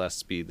 miles less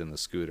speed than the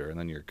scooter, and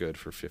then you're good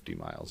for 50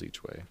 miles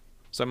each way.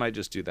 So I might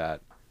just do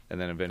that, and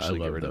then eventually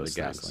get rid of the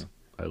gasoline.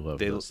 I love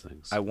those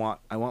things. I want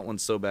one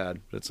so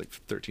bad, but it's like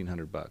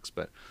 $1,300.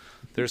 But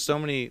there's so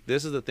many.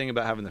 This is the thing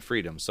about having the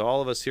freedom. So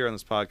all of us here on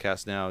this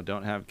podcast now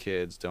don't have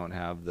kids, don't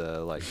have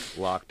the like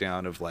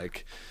lockdown of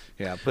like,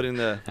 yeah, putting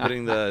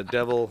the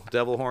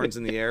devil horns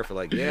in the air for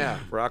like, yeah,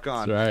 rock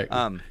on. That's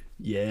right.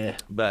 Yeah.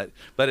 But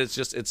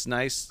it's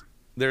nice.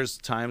 There's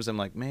times I'm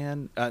like,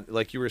 man,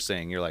 like you were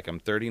saying, you're like, I'm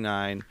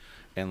 39.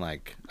 And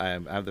like I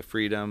have the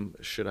freedom.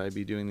 Should I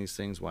be doing these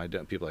things? Why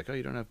don't people are like, oh,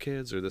 you don't have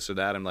kids or this or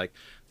that? I'm like,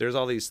 there's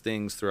all these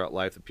things throughout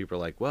life that people are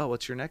like, well,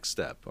 what's your next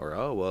step? Or,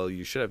 oh, well,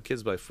 you should have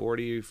kids by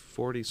 40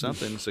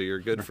 something, so you're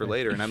good for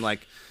later. And I'm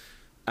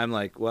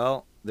like,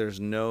 well, there's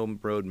no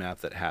roadmap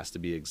that has to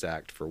be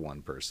exact for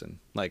one person.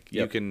 Like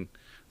you can,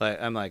 like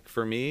I'm like,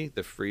 for me,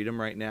 the freedom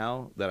right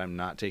now that I'm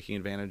not taking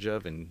advantage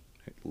of and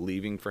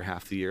leaving for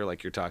half the year,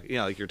 like you're talking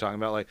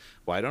about, like,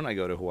 why don't I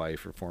go to Hawaii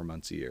for 4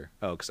 months a year?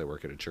 Oh, because I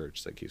work at a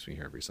church that keeps me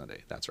here every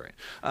Sunday. That's right.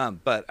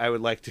 But I would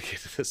like to get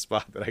to this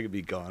spot that I could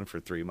be gone for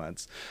 3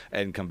 months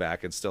and come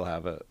back and still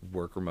have a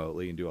work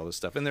remotely and do all this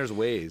stuff. And there's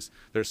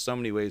so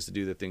many ways to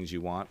do the things you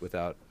want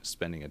without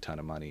spending a ton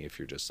of money if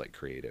you're just like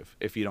creative,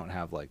 if you don't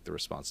have like the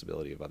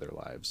responsibility of other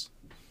lives.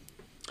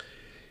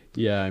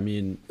 Yeah, I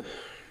mean,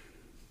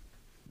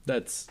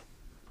 that's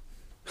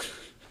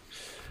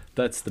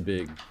the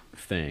big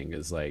thing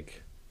is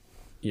like,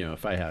 you know,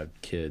 if I had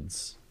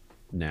kids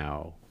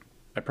now,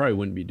 I probably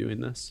wouldn't be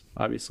doing this,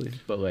 obviously,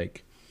 but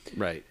like,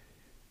 right.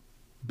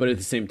 But at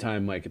the same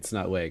time, like, it's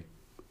not like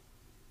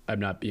I'm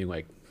not being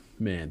like,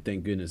 man,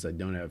 thank goodness I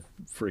don't have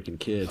freaking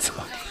kids.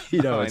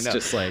 You know, it's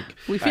just like,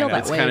 we feel that way.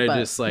 It's kind of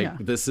just like,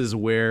 this is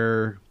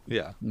where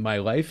yeah my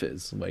life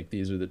is. Like,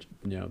 these are the,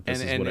 you know,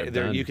 this is what I've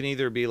done. You can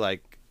either be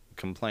like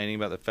complaining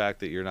about the fact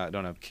that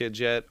don't have kids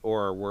yet,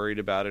 or worried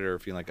about it, or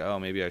feeling like, oh,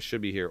 maybe I should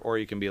be here, or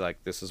you can be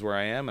like, this is where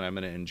I am and I'm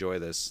going to enjoy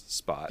this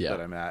spot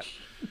that I'm at.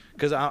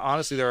 Because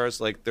honestly,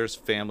 there's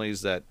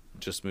families that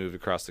just moved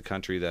across the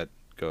country that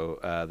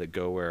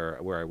go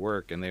where I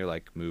work, and they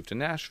like moved to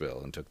Nashville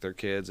and took their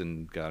kids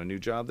and got a new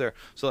job there.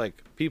 So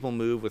like people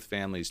move with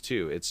families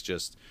too. It's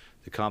just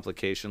the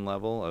complication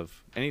level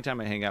of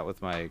anytime I hang out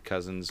with my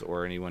cousins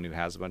or anyone who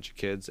has a bunch of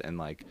kids, and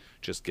like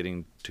just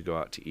getting to go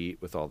out to eat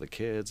with all the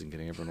kids and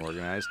getting everyone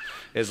organized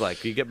is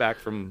like, you get back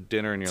from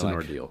dinner and you're like,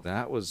 ordeal.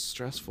 That was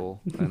stressful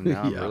and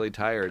now I'm really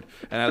tired.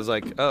 And I was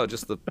like, oh,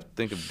 just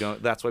think of going.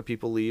 That's why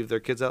people leave their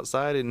kids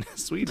outside in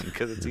Sweden,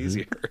 because it's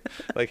easier.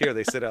 Like here,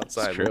 they sit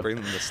outside. We'll bring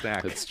them the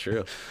snack. It's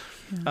true.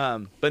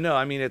 But no,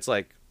 I mean, it's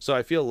like, so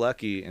I feel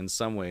lucky in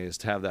some ways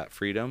to have that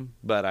freedom,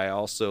 but I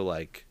also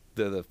like,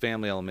 the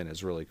family element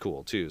is really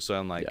cool too. So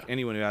I'm like,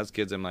 anyone who has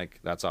kids, I'm like,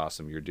 that's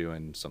awesome. You're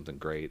doing something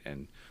great.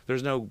 And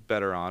there's no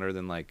better honor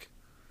than like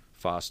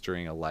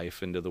fostering a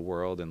life into the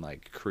world and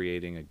like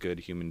creating a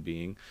good human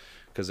being.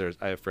 Because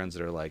I have friends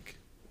that are like,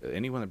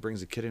 anyone that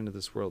brings a kid into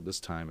this world this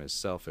time is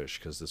selfish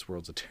because this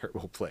world's a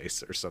terrible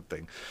place or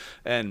something.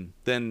 And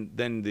then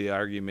the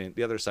argument,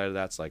 the other side of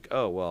that's like,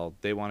 oh, well,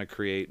 they want to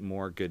create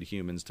more good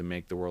humans to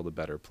make the world a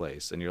better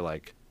place. And you're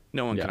like,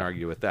 no one can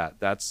argue with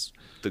that. That's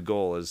the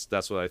goal.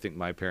 That's what I think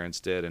my parents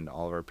did and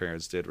all of our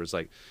parents did, was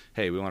like,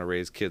 hey, we want to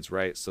raise kids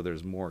right so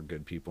there's more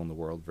good people in the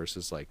world,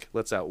 versus like,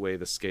 let's outweigh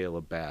the scale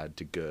of bad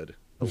to good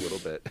a little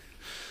bit.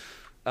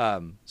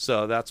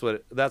 So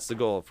that's the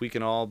goal. If we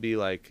can all be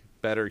like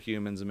better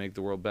humans and make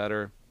the world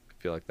better,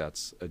 I feel like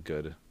that's a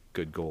good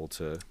goal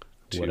to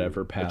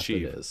whatever path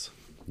achieve. It is.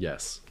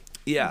 Yes.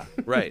 Yeah,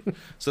 right.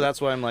 So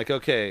that's why I'm like,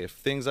 okay, if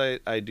things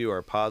I do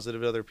are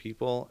positive to other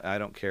people, I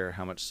don't care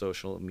how much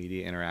social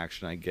media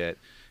interaction I get.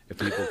 If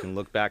people can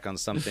look back on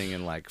something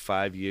in like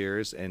 5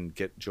 years and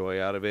get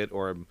joy out of it,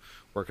 or I'm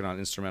working on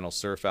instrumental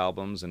surf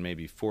albums and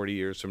maybe 40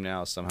 years from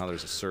now somehow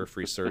there's a surf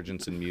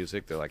resurgence in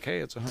music, they're like, hey,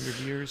 it's 100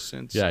 years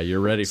since you're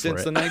ready for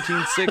since the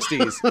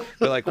 1960s.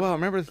 They're like, well,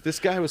 remember this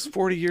guy was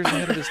 40 years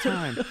ahead of his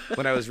time,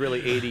 when I was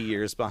really 80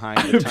 years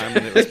behind the time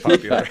when it was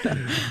popular.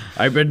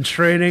 I've been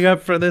training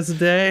up for this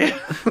day.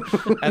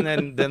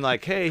 And then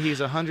like, hey, he's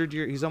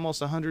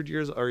almost 100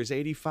 years, or he's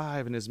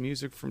 85 and his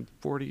music from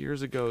 40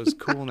 years ago is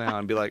cool now,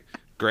 and be like,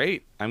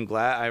 great, I'm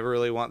glad. I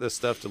really want this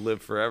stuff to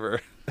live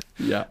forever.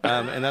 Yeah.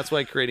 And that's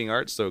why creating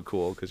art's so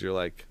cool, because you're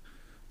like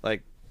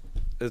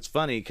it's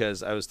funny,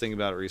 because I was thinking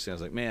about it recently. I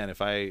was like, man,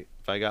 if I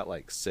got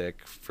like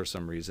sick for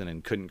some reason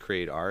and couldn't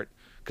create art,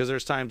 because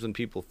there's times when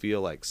people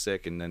feel like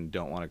sick and then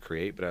don't want to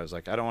create, but I was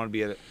like, I don't want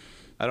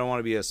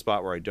to be at a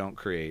spot where I don't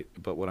create,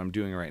 but what I'm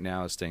doing right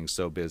now is staying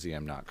so busy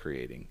I'm not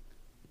creating.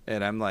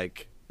 And I'm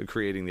like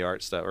creating the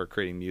art stuff or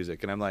creating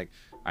music, and I'm like,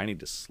 I need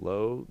to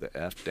slow the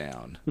F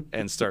down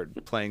and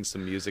start playing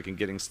some music and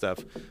getting stuff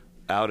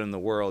out in the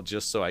world,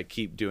 just so I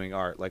keep doing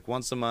art. Like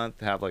once a month,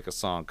 have like a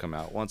song come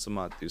out. Once a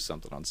month, do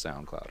something on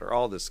SoundCloud or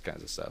all this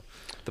kinds of stuff.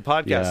 The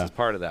podcast is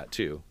part of that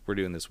too. We're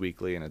doing this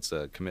weekly and it's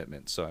a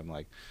commitment. So I'm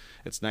like,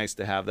 it's nice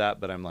to have that,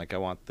 but I'm like,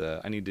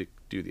 I need to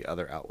do the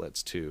other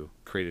outlets too.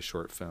 Create a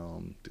short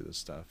film, do this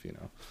stuff, you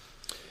know?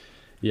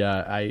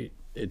 Yeah,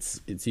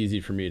 it's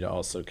easy for me to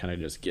also kind of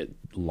just get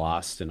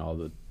lost in all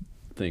the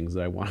things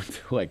that I want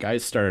to. Like, I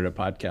started a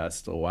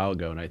podcast a while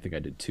ago, and I think I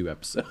did 2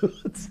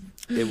 episodes.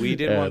 Yeah, we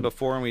did one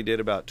before, and we did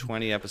about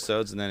 20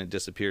 episodes, and then it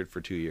disappeared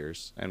for 2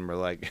 years. And we're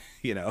like,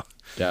 Yeah.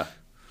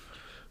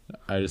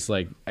 I just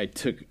like I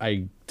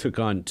took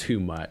on too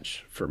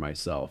much for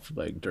myself.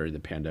 Like during the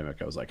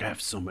pandemic, I was like, I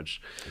have so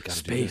much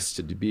space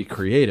to be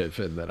creative,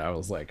 and then I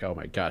was like, oh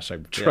my gosh,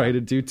 I'm trying to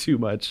do too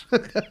much.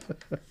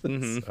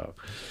 So,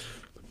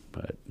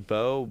 but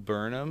Bo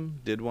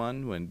Burnham did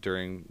one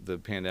during the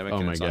pandemic,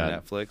 and it's on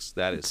Netflix.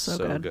 That is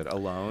so good.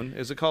 Alone,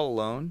 is it called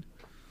Alone?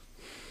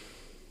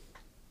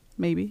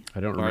 Maybe.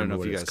 I don't remember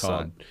what it's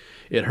called.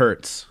 It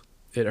hurts.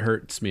 It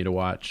hurts me to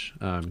watch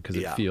because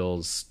it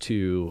feels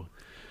too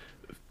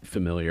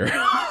familiar.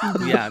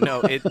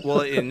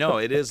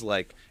 It is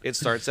like, it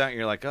starts out and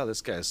you're like, oh,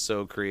 this guy's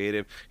so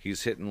creative.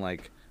 He's hitting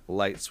like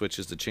light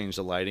switches to change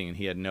the lighting, and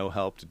he had no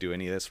help to do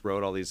any of this,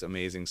 wrote all these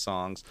amazing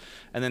songs.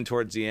 And then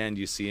towards the end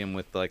you see him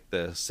with like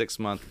the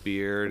 6-month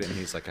beard, and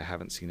he's like, I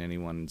haven't seen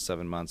anyone in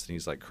 7 months, and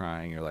he's like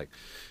crying. You're like,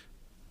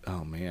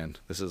 oh man,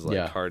 this is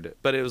like hard to,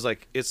 but it was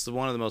like, it's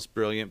one of the most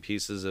brilliant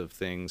pieces of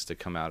things to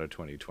come out of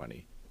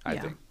 2020, I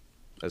think,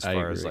 as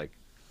far as like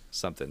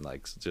something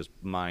like just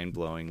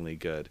mind-blowingly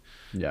good.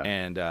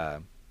 And I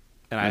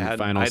had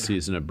final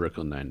season of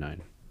Brooklyn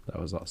Nine-Nine. That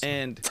was awesome.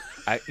 And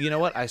you know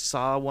what, I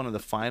saw one of the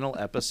final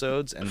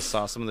episodes and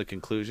saw some of the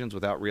conclusions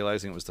without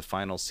realizing it was the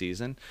final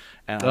season,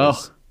 and I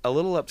was a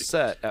little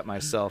upset at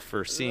myself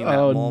for seeing that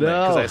moment,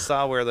 because I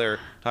saw where they're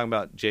talking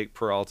about Jake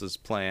Peralta's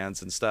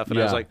plans and stuff, and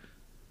I was like,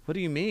 what do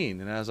you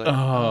mean? And I was like,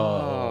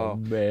 oh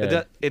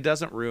man, it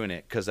doesn't ruin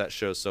it, because that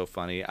show's so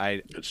funny.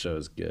 That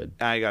show's good.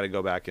 I got to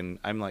go back, and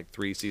I'm like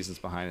 3 seasons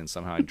behind, and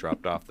somehow I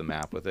dropped off the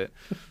map with it,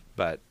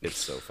 but it's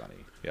so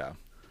funny. Yeah,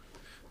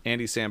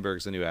 Andy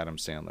Samberg's the new Adam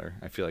Sandler.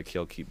 I feel like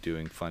he'll keep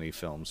doing funny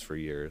films for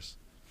years.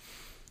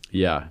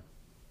 Yeah,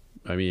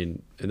 I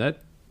mean, and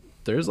that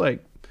there's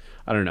like,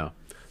 I don't know,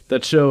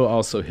 that show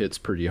also hits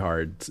pretty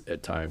hard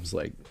at times,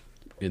 like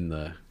in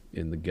the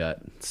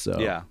gut.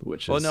 So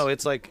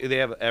it's like they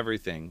have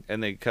everything,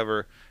 and they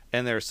cover,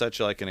 and they're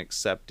such like an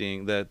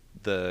accepting, that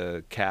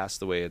the cast,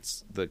 the way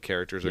the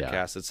characters are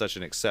cast, it's such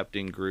an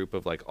accepting group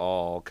of like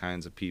all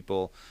kinds of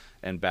people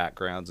and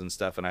backgrounds and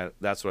stuff, and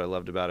that's what I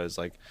loved about it, is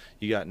like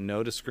you got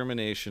no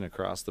discrimination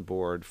across the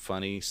board,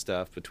 funny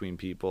stuff between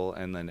people,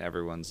 and then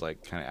everyone's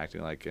like kind of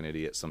acting like an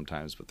idiot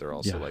sometimes, but they're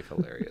also like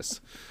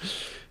hilarious.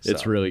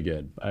 It's really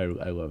good. I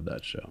love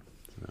that show.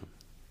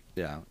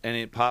 Yeah,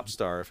 and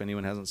Popstar, if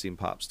anyone hasn't seen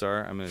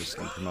Popstar, I'm just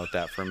going to promote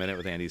that for a minute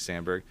with Andy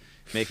Samberg,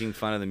 making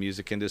fun of the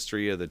music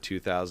industry of the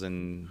 2000s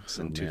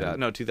and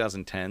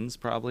 2010s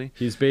probably.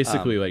 He's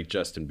basically like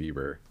Justin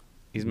Bieber.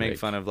 He's making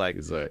fun of like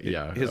his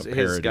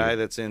guy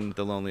that's in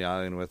The Lonely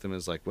Island with him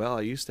is like, well,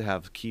 I used to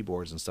have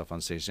keyboards and stuff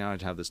on stage. Now I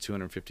have this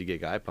 250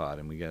 gig iPod,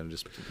 and we got to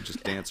just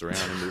dance around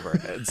and move our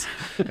heads.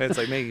 And it's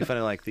like making fun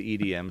of like the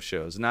EDM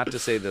shows. Not to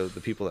say the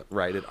people that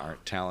write it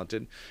aren't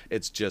talented.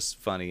 It's just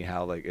funny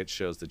how like it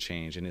shows the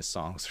change, and his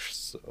songs are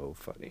so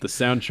funny. The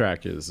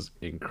soundtrack is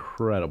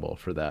incredible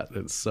for that.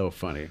 It's so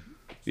funny.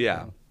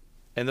 Yeah,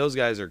 and those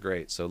guys are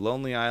great. So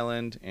Lonely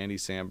Island, Andy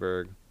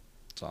Samberg,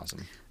 it's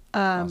awesome.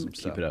 Awesome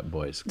keep it up,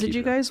 boys. Did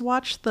you guys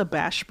watch the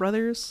Bash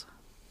Brothers?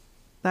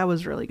 That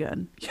was really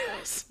good.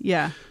 Yes.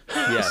 Yeah.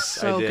 Yes,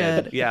 so I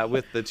did. Good. Yeah,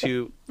 with the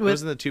two,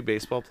 wasn't the 2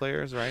 baseball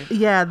players, right?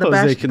 Yeah, the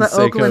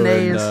Oakland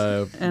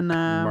A's and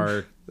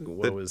Mark.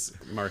 What was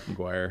Mark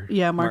McGuire?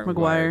 Yeah, Mark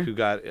McGuire, who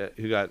got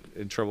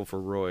in trouble for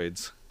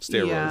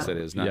steroids. That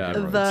is, not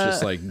hemorrhoids. It's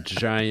just like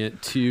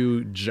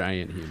two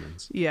giant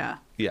humans. Yeah.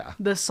 Yeah.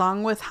 The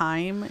song with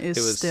Haim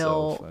is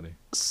still so funny.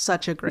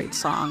 Such a great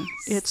song.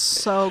 It's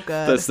so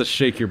good. That's the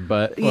shake your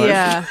butt.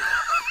 Yeah.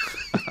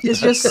 It's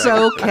just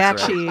so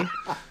catchy.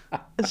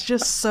 It's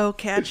just so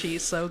catchy,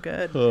 so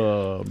good.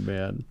 Oh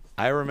man.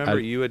 I remember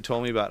you had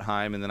told me about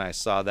Haim, and then I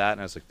saw that,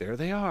 and I was like, there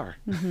they are.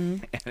 Mm-hmm.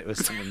 And it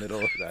was in the middle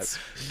of that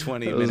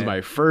 20-minute. That was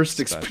my first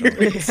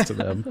experience to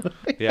them.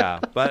 Yeah,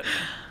 but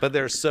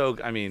they're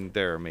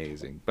they're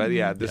amazing. But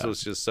yeah, this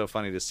was just so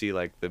funny to see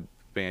like the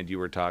band you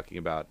were talking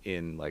about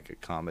in like a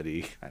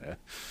comedy kind of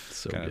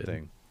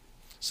thing.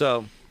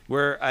 So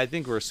I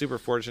think we're super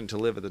fortunate to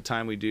live at the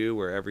time we do,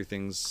 where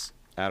everything's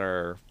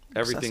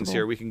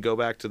here. We can go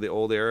back to the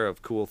old era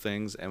of cool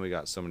things, and we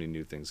got so many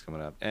new things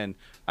coming up. And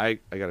I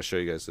got to show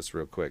you guys this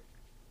real quick.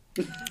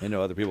 I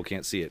know other people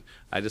can't see it.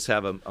 I just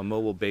have a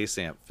mobile bass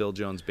amp, Phil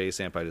Jones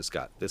bass amp I just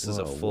got. This is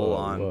a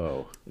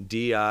full-on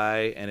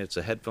DI, and it's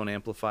a headphone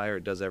amplifier.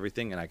 It does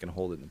everything, and I can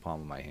hold it in the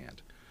palm of my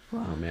hand.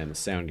 Wow. Oh man, the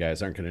sound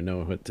guys aren't going to know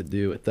what to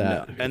do with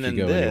that. No. And then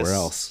anywhere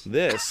else.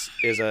 This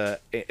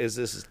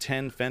is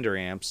 10 Fender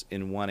amps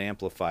in one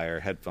amplifier,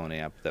 headphone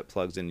amp that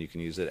plugs in. You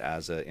can use it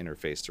as an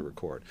interface to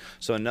record.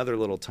 So another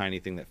little tiny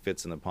thing that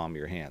fits in the palm of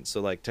your hand. So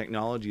like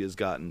technology has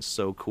gotten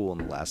so cool in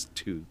the last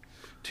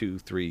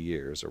 2-3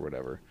 years or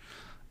whatever.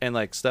 And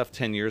like stuff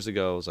 10 years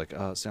ago was like,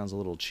 oh, it sounds a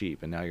little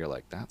cheap, and now you're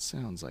like, that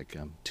sounds like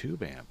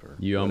tube amp or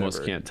you whatever.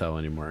 Almost can't tell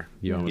anymore.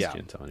 Can't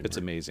tell anymore. It's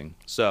amazing.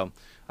 So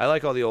I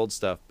like all the old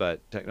stuff, but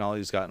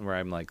technology's gotten where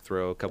I'm like,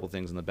 throw a couple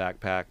things in the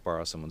backpack,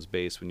 borrow someone's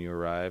bass when you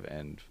arrive,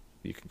 and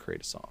you can create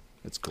a song.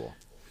 It's cool.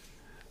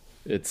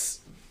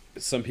 It's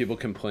some people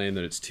complain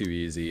that it's too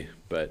easy,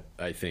 but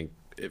I think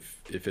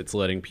if it's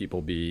letting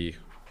people be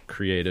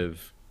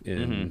creative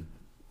in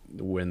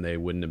when they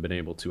wouldn't have been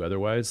able to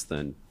otherwise,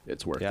 then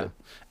it's worth it.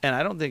 And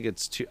I don't think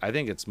I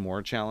think it's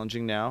more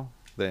challenging now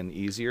than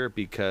easier,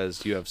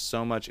 because you have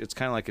so much. It's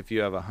kind of like if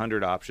you have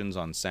 100 options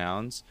on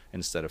sounds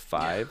instead of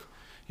 5,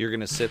 you're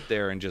going to sit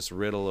there and just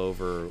riddle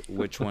over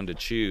which one to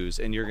choose,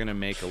 and you're going to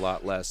make a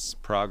lot less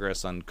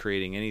progress on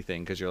creating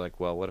anything, because you're like,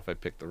 well, what if I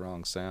pick the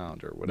wrong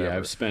sound or whatever? Yeah,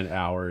 I've spent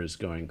hours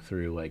going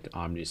through like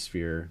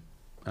Omnisphere,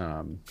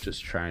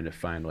 just trying to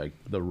find like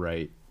the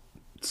right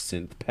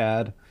synth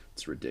pad.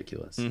 It's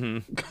ridiculous.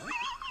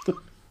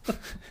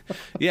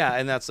 Yeah,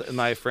 and that's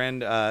my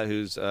friend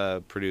who's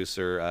a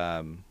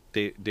producer,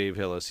 Dave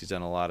Hillis. He's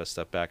done a lot of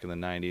stuff back in the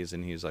 90s,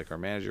 and he's like our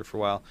manager for a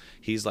while.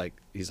 He's like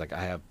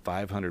I have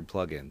 500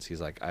 plugins.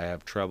 He's like, I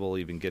have trouble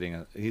even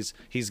getting he's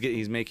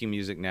making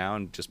music now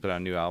and just put out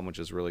a new album, which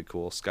is really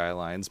cool,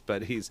 Skylines,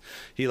 but he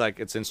like,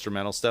 it's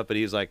instrumental stuff, but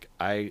he's like,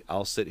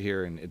 I'll sit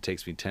here and it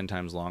takes me 10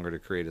 times longer to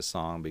create a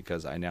song,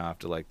 because I now have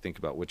to like think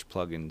about which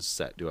plugin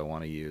set do I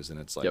want to use, and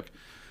it's like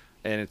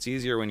and it's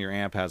easier when your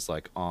amp has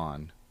like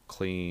on,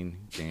 clean,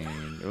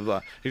 gain, blah,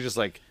 blah. You're just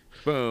like,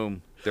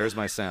 boom, there's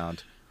my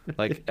sound.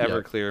 Like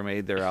Everclear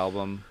made their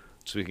album,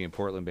 speaking of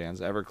Portland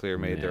bands, Everclear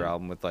made their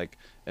album with like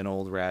an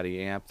old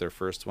ratty amp, their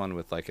first one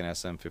with like an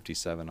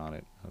SM57 on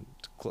it,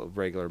 a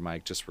regular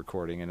mic, just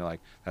recording, and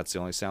like that's the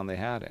only sound they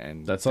had.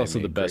 And that's also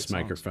the best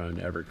microphone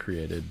ever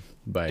created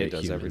by humans. It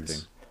does everything.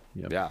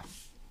 Yeah.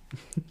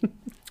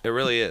 It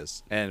really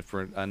is. And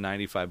for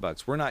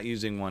 $95, we're not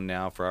using one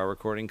now for our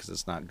recording because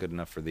it's not good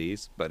enough for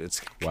these, but it's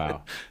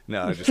wow.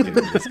 No, I'm just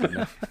kidding. It's good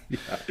enough.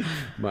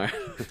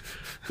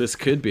 This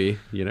could be.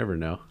 You never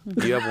know.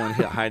 You have one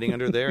hiding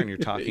under there, and you're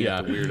talking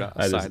at the weird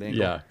side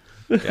angle.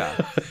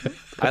 Yeah.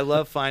 I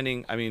love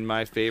finding. I mean,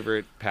 my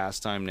favorite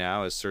pastime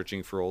now is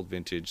searching for old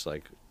vintage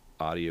like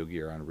audio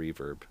gear on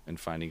Reverb and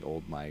finding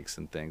old mics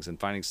and things, and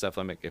finding stuff.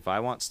 I'm like, if I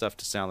want stuff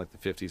to sound like the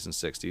 50s and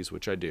 60s,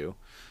 which I do,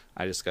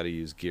 I just got to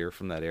use gear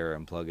from that era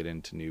and plug it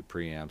into new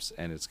preamps,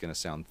 and it's going to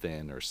sound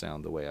thin or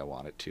sound the way I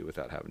want it to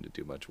without having to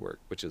do much work,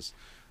 which is,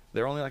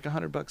 they're only like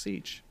 $100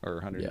 each or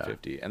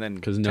 150. And then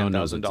because no one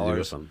knows what to do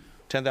with them.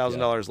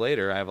 $10,000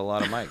 later, I have a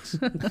lot of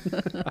mics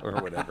or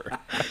whatever.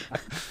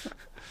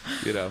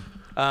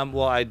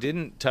 Well, I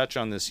didn't touch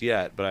on this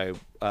yet, but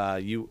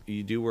you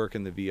do work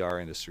in the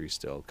VR industry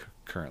still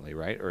currently,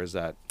 right? Or is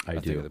that a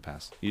thing of the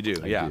past? You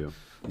do, I do.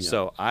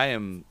 So I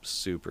am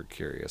super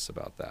curious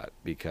about that,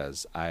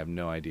 because I have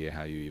no idea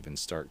how you even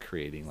start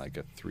creating like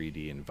a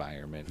 3D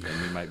environment.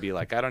 And you might be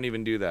like, I don't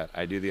even do that.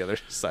 I do the other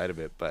side of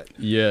it. But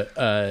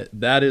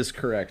that is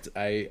correct.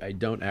 I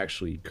don't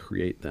actually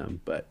create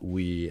them, but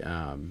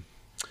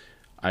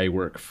I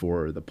work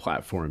for the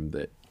platform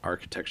that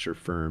architecture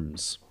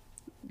firms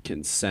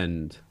can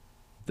send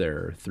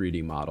their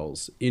 3D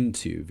models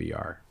into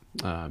VR.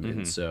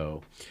 And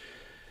so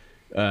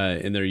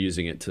and they're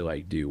using it to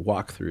like do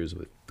walkthroughs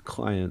with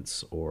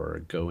clients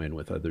or go in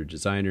with other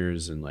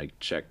designers and like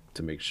check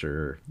to make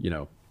sure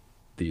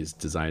these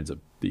designs of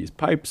these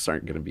pipes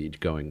aren't going to be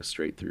going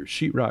straight through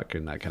sheetrock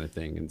and that kind of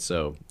thing. And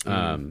so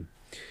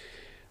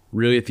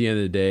really at the end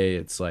of the day,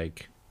 it's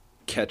like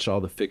catch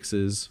all the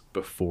fixes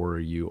before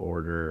you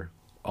order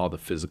all the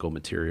physical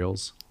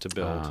materials to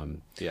build.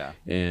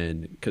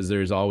 And because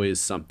there's always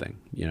something,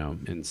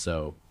 and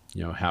so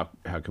how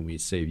can we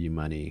save you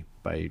money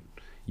by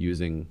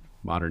using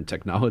modern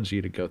technology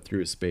to go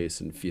through a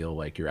space and feel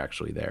like you're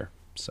actually there.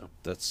 So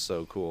that's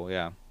so cool.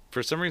 Yeah,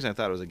 for some reason I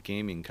thought it was a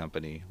gaming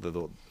company.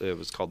 It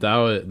was called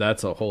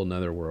that's a whole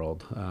nother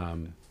world. I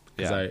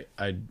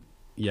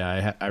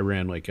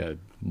ran like a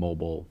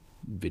mobile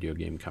video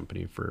game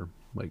company for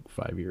like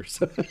 5 years.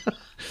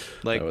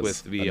 Like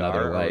with VR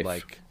or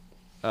like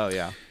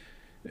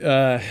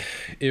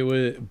it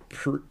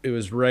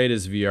was right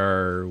as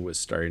VR was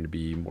starting to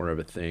be more of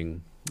a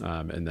thing,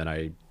 and then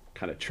I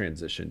kind of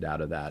transitioned out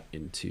of that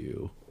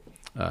into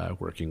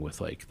working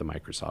with like the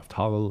Microsoft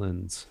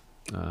HoloLens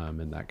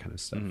and that kind of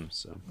stuff.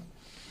 So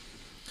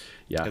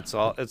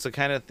it's a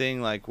kind of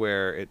thing like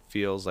where it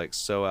feels like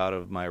so out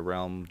of my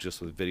realm just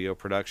with video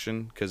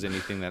production, because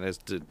anything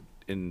that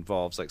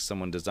involves like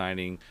someone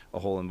designing a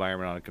whole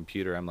environment on a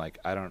computer, I'm like,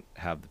 I don't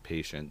have the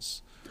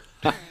patience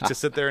to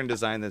sit there and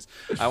design this.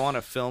 I want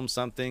to film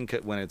something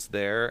when it's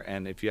there,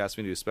 and if you ask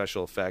me to do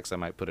special effects, I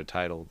might put a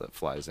title that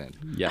flies in.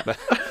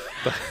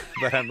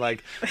 But I'm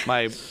like,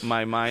 my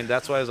mind,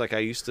 that's why I was like, I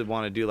used to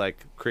want to do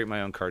like create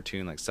my own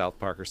cartoon like South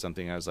Park or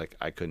something. I was like,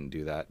 I couldn't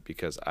do that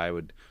because I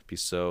would be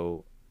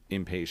so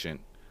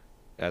impatient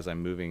as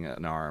I'm moving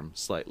an arm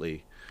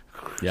slightly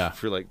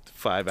for like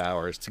 5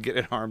 hours to get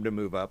an arm to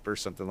move up or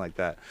something like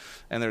that.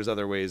 And there's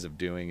other ways of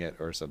doing it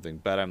or something,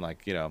 but I'm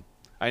like,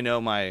 I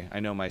know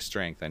my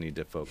strength. I need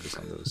to focus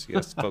on those.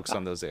 Yes, focus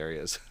on those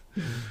areas.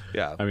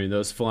 Yeah. I mean,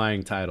 those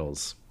flying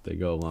titles, they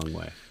go a long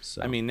way.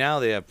 So I mean, now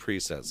they have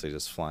presets. They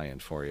just fly in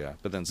for you.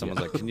 But then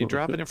someone's like, "Can you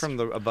drop it in from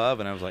the above?"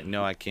 And I was like,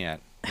 "No, I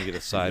can't. You get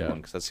a side one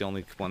because that's the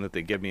only one that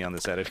they give me on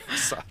this editing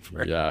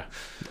software." Yeah,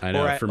 I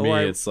know. For me,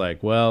 it's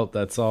like, well,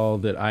 that's all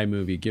that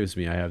iMovie gives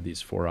me. I have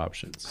these 4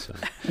 options. So.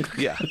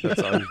 Yeah,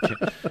 that's all you can.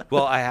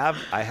 Well,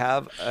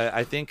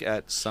 I think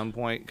at some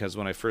point, because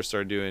when I first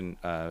started doing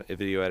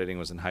video editing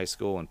was in high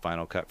school when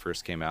Final Cut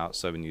first came out.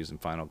 So I've been using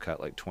Final Cut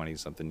like 20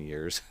 something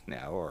years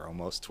now, or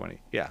almost 20.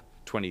 Yeah.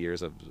 20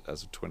 years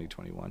as of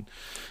 2021.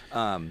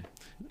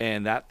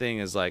 And that thing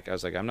is like, I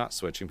was like, I'm not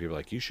switching. People are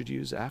like, you should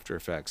use After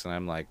Effects. And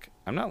I'm like,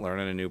 I'm not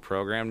learning a new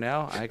program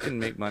now. I can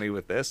make money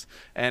with this.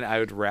 And I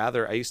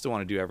used to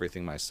want to do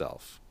everything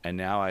myself. And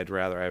now I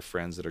have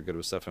friends that are good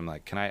with stuff. I'm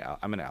like, I'm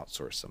going to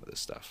outsource some of this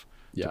stuff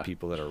to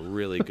people that are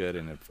really good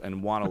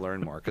and want to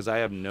learn more. Because I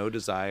have no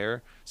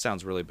desire,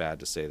 sounds really bad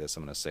to say this,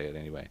 I'm going to say it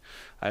anyway.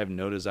 I have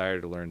no desire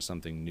to learn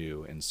something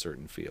new in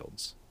certain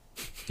fields.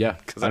 Yeah,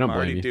 because I'm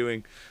already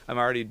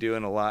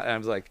doing a lot. And I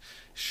was like,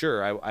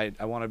 sure,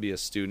 I want to be a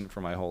student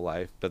for my whole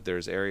life, but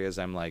there's areas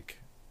I'm like,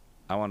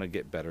 I want to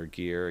get better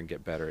gear and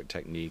get better at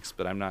techniques,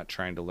 but I'm not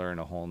trying to learn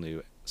a whole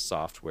new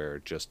software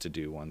just to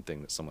do one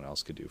thing that someone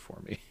else could do for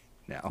me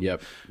now.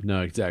 Yep.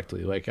 No,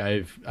 exactly. Like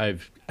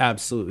I've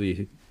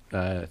absolutely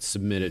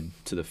submitted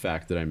to the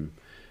fact that I'm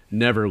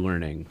never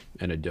learning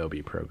an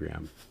Adobe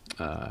program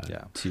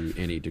to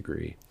any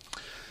degree.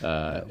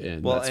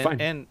 And that's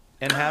fine.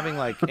 And having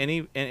like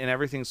and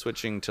everything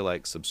switching to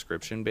like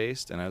subscription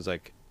based, and I was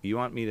like, you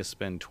want me to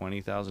spend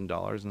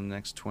 $20,000 in the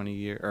next 20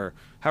 years, or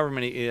however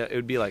many? It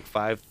would be like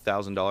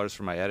 $5,000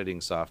 for my editing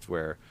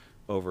software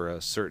over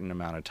a certain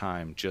amount of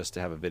time just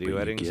to have a video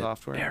editing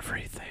software.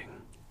 Everything.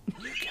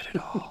 You get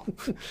it all.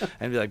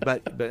 And be like,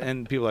 but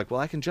and people are like,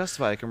 well, I can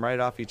justify. I can write it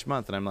off each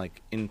month, and I'm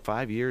like, in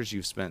 5 years,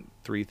 you've spent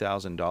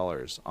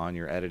 $3,000 on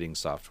your editing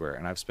software,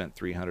 and I've spent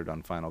 $300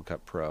 on Final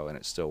Cut Pro, and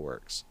it still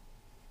works.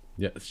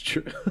 Yeah, it's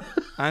true.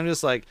 I'm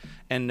just like,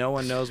 and no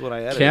one knows what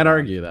I edit. Can't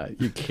argue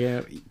that. You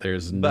can't.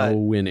 There's no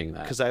winning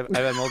that. Because I've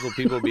had multiple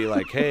people be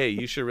like, "Hey,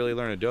 you should really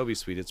learn Adobe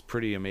Suite. It's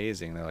pretty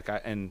amazing." They're like,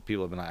 and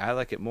people have been like, "I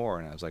like it more,"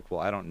 and I was like, "Well,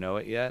 I don't know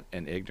it yet,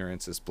 and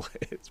ignorance is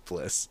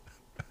bliss."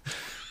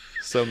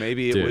 So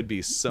maybe it would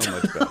be so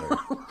much better.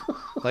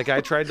 Like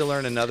I tried to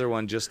learn another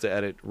one just to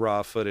edit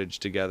raw footage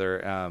together,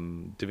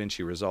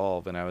 DaVinci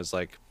Resolve, and I was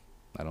like,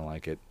 I don't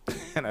like it,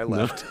 and I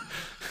left.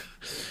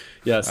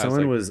 Yeah,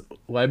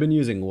 I've been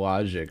using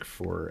Logic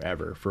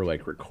forever for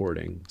like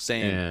recording.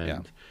 Same.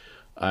 And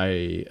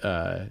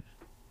I,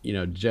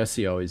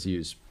 Jesse always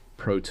used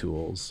Pro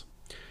Tools,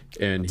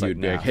 and he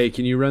would be like, "Hey,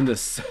 can you run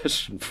this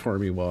session for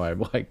me while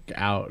I'm like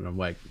out?" And I'm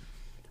like,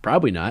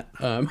 "Probably not."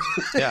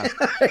 Yeah.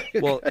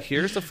 Well,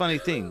 here's the funny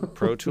thing: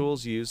 Pro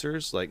Tools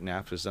users, like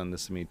Naf has done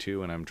this to me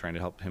too, and I'm trying to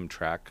help him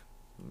track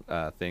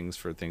things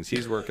for things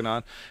he's working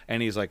on,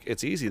 and he's like,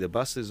 "It's easy. The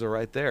buses are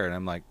right there," and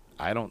I'm like,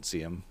 I don't see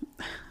him.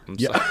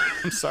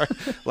 I'm sorry.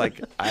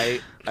 Like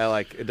I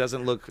like,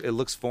 it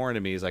looks foreign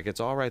to me. He's like, it's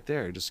all right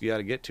there. Just, you got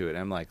to get to it. And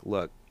I'm like,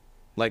 look,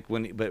 like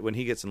when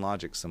he gets in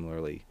Logic,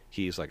 similarly,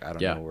 he's like, I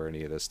don't know where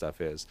any of this stuff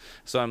is.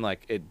 So I'm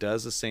like, it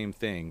does the same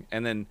thing.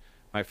 And then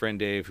my friend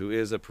Dave, who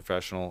is a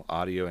professional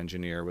audio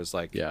engineer, was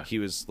like, he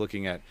was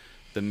looking at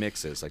the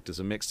mixes. Like, does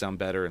a mix sound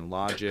better in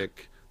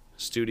Logic,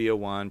 Studio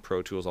One,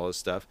 Pro Tools, all this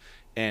stuff?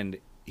 And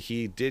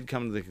he did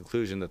come to the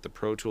conclusion that the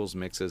Pro Tools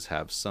mixes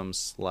have some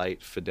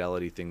slight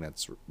fidelity thing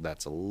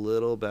that's a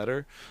little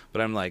better.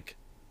 But I'm like,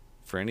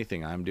 for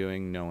anything I'm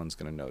doing, no one's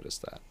going to notice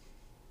that.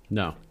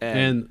 No.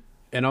 And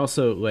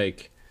also,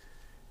 like,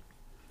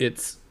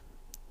 it's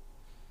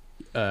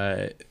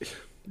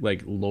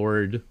like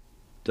Lord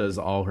does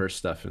all her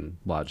stuff in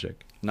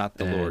Logic. Not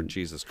the Lord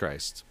Jesus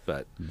Christ,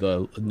 but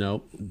Lord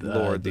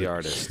the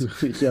artist.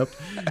 Yep.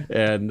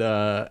 And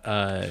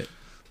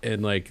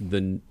like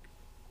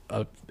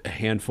a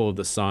handful of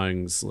the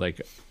songs like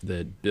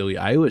that Billie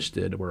Eilish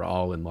did were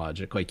all in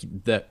Logic. Like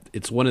that,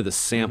 it's one of the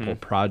sample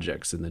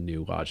projects in the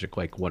new Logic.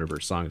 Like one of her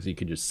songs, you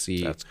can just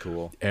see that's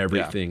cool.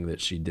 Everything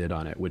that she did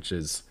on it, which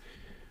is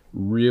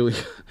really,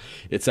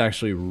 it's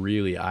actually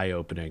really eye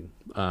opening.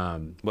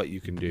 What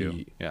you can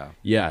do,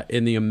 yeah,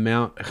 and the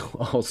amount,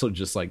 also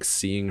just like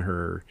seeing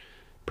her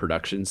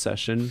production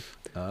session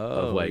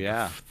of like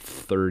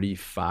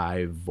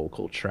 35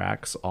 vocal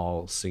tracks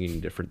all singing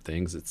different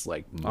things. It's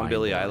like on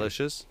Billie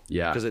Eilish's,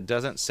 because it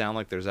doesn't sound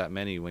like there's that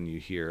many when you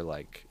hear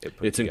like it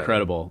put it's together.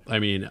 Incredible. I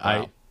mean,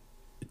 wow.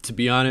 To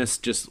be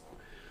honest, just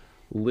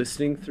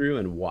listening through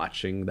and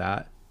watching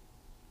that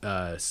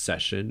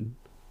session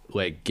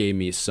like gave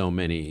me so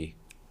many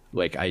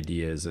like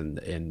ideas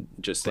and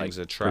just things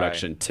like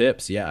production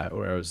tips,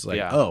 where I was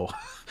like, oh,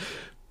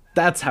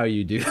 that's how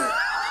you do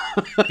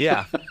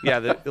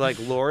that. Like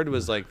Lord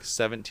was like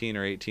 17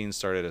 or 18,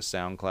 started a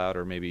SoundCloud,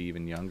 or maybe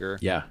even younger.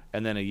 Yeah.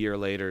 And then a year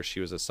later, she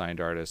was a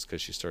signed artist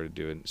because she started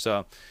doing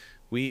so.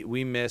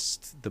 we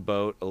missed the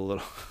boat a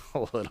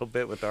little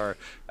bit with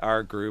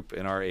our group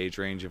in our age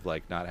range of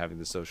like not having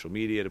the social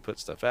media to put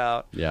stuff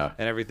out and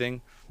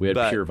everything. We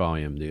had Pure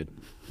Volume, dude.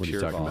 What are you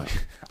talking about?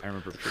 I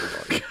remember Pure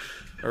Volume.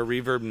 Or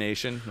Reverb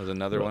Nation was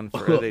another one.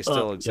 They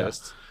still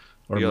exist.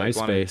 Or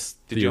MySpace.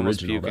 Did you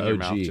almost puke in your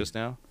mouth just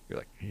now? You're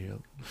like,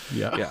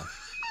 yeah.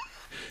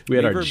 We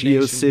had our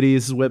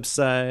GeoCities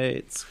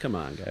websites. Come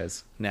on,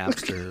 guys.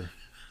 Napster.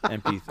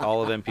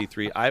 All of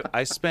MP3.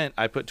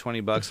 I put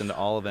 $20 into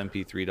all of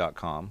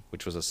MP3.com,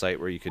 which was a site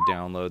where you could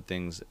download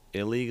things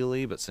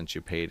illegally, but since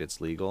you paid,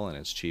 it's legal and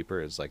it's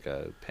cheaper. It was like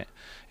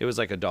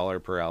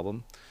 $1 per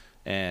album.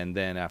 And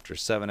then after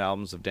 7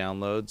 albums of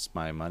downloads,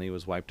 my money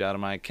was wiped out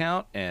of my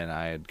account, and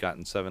I had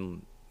gotten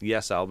 7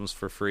 Yes albums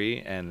for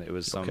free, and it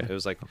was it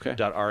was like .ru.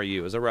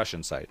 It was a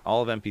Russian site.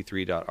 All of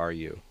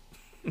MP3.ru.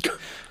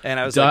 And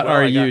I was like,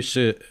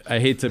 .ru I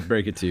hate to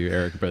break it to you,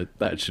 Eric, but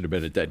that should have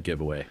been a dead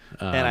giveaway.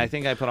 And I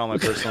think I put all my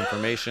personal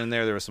information in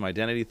there. There was some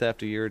identity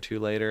theft a year or two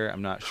later.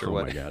 I'm not sure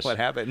what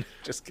happened.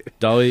 Just kidding.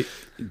 Dolly,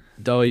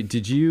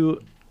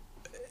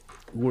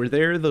 were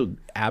there the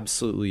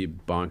absolutely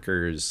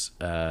bonkers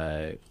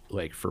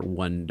like for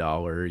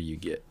 $1 you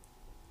get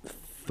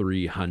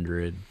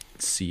 300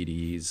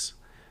 CDs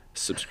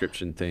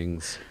subscription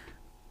things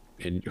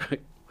and you're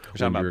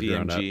talking about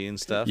BMG and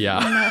stuff?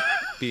 Yeah.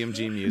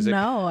 BMG Music.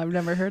 No, I've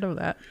never heard of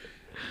that.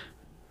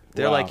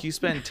 They're like, you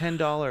spend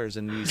 $10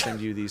 and we send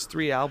you these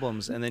 3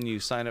 albums, and then you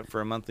sign up for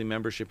a monthly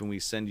membership and we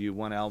send you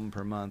 1 album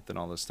per month and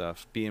all this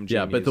stuff. BMG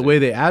Yeah, Music. but the way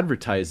they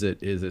advertise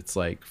it is it's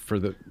like for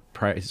the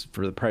price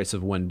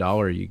of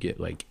 $1 you get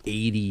like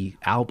 80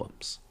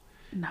 albums.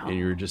 No. And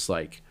you're just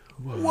like,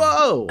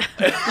 whoa.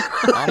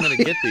 I'm going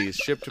to get these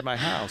shipped to my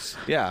house.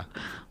 Yeah.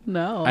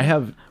 No. I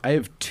have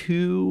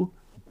 2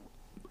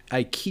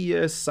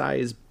 IKEA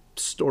size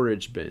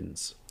storage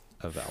bins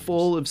of albums.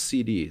 Full of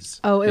CDs.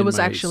 Oh, it was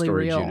actually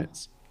real.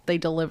 Units. They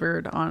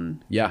delivered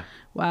on. Yeah.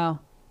 Wow.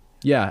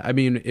 Yeah, I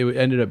mean, it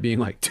ended up being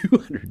like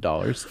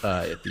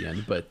 $200 at the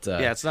end, but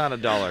yeah, it's not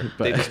 $1.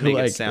 They just make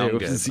it sound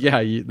good.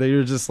 Yeah, they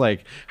were just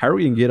like, how are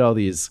we gonna get all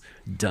these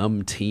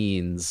dumb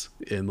teens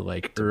in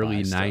like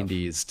early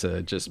 '90s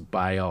to just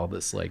buy all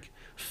this like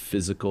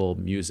physical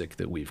music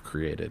that we've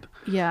created?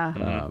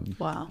 Yeah.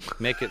 Wow.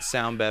 Make it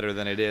sound better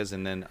than it is,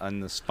 and then on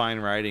this fine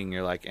writing,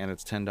 you're like, and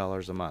it's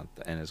 $10 a month,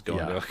 and it's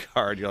going to a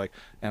card. You're like,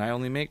 and I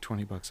only make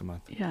 $20 a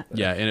month. Yeah.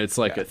 Yeah, and it's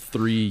like a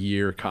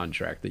 3-year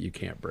contract that you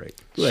can't break.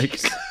 Like.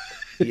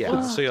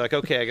 Yeah, so you're like,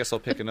 okay, I guess I'll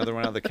pick another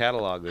one out of the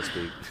catalog this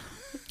week.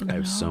 I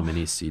have so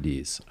many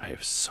CDs.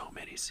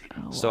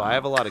 So I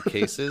have a lot of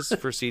cases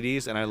for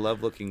CDs, and I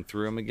love looking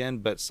through them again,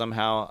 but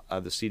somehow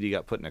the CD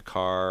got put in a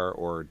car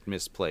or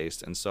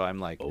misplaced, and so I'm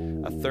like,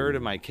 a third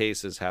of my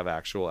cases have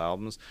actual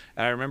albums,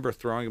 and I remember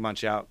throwing a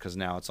bunch out because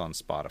now it's on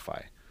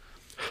Spotify.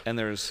 And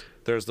there's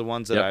the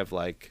ones that I've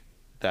like,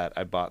 that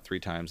I bought 3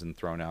 times and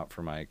thrown out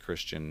for my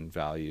Christian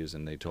values,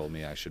 and they told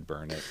me I should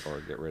burn it or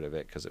get rid of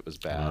it because it was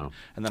bad.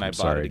 And then I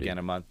bought it again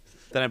a month.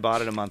 Then I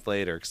bought it a month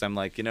later because I'm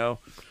like,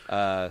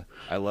 I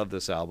love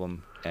this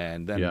album.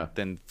 And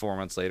then 4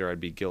 months later, I'd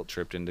be guilt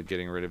tripped into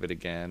getting rid of it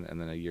again. And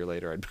then a year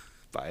later, I'd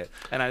buy it.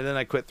 And then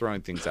I quit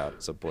throwing things out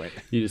at some point.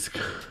 You just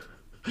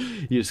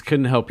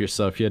couldn't help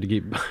yourself. You had to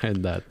keep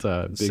buying that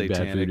Big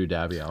Bad Voodoo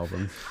Dabby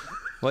album.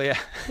 Well, yeah.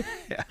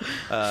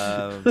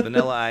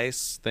 Vanilla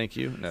Ice, thank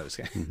you. No, just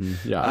kidding.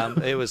 Mm-hmm. Yeah.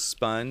 It was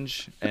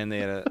Sponge, and they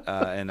had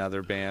and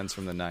other bands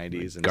from the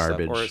 90s and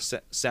Garbage. stuff.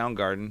 Or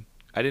Soundgarden.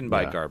 I didn't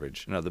buy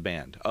Garbage. No, the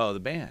band. Oh,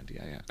 the band.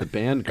 Yeah. The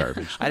band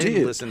Garbage. I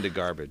didn't listen to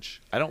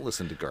Garbage. I don't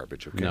listen to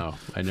Garbage, okay? No,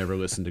 I never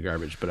listened to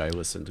Garbage, but I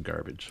listened to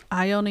Garbage.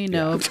 I only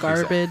know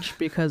Garbage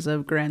because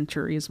of Gran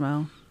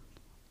Turismo,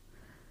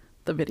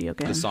 the video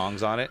game. The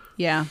songs on it?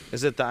 Yeah.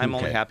 Is it the I'm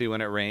Only Happy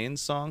When It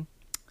Rains song?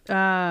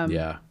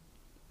 Yeah.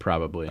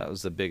 Probably. That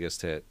was the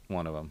biggest hit,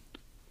 one of them.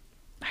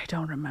 I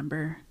don't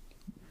remember.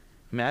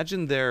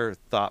 Imagine their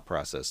thought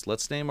process.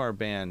 Let's name our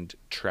band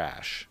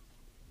Trash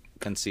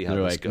and see how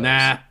this goes.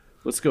 Nah,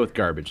 let's go with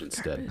Garbage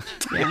instead.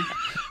 Yeah.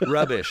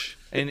 Rubbish.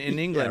 In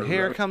England,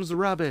 here comes the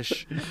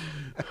Rubbish.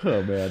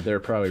 Oh, man, they're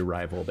probably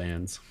rival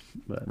bands.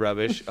 But.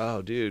 Rubbish.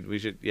 Oh, dude, we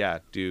should,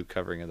 do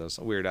covering of those.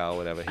 Weird Al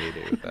would have a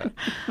heyday with that.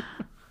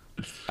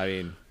 I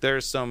mean,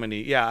 there's so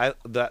many. Yeah,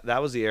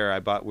 that was the era I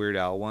bought Weird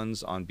Al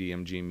ones on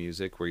BMG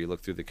Music, where you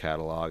look through the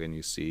catalog and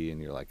you see, and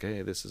you're like,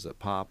 hey, this is a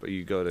pop. Or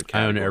you go to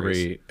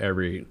categories. I own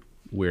every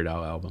Weird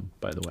Al album,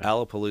 by the way.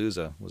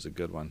 Alapalooza was a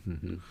good one.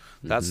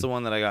 Mm-hmm. That's the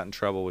one that I got in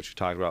trouble, which you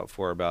talked about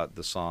before, about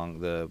the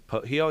song.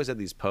 He always had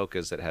these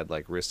polkas that had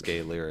like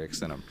risque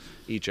lyrics in them.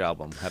 Each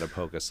album had a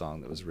polka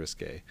song that was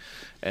risque,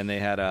 and they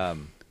had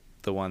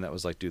the one that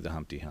was like "Do the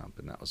Humpty Hump,"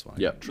 and that was one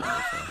I got in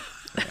trouble for.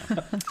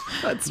 Yeah.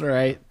 That's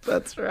right.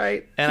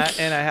 And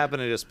I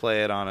happened to just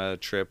play it on a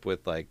trip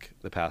with like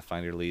the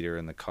Pathfinder leader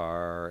in the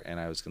car, and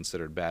I was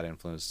considered bad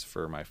influence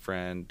for my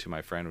friend,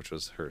 which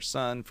was her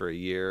son, for a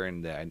year,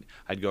 and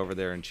I'd go over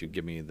there and she'd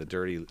give me the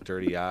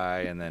dirty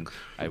eye, and then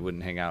I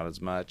wouldn't hang out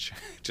as much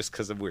just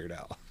because of Weird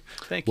Al.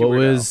 Thank you. What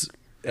was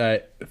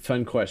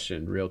fun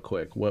question, real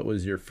quick?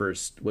 What's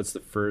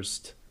the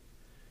first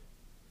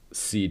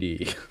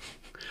CD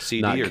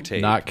CD or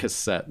tape? Not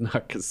cassette.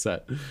 Not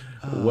cassette.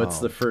 Oh. What's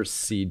the first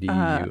CD you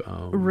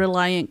own?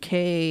 Relient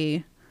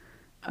K.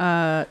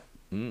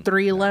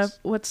 Three Left.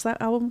 What's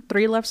that album?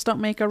 Three Lefts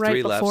Don't Make a Right.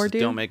 Three Before Lefts Do.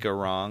 Don't Make a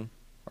Wrong.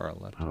 Or a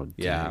left. Oh,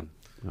 yeah.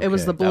 Okay. It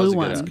was the blue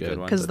one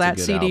good because that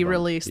CD album.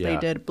 release they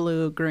did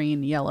blue,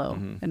 green, yellow,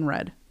 and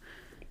red.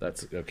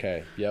 That's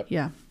okay. Yep.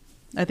 Yeah,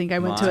 I think I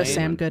went to a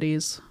Sam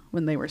Goodies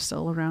when they were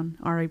still around.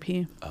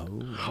 R.I.P. Oh,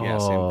 yeah,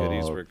 Sam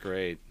Goodies were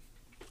great.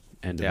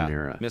 End of an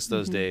era. Miss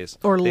those days.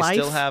 Or they Life.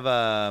 Still have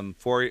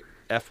FYE,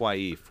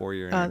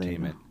 4-year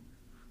entertainment.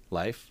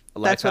 Life.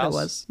 That's what it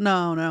was.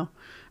 No.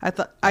 I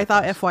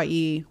thought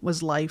FYE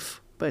was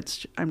Life,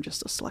 but I'm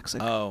just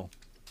dyslexic. Oh.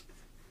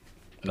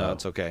 No,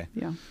 it's okay.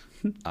 Yeah.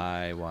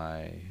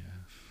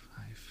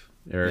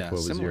 Eric, what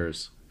was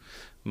yours?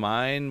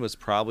 Mine was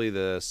probably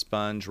the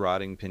Sponge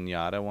Rotting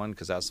Pinata one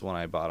because that's the one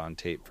I bought on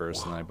tape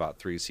first, and then I bought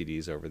 3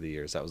 CDs over the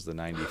years. That was the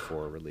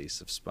 '94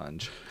 release of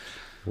Sponge.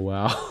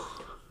 Wow.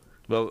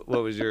 What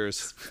was yours?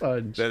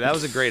 Sponge. That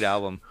was a great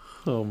album.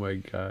 Oh my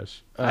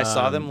gosh. I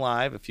saw them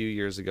live a few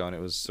years ago, and it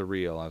was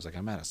surreal. I was like,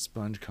 I'm at a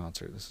Sponge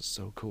concert. This is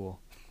so cool.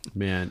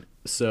 Man,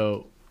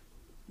 so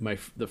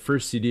the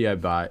first CD I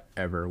bought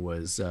ever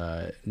was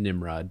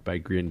Nimrod by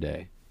Green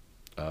Day.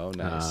 Oh,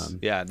 nice.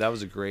 Yeah, that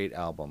was a great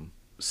album.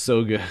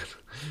 So good.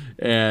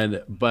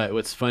 But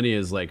what's funny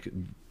is like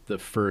the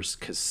first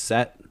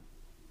cassette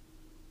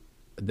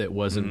that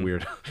wasn't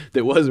Weird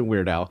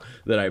Al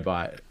that I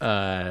bought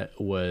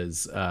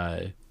was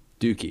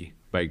Dookie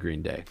by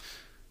Green Day.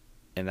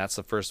 And that's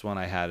the first one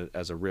I had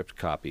as a ripped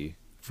copy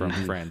from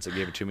friends that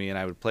gave it to me, and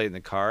I would play it in the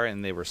car,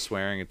 and they were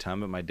swearing a ton,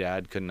 but my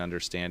dad couldn't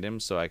understand him,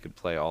 so I could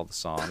play all the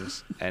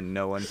songs, and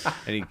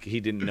he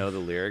didn't know the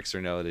lyrics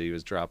or know that he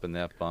was dropping the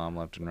F-bomb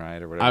left and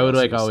right or whatever. I would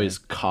like always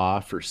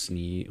cough or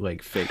sneeze,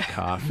 like fake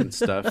cough and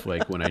stuff,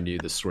 like when I knew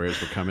the swears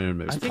were coming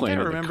and it was playing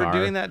in the car. I remember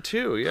doing that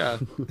too, yeah.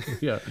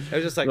 Yeah. I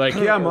was just like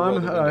yeah,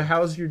 Mom,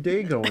 how's your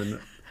day going?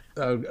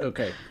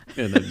 Okay.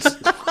 And then just...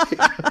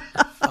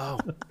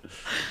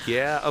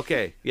 Yeah.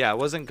 Okay. Yeah. It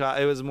wasn't.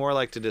 It was more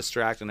like to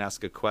distract and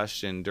ask a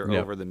question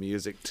over the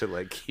music to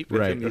like keep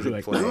the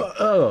music playing.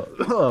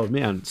 Oh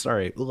man,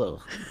 sorry.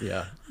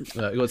 Yeah.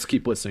 Let's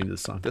keep listening to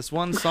this song. This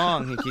one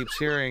song he keeps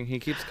hearing. He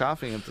keeps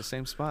coughing at the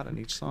same spot on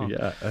each song.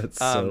 Yeah, that's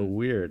so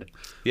weird.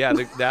 Yeah.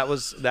 That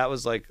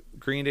was like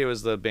Green Day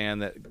was the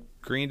band that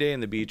Green Day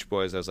and the Beach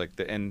Boys. I was like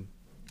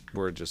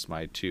were just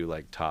my 2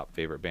 like top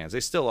favorite bands. They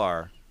still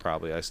are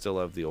probably. I still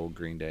love the old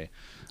Green Day.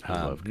 I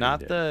love Green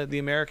Day. the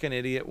American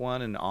Idiot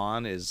one and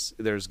On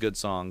there's good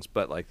songs,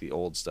 but like the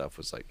old stuff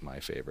was like my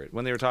favorite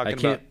when they were talking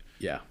about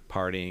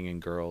partying and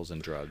girls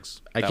and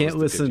drugs. I can't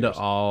listen to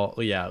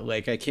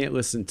I can't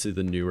listen to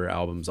the newer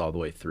albums all the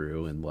way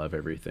through and love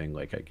everything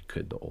like I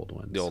could the old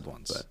ones.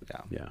 But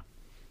yeah.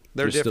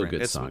 They're there's different. Still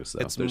good songs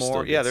though. It's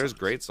more there's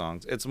great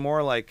songs. It's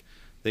more like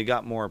they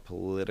got more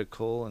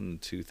political in the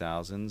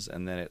 2000s,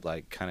 and then it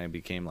like kind of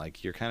became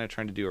like you're kind of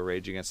trying to do a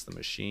Rage Against the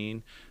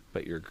Machine,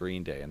 but you're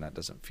Green Day, and that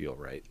doesn't feel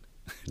right.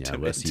 Yeah,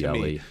 less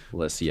yelly.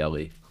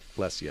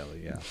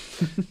 Yeah.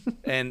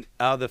 And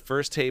the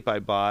first tape I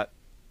bought,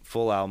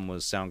 full album,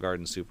 was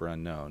Soundgarden Super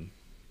Unknown.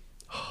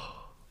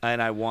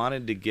 And I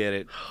wanted to get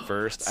it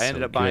first. I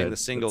ended up buying the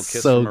single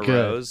Kiss from a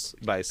Rose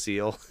by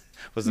Seal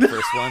was the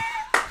first one.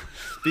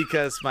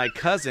 Because my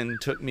cousin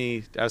took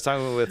me, I was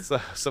talking with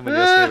someone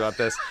yesterday about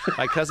this.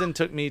 My cousin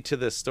took me to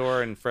the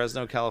store in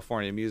Fresno,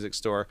 California, a music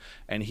store,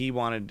 and he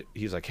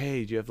was like,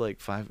 hey, do you have like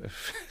 $5,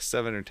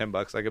 $7 or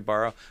 $10 I could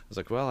borrow? I was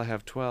like, well, I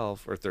have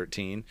 12 or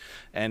 13.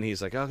 And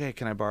he's like, okay,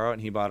 can I borrow it?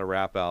 And he bought a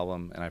rap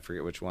album, and I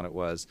forget which one it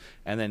was.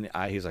 And then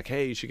he's like,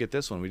 hey, you should get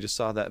this one. We just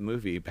saw that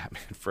movie,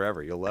 Batman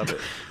Forever. You'll love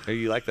it.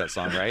 You like that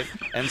song, right?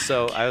 And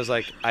so I was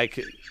like, I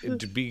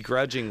could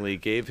begrudgingly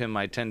gave him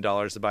my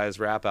 $10 to buy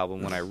his rap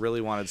album when I really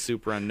wanted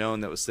Super Unknown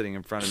that was sitting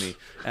in front of me,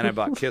 and I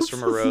bought Kiss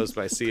from a Rose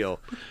by Seal,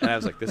 and I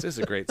was like, this is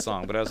a great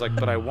song, but I was like,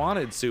 but I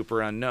wanted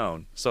Super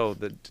Unknown. So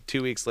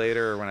 2 weeks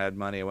later, when I had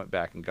money, I went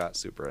back and got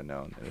Super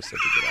Unknown. It was such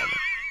a good album.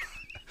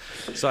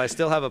 So I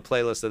still have a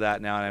playlist of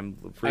that now, and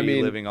I'm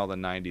reliving all the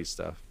 90s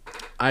stuff.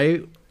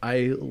 I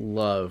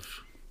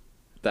love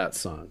that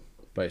song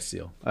by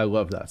Seal. I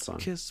love that song.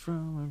 Kiss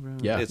from a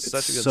Rose. Yeah, it's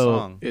such a good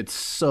song. It's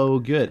so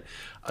good.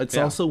 It's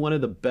also one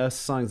of the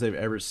best songs I've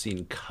ever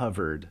seen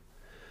covered.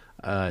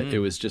 It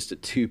was just a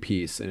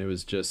 2-piece, and it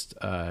was just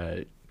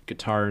a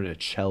guitar and a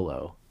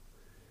cello.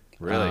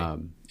 Really?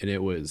 And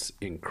it was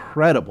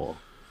incredible.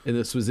 And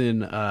this was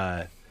in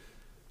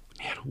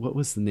what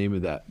was the name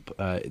of that?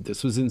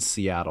 This was in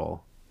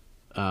Seattle.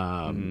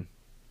 Oh my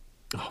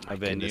a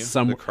venue, goodness.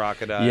 The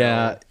Crocodile.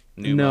 Yeah.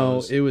 Numos.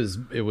 No,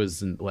 it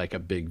wasn't like a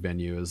big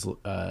venue. It was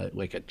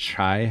like a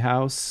chai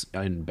house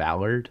in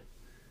Ballard.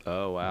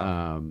 Oh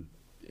wow.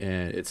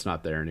 And it's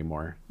not there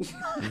anymore.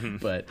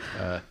 But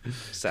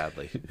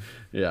sadly.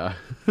 Yeah.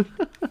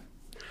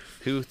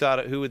 Who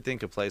would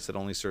think a place that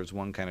only serves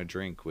one kind of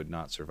drink would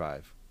not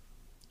survive?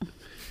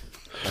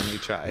 Only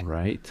chai.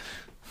 Right.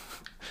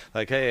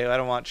 Like, hey, I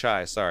don't want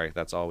chai. Sorry,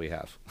 that's all we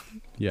have.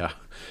 Yeah.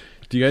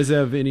 Do you guys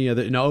have any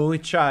other? No, only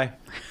chai.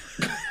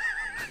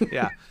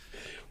 Yeah.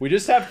 We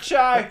just have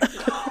chai.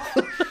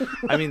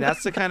 I mean,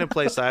 that's the kind of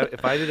place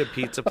if I did a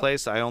pizza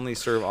place, I only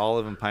serve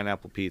olive and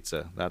pineapple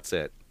pizza. That's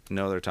it.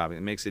 No other topping.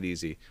 It makes it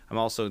easy. I'm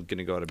also going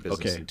to go out of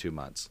business in 2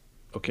 months.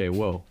 Okay,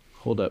 whoa.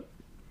 Hold up.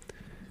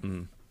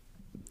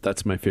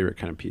 That's my favorite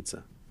kind of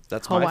pizza.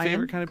 That's my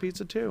favorite kind of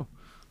pizza too.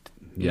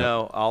 Yep.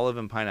 No, olive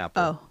and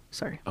pineapple. Oh,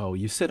 sorry. Oh,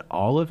 you said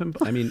olive and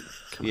I mean,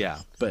 yeah,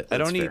 but I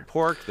don't eat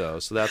pork though,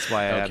 so that's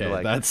why I had to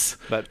like. That's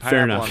but pineapple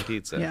fair enough. on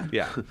pizza.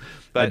 Yeah.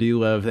 But I do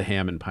love the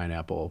ham and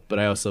pineapple, but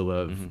I also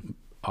love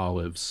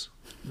olives.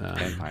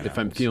 And if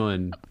I'm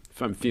feeling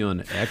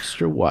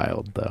extra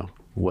wild though,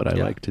 what I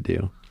like to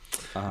do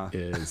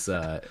is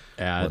add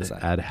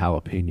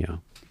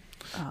jalapeno.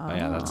 Oh,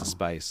 yeah, that's a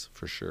spice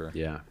for sure.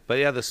 Yeah. But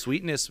yeah, the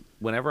sweetness,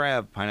 whenever I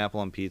have pineapple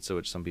on pizza,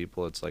 which some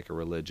people, it's like a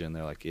religion.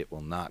 They're like, it will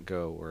not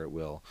go or it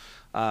will.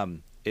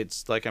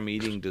 It's like I'm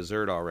eating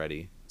dessert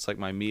already. It's like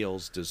my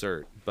meal's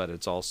dessert, but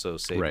it's also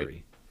savory.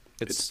 Right.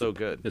 It's so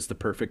good. It's the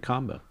perfect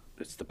combo.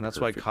 And that's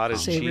why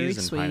cottage cheese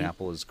and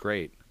pineapple is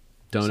great.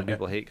 Some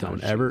people hate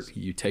cottage cheese.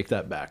 You take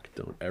that back.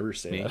 Don't ever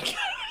say that.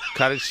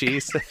 Cottage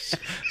cheese.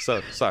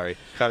 So sorry,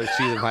 cottage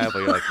cheese and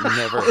pineapple. You're like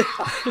never.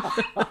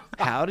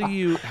 How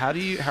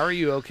are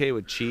you okay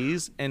with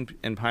cheese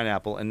and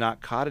pineapple and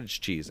not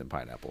cottage cheese and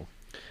pineapple?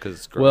 Because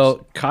it's gross.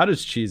 Well,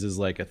 cottage cheese is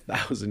like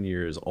 1,000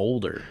 years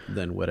older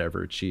than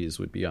whatever cheese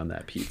would be on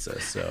that pizza.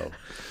 So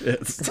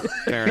it's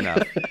fair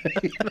enough.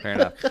 Fair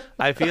enough.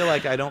 I feel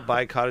like I don't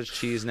buy cottage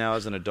cheese now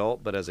as an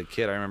adult, but as a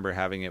kid, I remember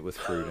having it with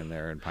fruit in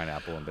there and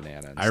pineapple and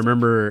banana. And I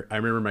remember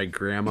my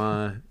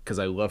grandma, because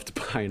I loved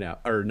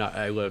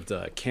I loved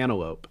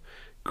cantaloupe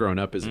growing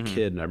up as a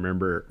kid, and I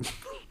remember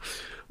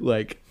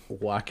like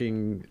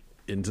walking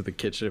into the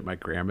kitchen at my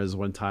grandma's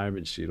one time,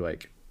 and she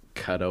like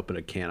cut open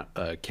a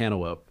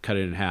cantaloupe, cut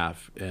it in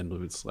half, and it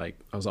was like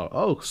I was all,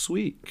 oh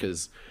sweet,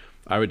 because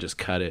I would just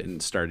cut it and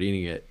start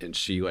eating it, and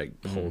she like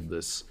pulled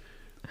this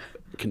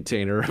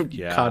container of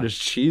cottage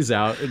cheese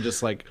out and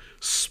just like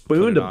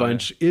spooned a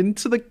bunch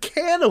into the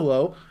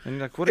cantaloupe. And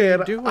you're like, what are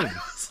you doing? I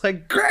was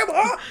like,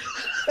 Grandma.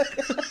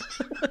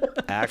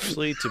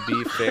 Actually, to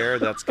be fair,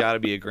 that's got to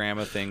be a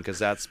grandma thing, because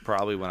that's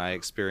probably when I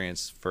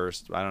experienced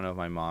first. I don't know if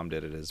my mom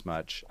did it as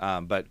much,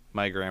 but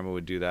my grandma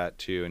would do that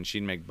too, and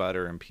she'd make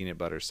butter and peanut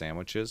butter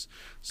sandwiches.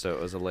 So it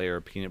was a layer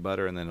of peanut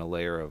butter and then a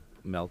layer of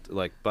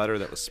butter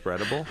that was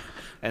spreadable.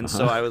 And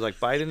so I would like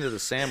bite into the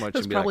sandwich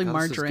and be like, oh,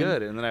 this is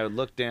good. And then I would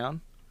look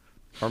down.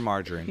 Or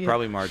margarine.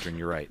 Probably margarine,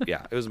 you're right.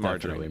 Yeah, it was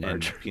margarine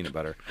and peanut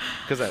butter.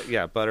 Because,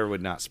 butter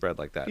would not spread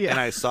like that. Yeah.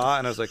 And I saw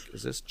and I was like,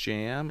 is this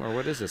jam or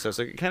what is this? I was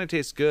like, it kind of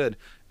tastes good.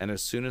 And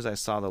as soon as I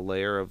saw the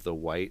layer of the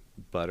white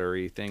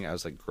buttery thing, I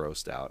was like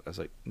grossed out. I was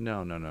like,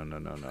 no.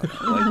 Like,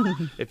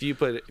 if you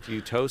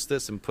toast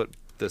this and put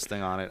this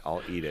thing on it,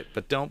 I'll eat it.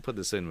 But don't put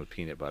this in with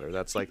peanut butter.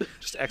 That's like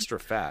just extra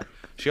fat.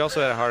 She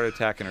also had a heart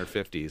attack in her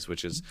 50s,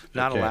 which is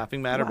not a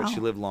laughing matter, but she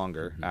lived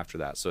longer after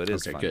that. So it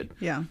is funny. Good.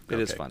 Yeah. It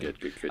is funny.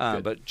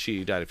 Good. But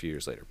she died a few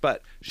years later.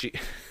 But she...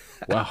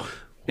 Wow.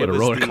 What a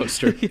roller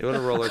coaster. What a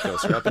roller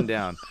coaster, up and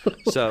down.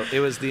 So it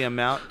was the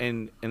amount,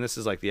 and this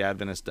is like the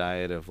Adventist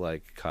diet of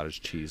like cottage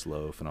cheese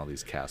loaf and all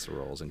these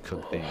casseroles and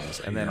cooked things.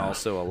 And then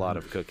also a lot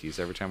of cookies.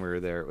 Every time we were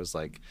there, it was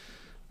like...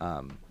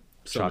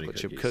 chocolate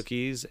chip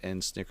cookies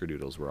and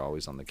snickerdoodles were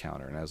always on the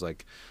counter, and I was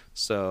like,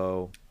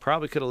 so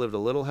probably could have lived a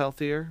little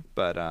healthier,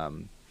 but I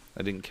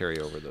didn't carry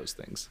over those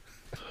things.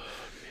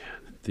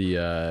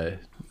 The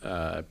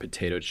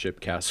potato chip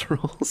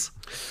casseroles.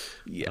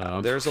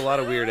 There's a lot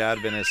of weird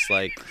Adventist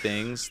like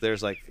things.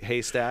 There's like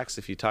haystacks.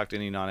 If you talk to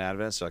any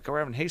non-Adventists, they're like, oh, we're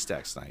having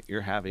haystacks tonight. You're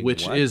having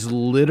which what? Is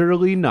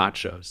literally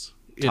nachos.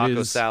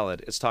 Taco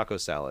salad. It's taco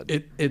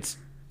salad. It's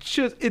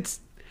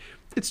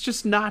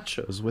just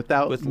nachos with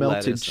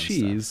melted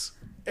cheese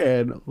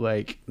and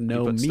like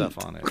no meat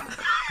stuff on it.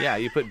 Yeah,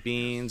 you put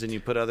beans and you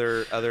put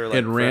other like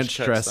and ranch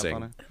dressing.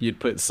 On it. You'd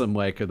put some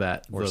like of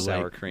that or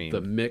sour cream.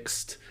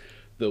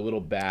 The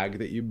little bag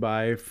that you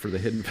buy for the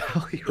Hidden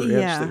Valley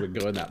Ranch that would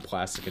go in that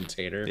plastic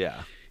container.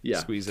 Yeah.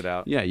 Squeeze it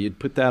out. Yeah, you'd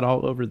put that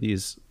all over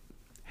these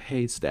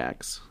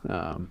haystacks.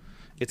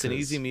 It's an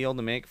easy meal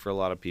to make for a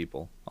lot of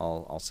people.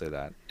 I'll say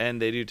that,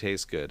 and they do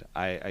taste good.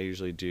 I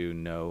usually do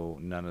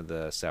none of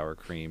the sour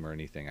cream or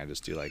anything. I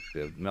just do like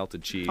the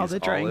melted cheese, all the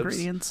dry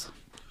olives,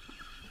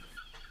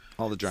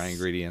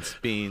 ingredients,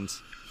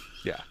 beans.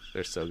 Yeah,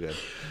 they're so good.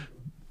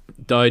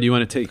 Dolly, do you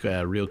want to take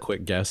a real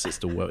quick guess as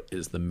to what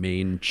is the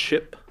main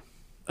chip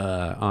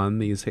on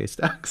these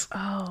haystacks?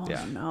 Oh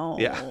no!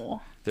 Yeah,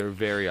 they're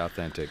very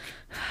authentic.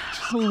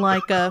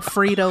 Like a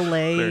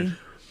Frito-Lay.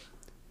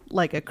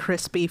 Like a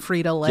crispy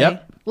Frito-Lay,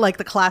 like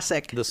the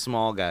classic. The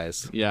small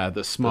guys. Yeah,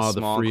 the small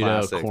Frito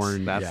classics.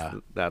 corn.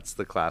 That's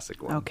the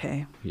classic one.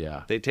 Okay.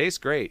 Yeah. They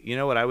taste great. You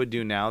know what I would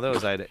do now though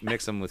is I'd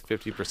mix them with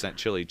 50%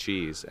 chili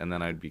cheese, and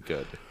then I'd be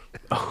good.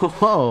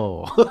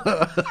 Oh.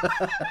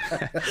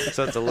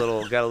 So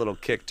it's got a little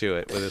kick to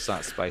it, but it's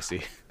not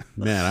spicy.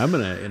 Man, I'm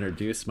gonna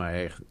introduce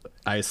my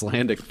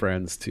Icelandic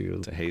friends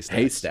to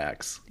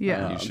haystacks.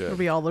 Yeah, you should. It'll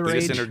be all the rage. We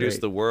just introduced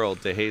the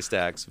world to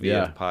haystacks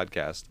via the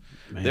podcast.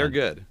 Man. They're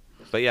good.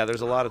 But yeah,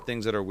 there's a lot of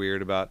things that are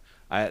weird about.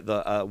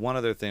 One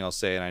other thing I'll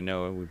say, and I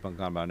know we've gone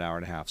about an hour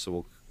and a half, so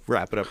we'll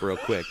wrap it up real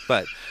quick.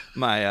 But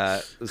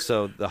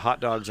so the hot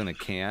dogs in a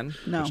can,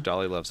 which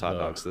Dolly loves hot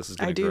dogs. This is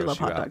going to gross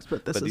you out. I do love hot dogs,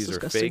 but these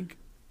disgusting. Are fake.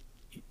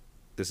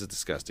 This is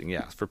disgusting.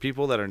 Yeah, for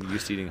people that are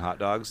used to eating hot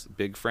dogs,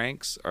 Big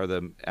Franks are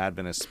the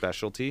Adventist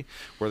specialty,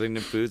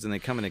 Worthington Foods, and they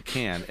come in a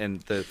can. And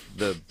the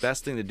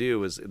best thing to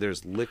do is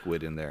there's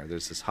liquid in there.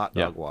 There's this hot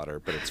dog water,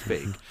 but it's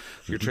fake.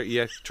 You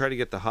try to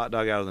get the hot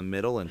dog out of the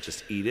middle and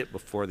just eat it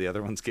before the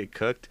other ones get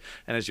cooked.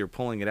 And as you're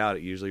pulling it out,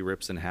 it usually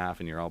rips in half,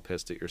 and you're all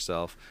pissed at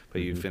yourself.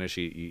 But you finish,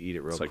 you eat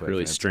it real quick. It's like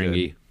really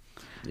stringy. Good.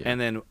 Yeah.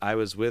 And then I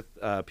was with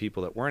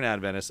people that weren't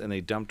Adventists, and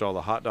they dumped all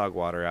the hot dog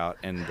water out,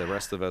 and the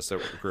rest of us that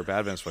were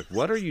Adventists were like,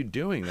 "What are you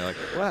doing?" They're like,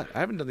 "What? I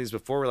haven't done these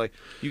before." We're like,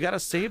 "You got to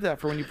save that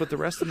for when you put the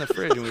rest in the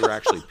fridge." And we were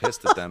actually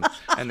pissed at them,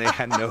 and they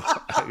had no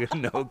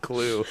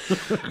clue.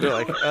 They're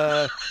like,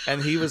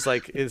 and he was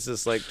like, "It's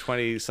this like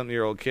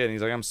 20-something-year-old kid," and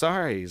he's like, "I'm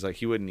sorry." He's like,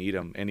 he wouldn't eat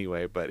them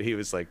anyway, but he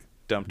was like,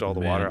 dumped all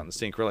the water out in the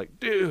sink. We're like,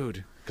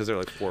 "Dude." Because they're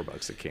like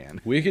 $4 a can.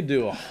 We could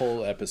do a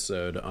whole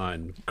episode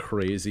on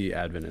crazy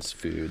Adventist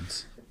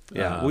foods.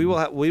 Yeah, we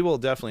will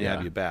definitely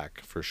have you back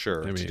for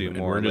sure to do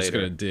more. We're just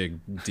going to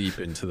dig deep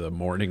into the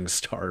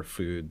Morningstar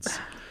foods.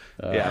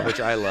 Which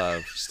I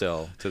love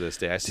still to this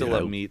day. I still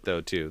love meat though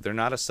too. They're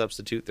not a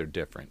substitute; they're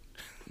different.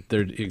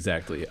 They're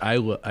exactly. I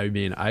love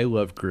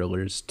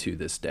grillers to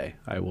this day.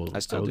 I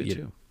still do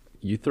too.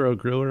 You throw a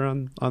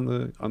griller on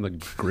the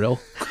grill,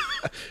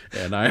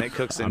 and it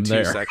cooks in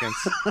 2 seconds.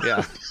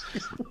 Yeah,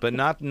 but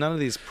none of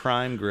these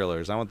Prime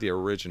grillers. I want the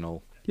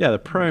original. Yeah, the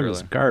Prime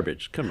is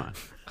garbage. Come on.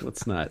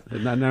 Let's not.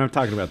 Now I'm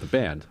talking about the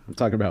band. I'm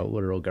talking about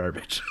literal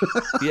garbage.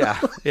 Yeah.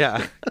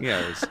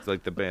 It's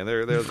like the band.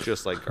 They're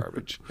just like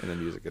garbage in the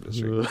music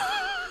industry.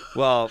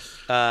 Well,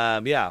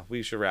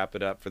 we should wrap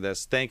it up for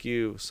this. Thank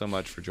you so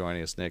much for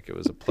joining us, Nick. It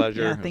was a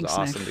pleasure. It was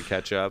awesome to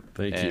catch up.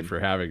 Thank you for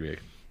having me.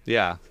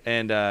 Yeah,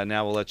 and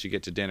now we'll let you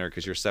get to dinner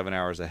because you're 7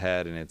 hours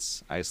ahead and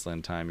it's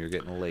Iceland time. You're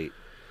getting late.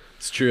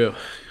 It's true.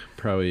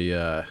 Probably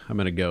I'm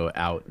gonna go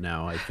out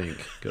now. I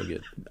think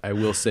I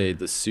will say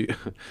the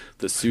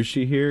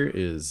sushi here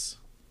is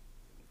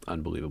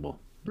unbelievable.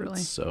 Really,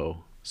 it's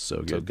so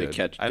good. They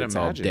catch it's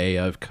all day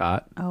I've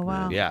caught. Oh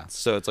wow. Yeah,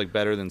 so it's like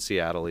better than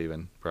Seattle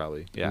even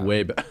probably. Yeah,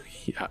 way better.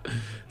 Yeah,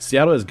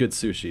 Seattle has good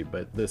sushi,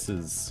 but this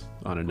is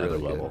on another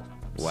really level.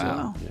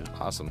 Wow,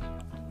 awesome.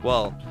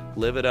 Well,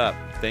 live it up.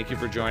 Thank you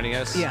for joining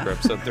us for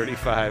episode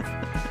 35.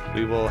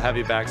 We will have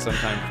you back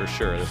sometime for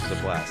sure. This was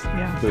a blast.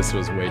 Yeah. This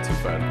was way too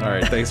fun. All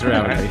right. Thanks for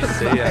having me.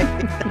 See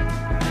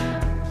ya.